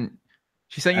podcast and then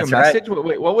she sent you a message? Right.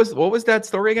 Wait, what was that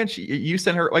story again? You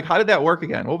sent her, like, how did that work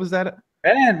again? What was that?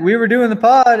 And we were doing the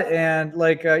pod, and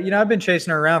like, I've been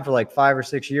chasing her around for like 5 or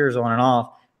 6 years on and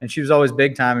off, and she was always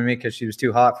big timing me because she was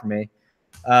too hot for me.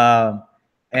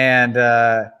 And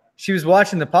she was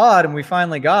watching the pod, and we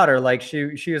finally got her. Like,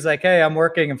 she was like, "Hey, I'm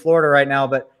working in Florida right now,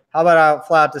 but how about I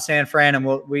fly out to San Fran and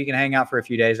we can hang out for a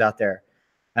few days out there?"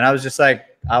 And I was just like,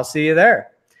 "I'll see you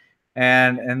there,"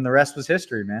 and the rest was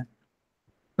history, man.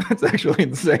 That's actually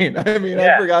insane. I mean,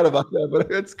 yeah. I forgot about that, but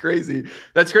that's crazy.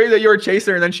 That's crazy that you were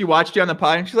chasing her and then she watched you on the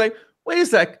pod and she's like, "Wait a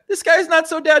sec, this guy's not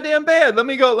so damn bad. Let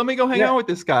me go hang out with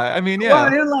this guy." I mean,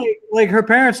 yeah. Well, like her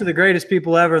parents are the greatest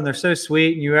people ever, and they're so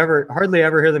sweet, and you hardly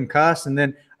ever hear them cuss. And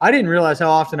then I didn't realize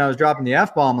how often I was dropping the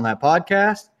F-bomb on that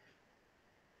podcast.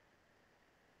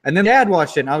 And then Dad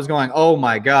watched it, and I was going, "Oh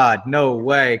my God, no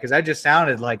way," because I just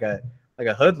sounded like a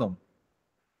hoodlum.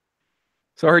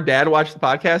 So her dad watched the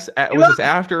podcast. Was this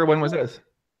after, or when was this?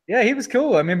 Yeah, he was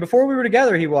cool. I mean, before we were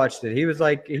together, he watched it. He was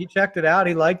like, he checked it out.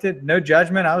 He liked it. No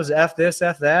judgment. I was F this,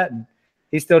 F that. And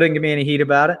he still didn't give me any heat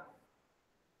about it.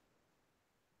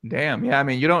 Damn. Yeah. I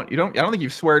mean, I don't think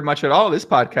you've sweared much at all this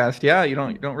podcast. Yeah. You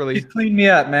don't really. She's cleaned me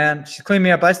up, man. She's cleaned me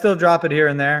up. I still drop it here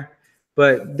and there,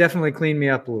 but definitely cleaned me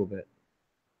up a little bit.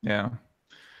 Yeah.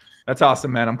 That's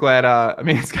awesome, man. I'm glad. I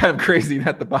mean, it's kind of crazy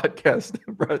that the podcast,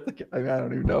 I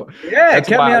don't even know. Yeah, it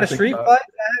kept me out of street fights.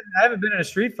 I haven't been in a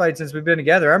street fight since we've been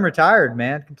together. I'm retired,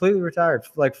 man. Completely retired.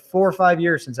 Like 4 or 5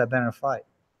 years since I've been in a fight.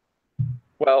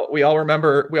 Well, we all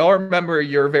remember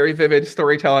your very vivid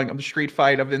storytelling of the street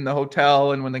fight in the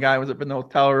hotel, and when the guy was up in the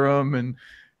hotel room, and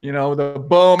the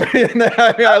boom.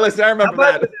 I remember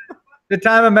that. The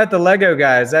time I met the Lego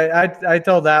guys, I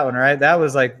told that one, right? That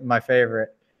was like my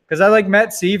favorite. Because I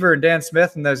met Seaver and Dan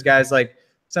Smith and those guys. Like,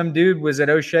 some dude was at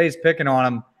O'Shea's picking on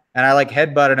him, and I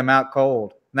headbutted him out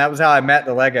cold. And that was how I met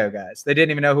the Lego guys. They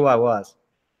didn't even know who I was.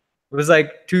 It was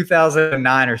like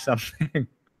 2009 or something.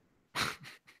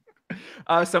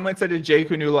 Someone said to Jake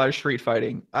who knew a lot of street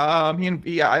fighting. He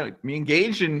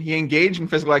engaged in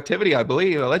physical activity, I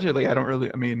believe, allegedly. I don't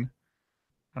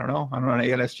know. I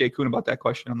gotta ask Jake Koon about that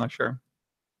question. I'm not sure.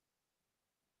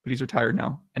 But he's retired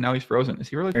now, and now he's frozen. Is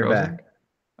he really frozen? Back.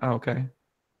 Oh, okay.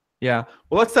 Yeah.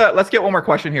 Well, let's get one more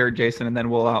question here, Jason, and then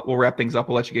we'll wrap things up.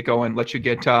 We'll let you get going. Let you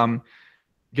get out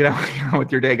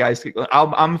with your day, guys.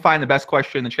 I'm find the best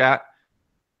question in the chat,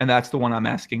 and that's the one I'm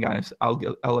asking, guys. I'll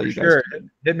let you guys. Sure.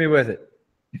 Hit me with it.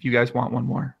 If you guys want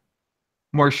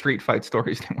more street fight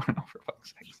stories, they want to know, for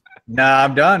fuck's sake. Nah,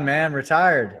 I'm done, man.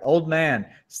 Retired, old man.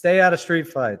 Stay out of street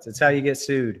fights. It's how you get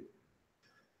sued.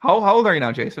 How old are you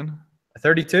now, Jason?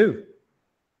 32.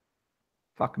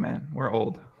 Fuck, man, we're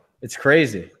old. It's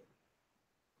crazy.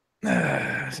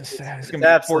 It's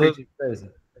absolutely crazy.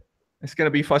 It's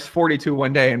gonna be us 42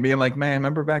 one day and being like, "Man,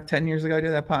 remember back 10 years ago I did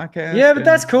that podcast?" Yeah, but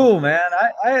that's cool, man.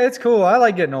 It's cool. I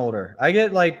like getting older. I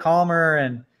get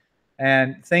calmer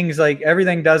and things,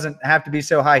 everything doesn't have to be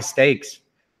so high stakes.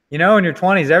 In your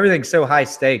 20s, everything's so high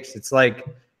stakes. It's like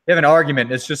you have an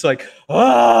argument. It's just it's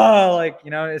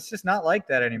just not like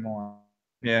that anymore.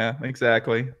 Yeah,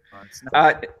 exactly.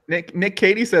 Nick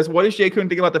Katie says, "What does Jay Koon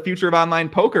think about the future of online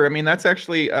poker?" I mean, that's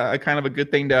actually kind of a good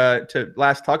thing to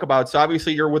last talk about. So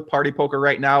obviously you're with Party Poker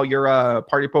right now. You're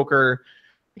Party Poker. I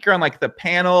think you're on the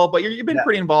panel, but you've been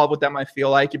pretty involved with them. I feel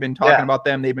like you've been talking about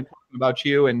them. They've been talking about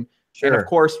you, and of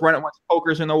course, Run It Once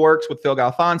Poker's in the works with Phil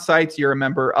Galfonsites. You're a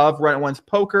member of Run It Once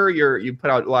Poker. You put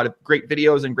out a lot of great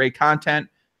videos and great content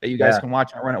that you guys can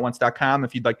watch at runitoonce.com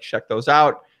if you'd like to check those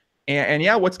out. And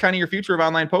yeah, what's kind of your future of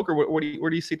online poker? Where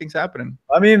do you see things happening?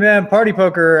 I mean, man, Party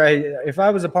Poker, if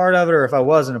I was a part of it or if I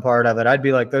wasn't a part of it, I'd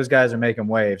be like, those guys are making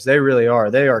waves. They really are.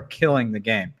 They are killing the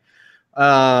game.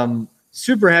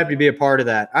 Super happy to be a part of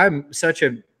that. I'm such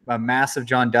a massive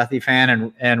John Duthie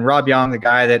fan, and Rob Young, the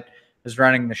guy that is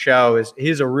running the show,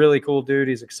 he's a really cool dude.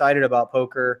 He's excited about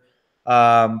poker.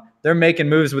 They're making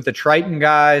moves with the Triton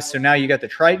guys. So now you got the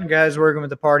Triton guys working with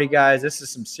the Party guys. This is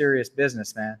some serious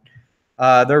business, man.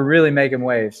 They're really making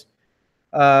waves.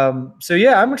 So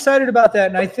yeah, I'm excited about that.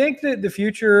 And I think that the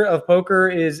future of poker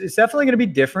is definitely going to be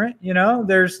different.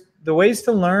 There's the ways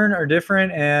to learn are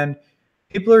different and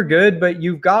people are good, but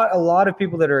you've got a lot of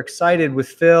people that are excited with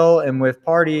Phil and with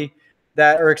Party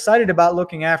that are excited about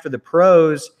looking after the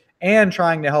pros and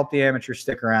trying to help the amateurs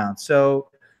stick around. So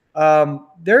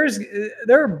there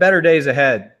are better days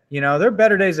ahead. There are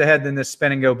better days ahead than this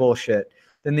spin and go bullshit,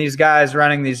 than these guys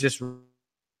running these just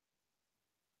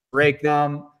rake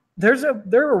them.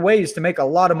 There are ways to make a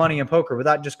lot of money in poker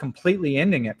without just completely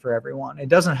ending it for everyone. It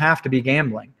doesn't have to be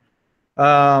gambling.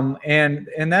 And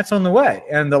that's on the way.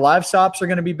 And the live stops are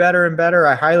going to be better and better.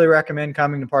 I highly recommend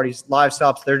coming to Party's live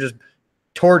stops. They're just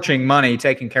torching money,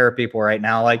 taking care of people right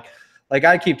now. Like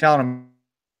I keep telling them,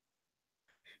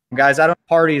 guys. I don't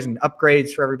parties and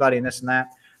upgrades for everybody and this and that.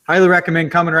 Highly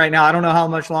recommend coming right now. I don't know how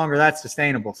much longer that's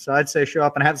sustainable, so I'd say show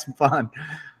up and have some fun.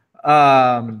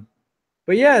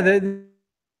 But yeah,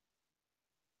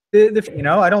 you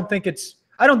know, I don't think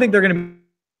they're going to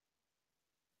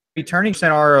be turning %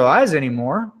 ROIs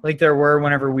anymore like there were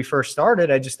whenever we first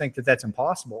started. I just think that that's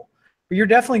impossible. But you're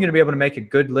definitely going to be able to make a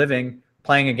good living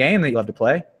playing a game that you love to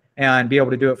play and be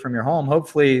able to do it from your home.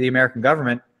 Hopefully the American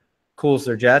government cools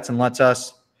their jets and lets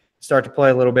us start to play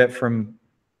a little bit from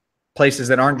places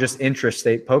that aren't just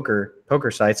intrastate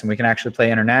poker sites, and we can actually play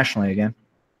internationally again.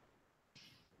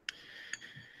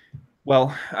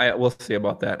 Well, we'll see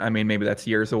about that. I mean, maybe that's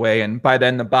years away, and by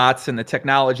then the bots and the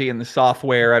technology and the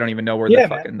software, I don't even know where the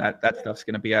fucking that stuff's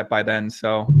going to be at by then.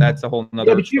 So that's a whole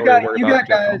nother but story to worry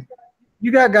about.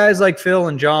 You got guys like Phil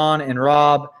and John and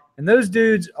Rob, and those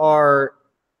dudes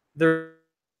they're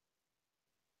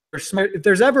smart. If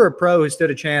there's ever a pro who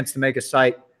stood a chance to make a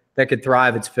site that could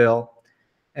thrive, it's Phil.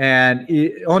 And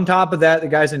on top of that, the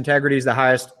guy's integrity is the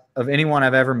highest of anyone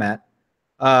I've ever met.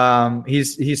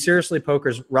 He's seriously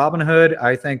poker's Robin Hood.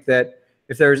 I think that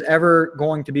if there's ever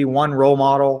going to be one role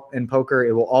model in poker,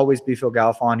 it will always be Phil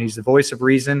Galfond. He's the voice of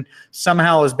reason,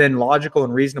 somehow has been logical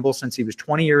and reasonable since he was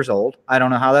 20 years old. I don't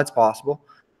know how that's possible.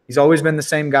 He's always been the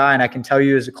same guy, and I can tell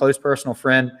you as a close personal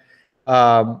friend,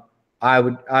 I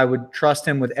would trust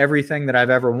him with everything that I've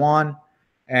ever won,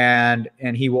 and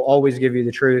he will always give you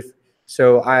the truth.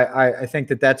 So I think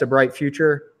that that's a bright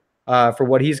future for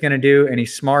what he's going to do, and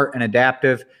he's smart and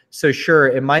adaptive. So sure,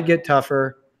 it might get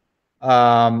tougher,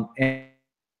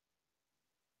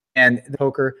 and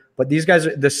poker, but these guys,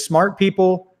 the smart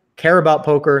people, care about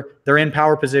poker. They're in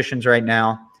power positions right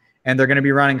now, and they're going to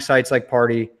be running sites like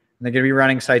Party, and they're going to be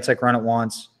running sites like Run It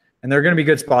Once, and they're going to be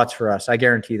good spots for us. I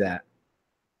guarantee that.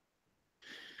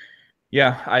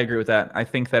 Yeah, I agree with that. I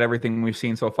think that everything we've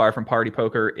seen so far from Party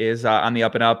Poker is on the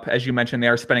up and up. As you mentioned, they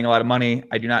are spending a lot of money.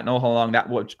 I do not know how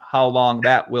long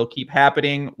that will keep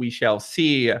happening. We shall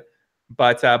see.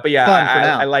 But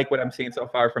yeah, I like what I'm seeing so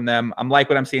far from them. I'm like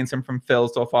what I'm seeing from Phil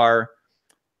so far.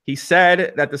 He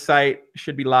said that the site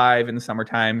should be live in the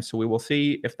summertime, so we will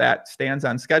see if that stands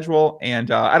on schedule.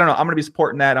 And I don't know. I'm going to be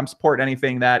supporting that. I'm supporting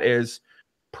anything that is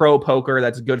pro poker,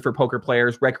 that's good for poker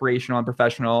players, recreational and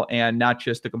professional, and not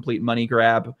just a complete money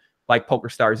grab like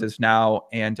PokerStars is now.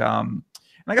 And I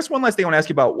guess one last thing I want to ask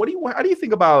you about: how do you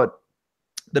think about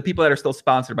the people that are still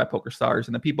sponsored by PokerStars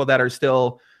and the people that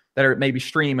are maybe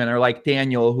streaming, or like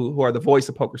Daniel, who are the voice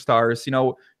of PokerStars? You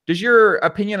know, does your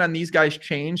opinion on these guys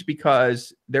change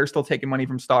because they're still taking money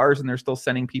from Stars and they're still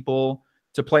sending people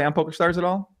to play on PokerStars at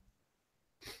all?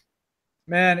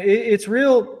 Man, it's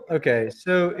real. Okay,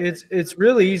 so it's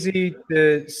real easy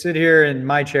to sit here in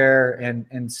my chair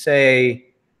and say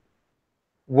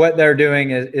what they're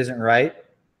doing isn't right.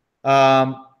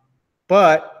 But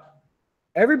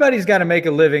everybody's got to make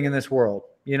a living in this world.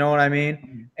 You know what I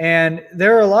mean? And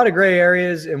there are a lot of gray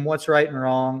areas in what's right and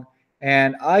wrong.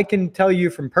 And I can tell you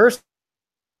from personal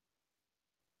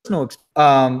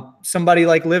somebody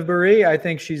like Liv Boeree, I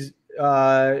think she's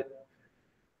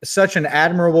such an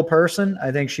admirable person.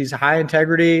 I think she's high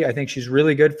integrity. I think she's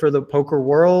really good for the poker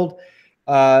world.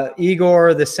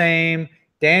 Igor, the same.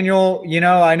 Daniel, you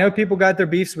know, I know people got their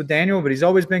beefs with Daniel, but he's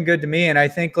always been good to me. And I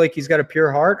think like he's got a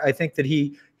pure heart. I think that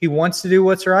he wants to do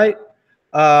what's right.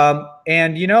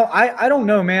 And you know, I don't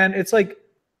know, man. It's like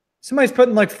somebody's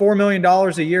putting like $4 million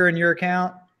a year in your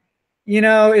account. You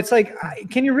know, it's like,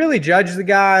 can you really judge the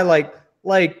guy? Like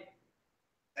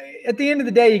at the end of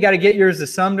the day, you got to get yours to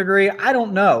some degree. I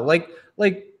don't know. Like,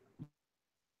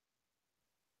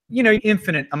 you know,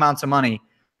 infinite amounts of money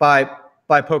by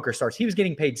PokerStars. He was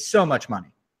getting paid so much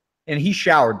money, and he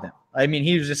showered them. I mean,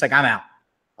 he was just like, I'm out.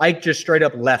 Ike just straight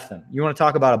up left them. You want to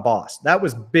talk about a boss? That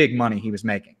was big money he was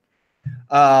making.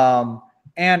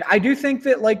 And I do think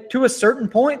that, like, to a certain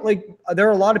point, like, there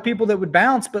are a lot of people that would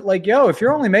bounce, but like, yo, if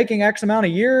you're only making X amount a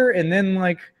year, and then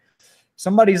like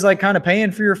somebody's like kind of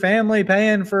paying for your family,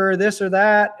 paying for this or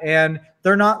that, and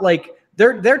they're not like,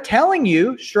 they're telling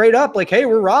you straight up like, hey,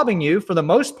 we're robbing you for the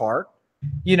most part,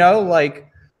 you know, like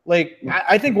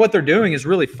I think what they're doing is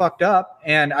really fucked up,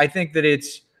 and I think that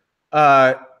it's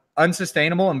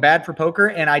unsustainable and bad for poker.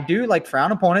 And I do like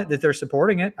frown upon it that they're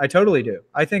supporting it. I totally do.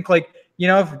 I think, like, you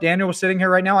know, if Daniel was sitting here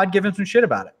right now, I'd give him some shit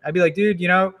about it. I'd be like, dude, you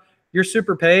know, you're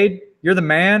super paid. You're the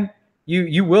man.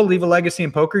 You will leave a legacy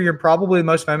in poker. You're probably the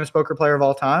most famous poker player of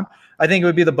all time. I think it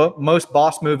would be the most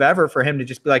boss move ever for him to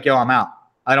just be like, yo, I'm out.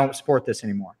 I don't support this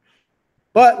anymore.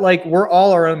 But like, we're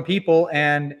all our own people,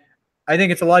 and I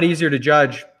think it's a lot easier to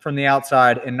judge from the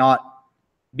outside and not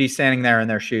be standing there in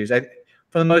their shoes.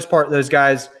 For the most part, those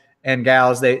guys and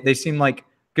gals, they seem like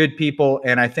good people.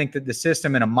 And I think that the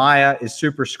system in Amaya is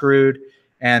super screwed.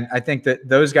 And I think that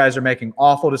those guys are making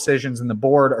awful decisions, and the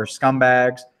board are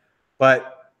scumbags.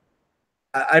 But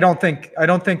I don't think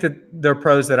that they're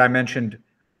pros that I mentioned.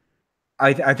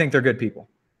 I think they're good people.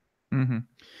 Mm-hmm.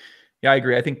 Yeah, I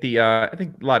agree. I think I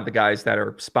think a lot of the guys that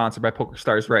are sponsored by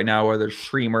PokerStars right now, whether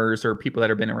streamers or people that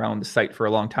have been around the site for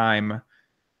a long time.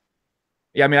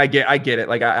 Yeah, I mean, I get it.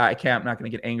 Like, I'm not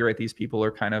going to get angry at these people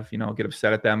or kind of, get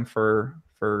upset at them for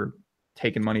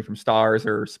taking money from stars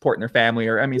or supporting their family.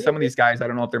 Or, I mean, some of these guys, I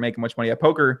don't know if they're making much money at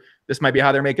poker. This might be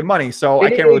how they're making money. So I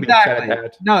can't really be upset at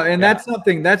that. No, and that's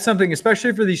something,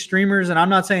 especially for these streamers. And I'm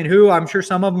not saying who. I'm sure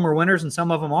some of them are winners and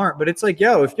some of them aren't. But it's like,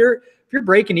 yo, if you're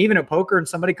breaking even at poker and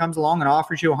somebody comes along and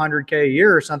offers you $100K a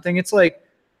year or something, it's like,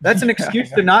 that's an excuse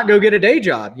to not go get a day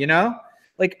job,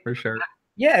 Like, for sure.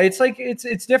 Yeah, it's like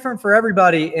it's different for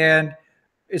everybody. And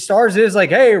Stars is like,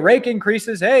 hey, rake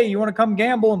increases. Hey, you want to come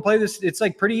gamble and play this? It's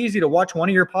like pretty easy to watch one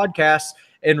of your podcasts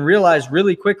and realize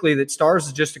really quickly that Stars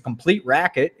is just a complete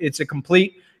racket.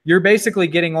 You're basically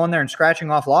getting on there and scratching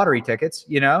off lottery tickets,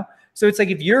 So it's like,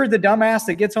 if you're the dumbass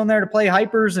that gets on there to play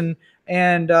hypers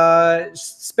and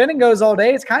spinning goes all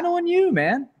day, it's kind of on you,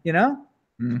 man,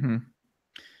 Mm-hmm.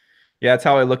 Yeah, that's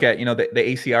how I look at, the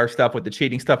ACR stuff with the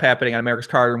cheating stuff happening on America's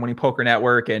Card and Winning Poker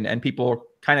Network. And people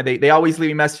kind of, they always leave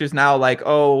me messages now like,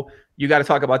 oh, you got to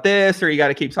talk about this or you got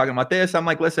to keep talking about this. I'm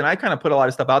like, listen, I kind of put a lot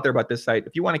of stuff out there about this site.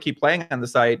 If you want to keep playing on the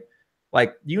site,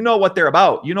 like, what they're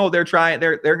about. They're trying,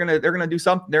 they're gonna do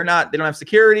something. They don't have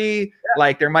security. Yeah.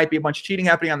 Like, there might be a bunch of cheating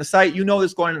happening on the site.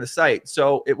 This going on the site.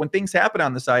 So when things happen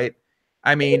on the site,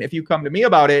 I mean, if you come to me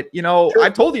about it, sure.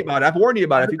 I've told you about it. I've warned you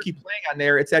about it. If you keep playing on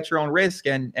there, it's at your own risk.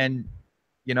 And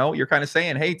you're kind of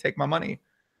saying, hey, take my money.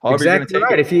 However exactly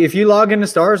right. If you log into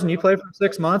Stars and you play for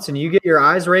 6 months and you get your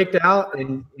eyes raked out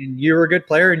and you're a good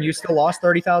player and you still lost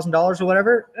 $30,000 or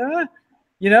whatever,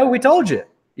 we told you.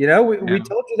 We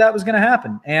told you that was going to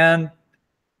happen. And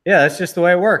yeah, that's just the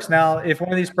way it works. Now, if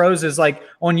one of these pros is like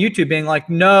on YouTube being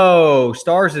like, no,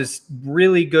 Stars is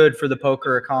really good for the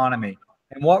poker economy,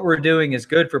 and what we're doing is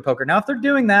good for poker. Now, if they're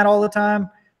doing that all the time,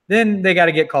 then they got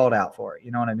to get called out for it.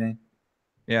 You know what I mean?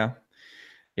 Yeah.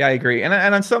 Yeah, I agree. And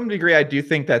on some degree, I do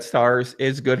think that Stars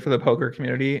is good for the poker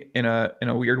community in a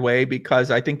weird way, because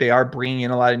I think they are bringing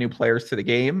in a lot of new players to the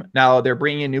game. Now, they're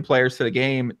bringing in new players to the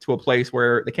game to a place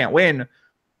where they can't win,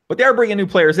 but they're bringing new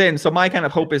players in. So my kind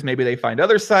of hope is maybe they find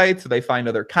other sites, or they find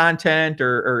other content,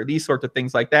 or these sorts of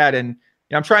things like that. And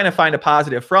I'm trying to find a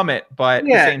positive from it, but at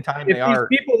the same time, the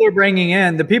people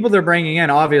they're bringing in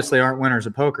obviously aren't winners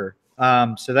of poker.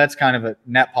 So that's kind of a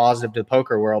net positive to the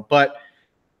poker world. But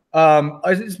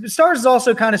Stars is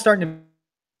also kind of starting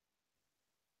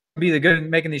to be the good at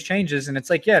making these changes. And it's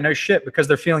like, yeah, no shit, because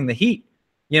they're feeling the heat.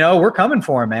 We're coming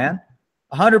for them, man.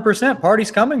 100% party's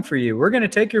coming for you. We're going to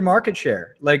take your market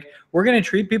share. Like, we're going to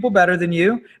treat people better than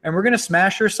you, and we're going to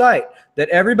smash your site that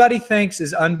everybody thinks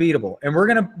is unbeatable. And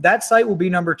that site will be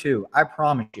number 2. I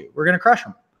promise you. We're going to crush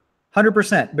them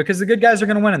 100%, because the good guys are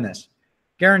going to win in this.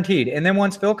 Guaranteed. And then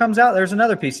once Phil comes out, there's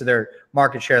another piece of their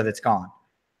market share that's gone.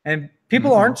 And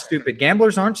people aren't stupid.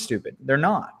 Gamblers aren't stupid. They're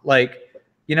not. Like,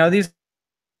 these,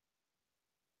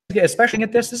 especially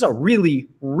at this is a really,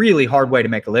 really hard way to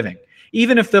make a living.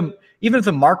 Even if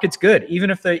the market's good, even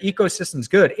if the ecosystem's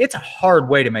good, it's a hard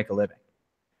way to make a living.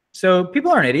 So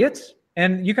people aren't idiots,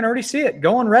 and you can already see it.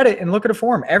 Go on Reddit and look at a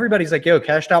forum. Everybody's like, yo,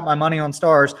 cashed out my money on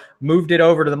Stars, moved it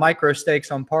over to the micro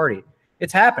stakes on Party.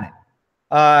 It's happening.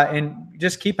 And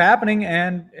just keep happening.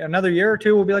 And another year or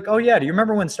two, we'll be like, oh yeah, do you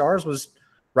remember when Stars was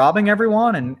robbing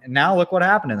everyone? And now look what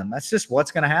happened to them. That's just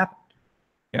what's going to happen.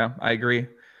 Yeah, I agree.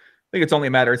 I think it's only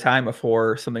a matter of time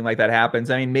before something like that happens.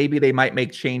 I mean, maybe they might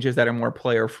make changes that are more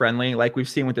player friendly, like we've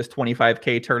seen with this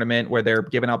 25K tournament where they're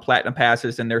giving out platinum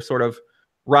passes and they're sort of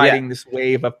riding this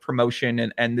wave of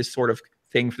promotion and this sort of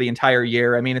thing for the entire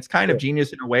year. I mean, it's kind of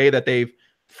genius in a way that they've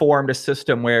formed a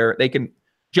system where they can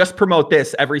just promote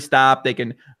this every stop. They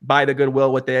can buy the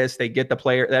goodwill with this. They get the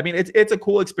player. I mean, it's a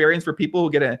cool experience for people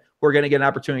who are going to get an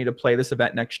opportunity to play this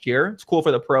event next year. It's cool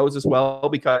for the pros as well,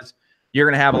 because you're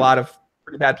going to have a lot of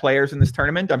pretty bad players in this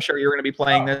tournament. I'm sure you're going to be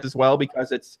playing this as well,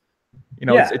 because it's,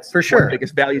 it's for sure the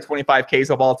biggest value 25Ks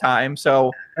of all time.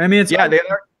 So I mean,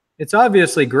 it's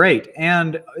obviously great,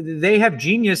 and they have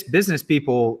genius business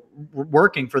people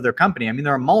working for their company. I mean,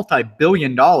 they're a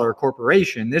multi-billion-dollar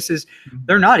corporation.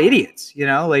 They're not idiots,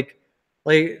 like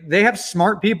they have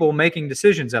smart people making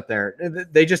decisions up there.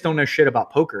 They just don't know shit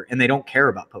about poker, and they don't care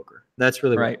about poker. That's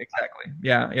really right. Exactly.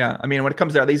 Yeah. I mean, when it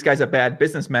comes to these guys are bad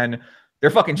businessmen, they're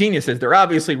fucking geniuses. They're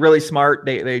obviously really smart.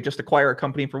 They just acquire a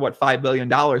company for $5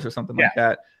 billion or something like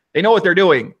that. They know what they're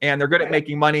doing, and they're good at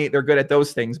making money. They're good at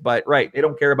those things, but right, they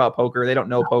don't care about poker. They don't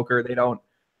know poker. They don't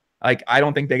like. I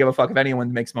don't think they give a fuck if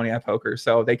anyone makes money at poker.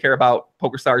 So they care about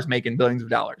poker stars making billions of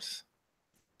dollars.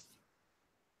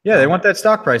 Yeah, they want that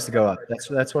stock price to go up.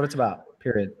 That's what it's about.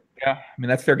 Period. Yeah, I mean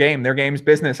that's their game. Their game's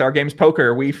business. Our game's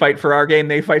poker. We fight for our game.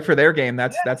 They fight for their game.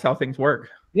 That's how things work.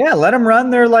 Yeah, let them run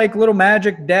their like little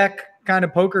magic deck kind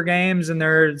of poker games and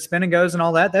their spin and goes and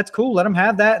all that. That's cool. Let them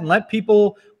have that and let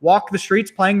people walk the streets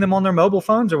playing them on their mobile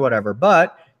phones or whatever.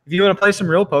 But if you want to play some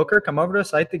real poker, come over to a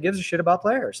site that gives a shit about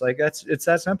players. Like it's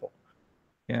that simple.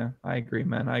 Yeah, I agree,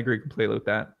 man. I agree completely with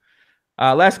that.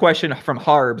 Last question from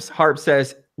Harbs. Harbs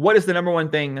says, what is the number one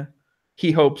thing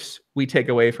he hopes we take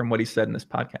away from what he said in this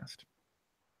podcast?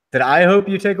 That I hope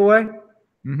you take away?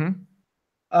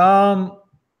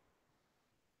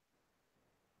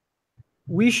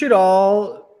 We should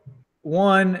all,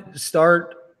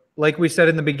 start, like we said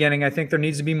in the beginning, I think there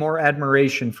needs to be more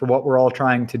admiration for what we're all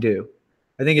trying to do.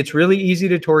 I think it's really easy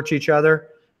to torch each other,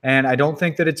 and I don't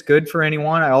think that it's good for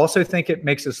anyone. I also think it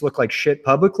makes us look like shit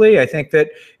publicly. I think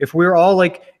that if we're all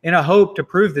like in a hope to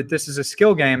prove that this is a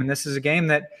skill game and this is a game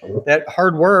that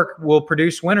hard work will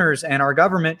produce winners, and our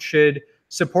government should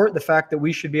support the fact that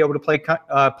we should be able to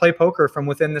play poker from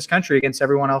within this country against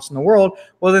everyone else in the world,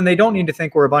 well, then they don't need to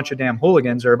think we're a bunch of damn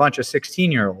hooligans or a bunch of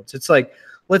 16-year-olds. It's like,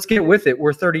 let's get with it.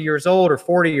 We're 30 years old or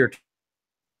 40 or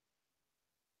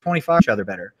 25 each other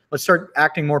better. Let's start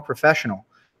acting more professional.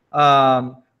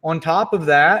 On top of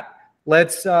that,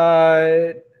 let's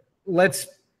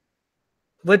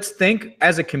think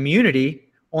as a community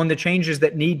on the changes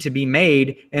that need to be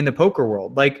made in the poker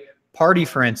world. Like party,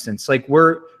 for instance, like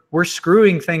we're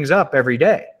screwing things up every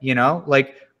day, you know,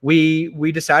 like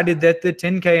we decided that the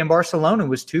 10K in Barcelona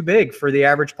was too big for the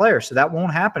average player. So that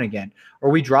won't happen again. Or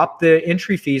we dropped the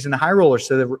entry fees in the high rollers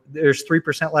so that there's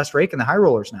 3% less rake in the high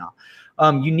rollers now.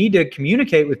 You need to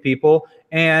communicate with people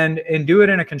and do it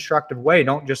in a constructive way.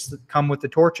 Don't just come with the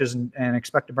torches and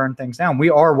expect to burn things down. We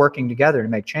are working together to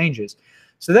make changes.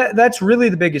 So that's really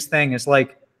the biggest thing is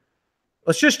like,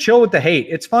 let's just chill with the hate.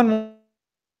 It's fun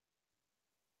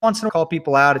once in a while to call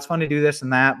people out. It's fun to do this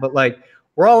and that, but like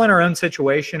we're all in our own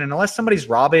situation. And unless somebody's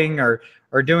robbing or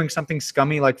doing something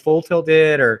scummy like Full Tilt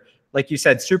did, or like you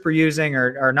said, super using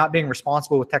or not being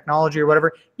responsible with technology or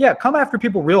whatever, yeah, come after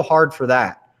people real hard for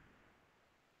that.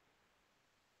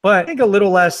 But I think a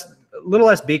little less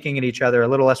beaking at each other, a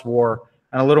little less war,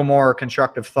 and a little more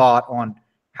constructive thought on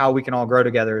how we can all grow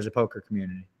together as a poker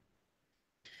community.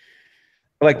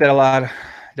 I like that a lot.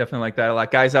 Definitely like that a lot.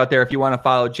 Guys out there, if you want to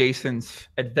follow Jason's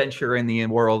adventure in the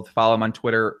world, follow him on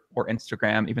Twitter or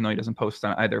Instagram, even though he doesn't post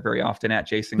on either very often, at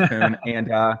Jason Koon.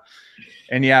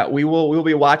 And yeah, we'll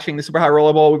be watching the Super High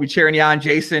Roller Bowl. We'll be cheering you on,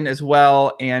 Jason, as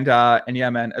well. And yeah,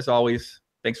 man, as always,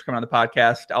 thanks for coming on the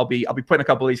podcast. I'll be putting a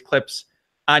couple of these clips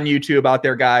on YouTube out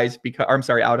there, guys,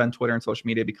 out on Twitter and social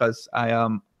media, because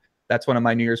that's one of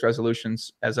my New Year's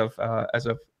resolutions as of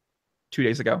 2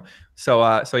 days ago. So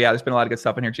yeah, there's been a lot of good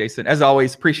stuff in here, Jason. As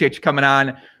always, appreciate you coming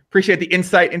on. Appreciate the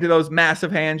insight into those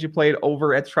massive hands you played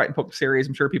over at the Triton Poker Series.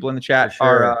 I'm sure people in the chat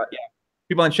are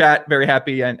people in chat very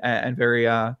happy and very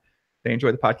they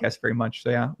enjoy the podcast very much.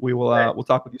 So yeah, we will we'll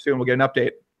talk with you soon. We'll get an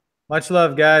update. Much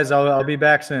love, guys. I'll be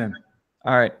back soon.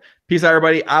 All right. Peace out,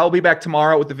 everybody. I'll be back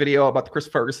tomorrow with the video about the Chris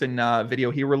Ferguson video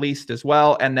he released as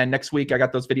well. And then next week, I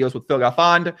got those videos with Phil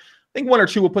Gaffond. I think one or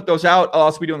two will put those out. I'll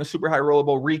also be doing the Super High Roller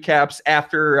Bowl recaps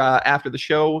after the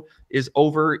show is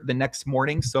over the next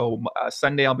morning. So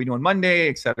Sunday, I'll be doing Monday,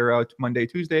 etc. Monday,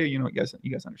 Tuesday, you know,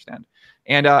 you guys understand.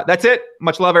 And that's it.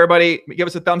 Much love, everybody. Give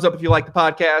us a thumbs up if you like the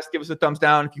podcast. Give us a thumbs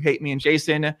down if you hate me and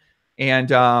Jason. And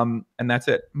that's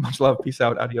it. Much love. Peace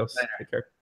out. Adios. Take care.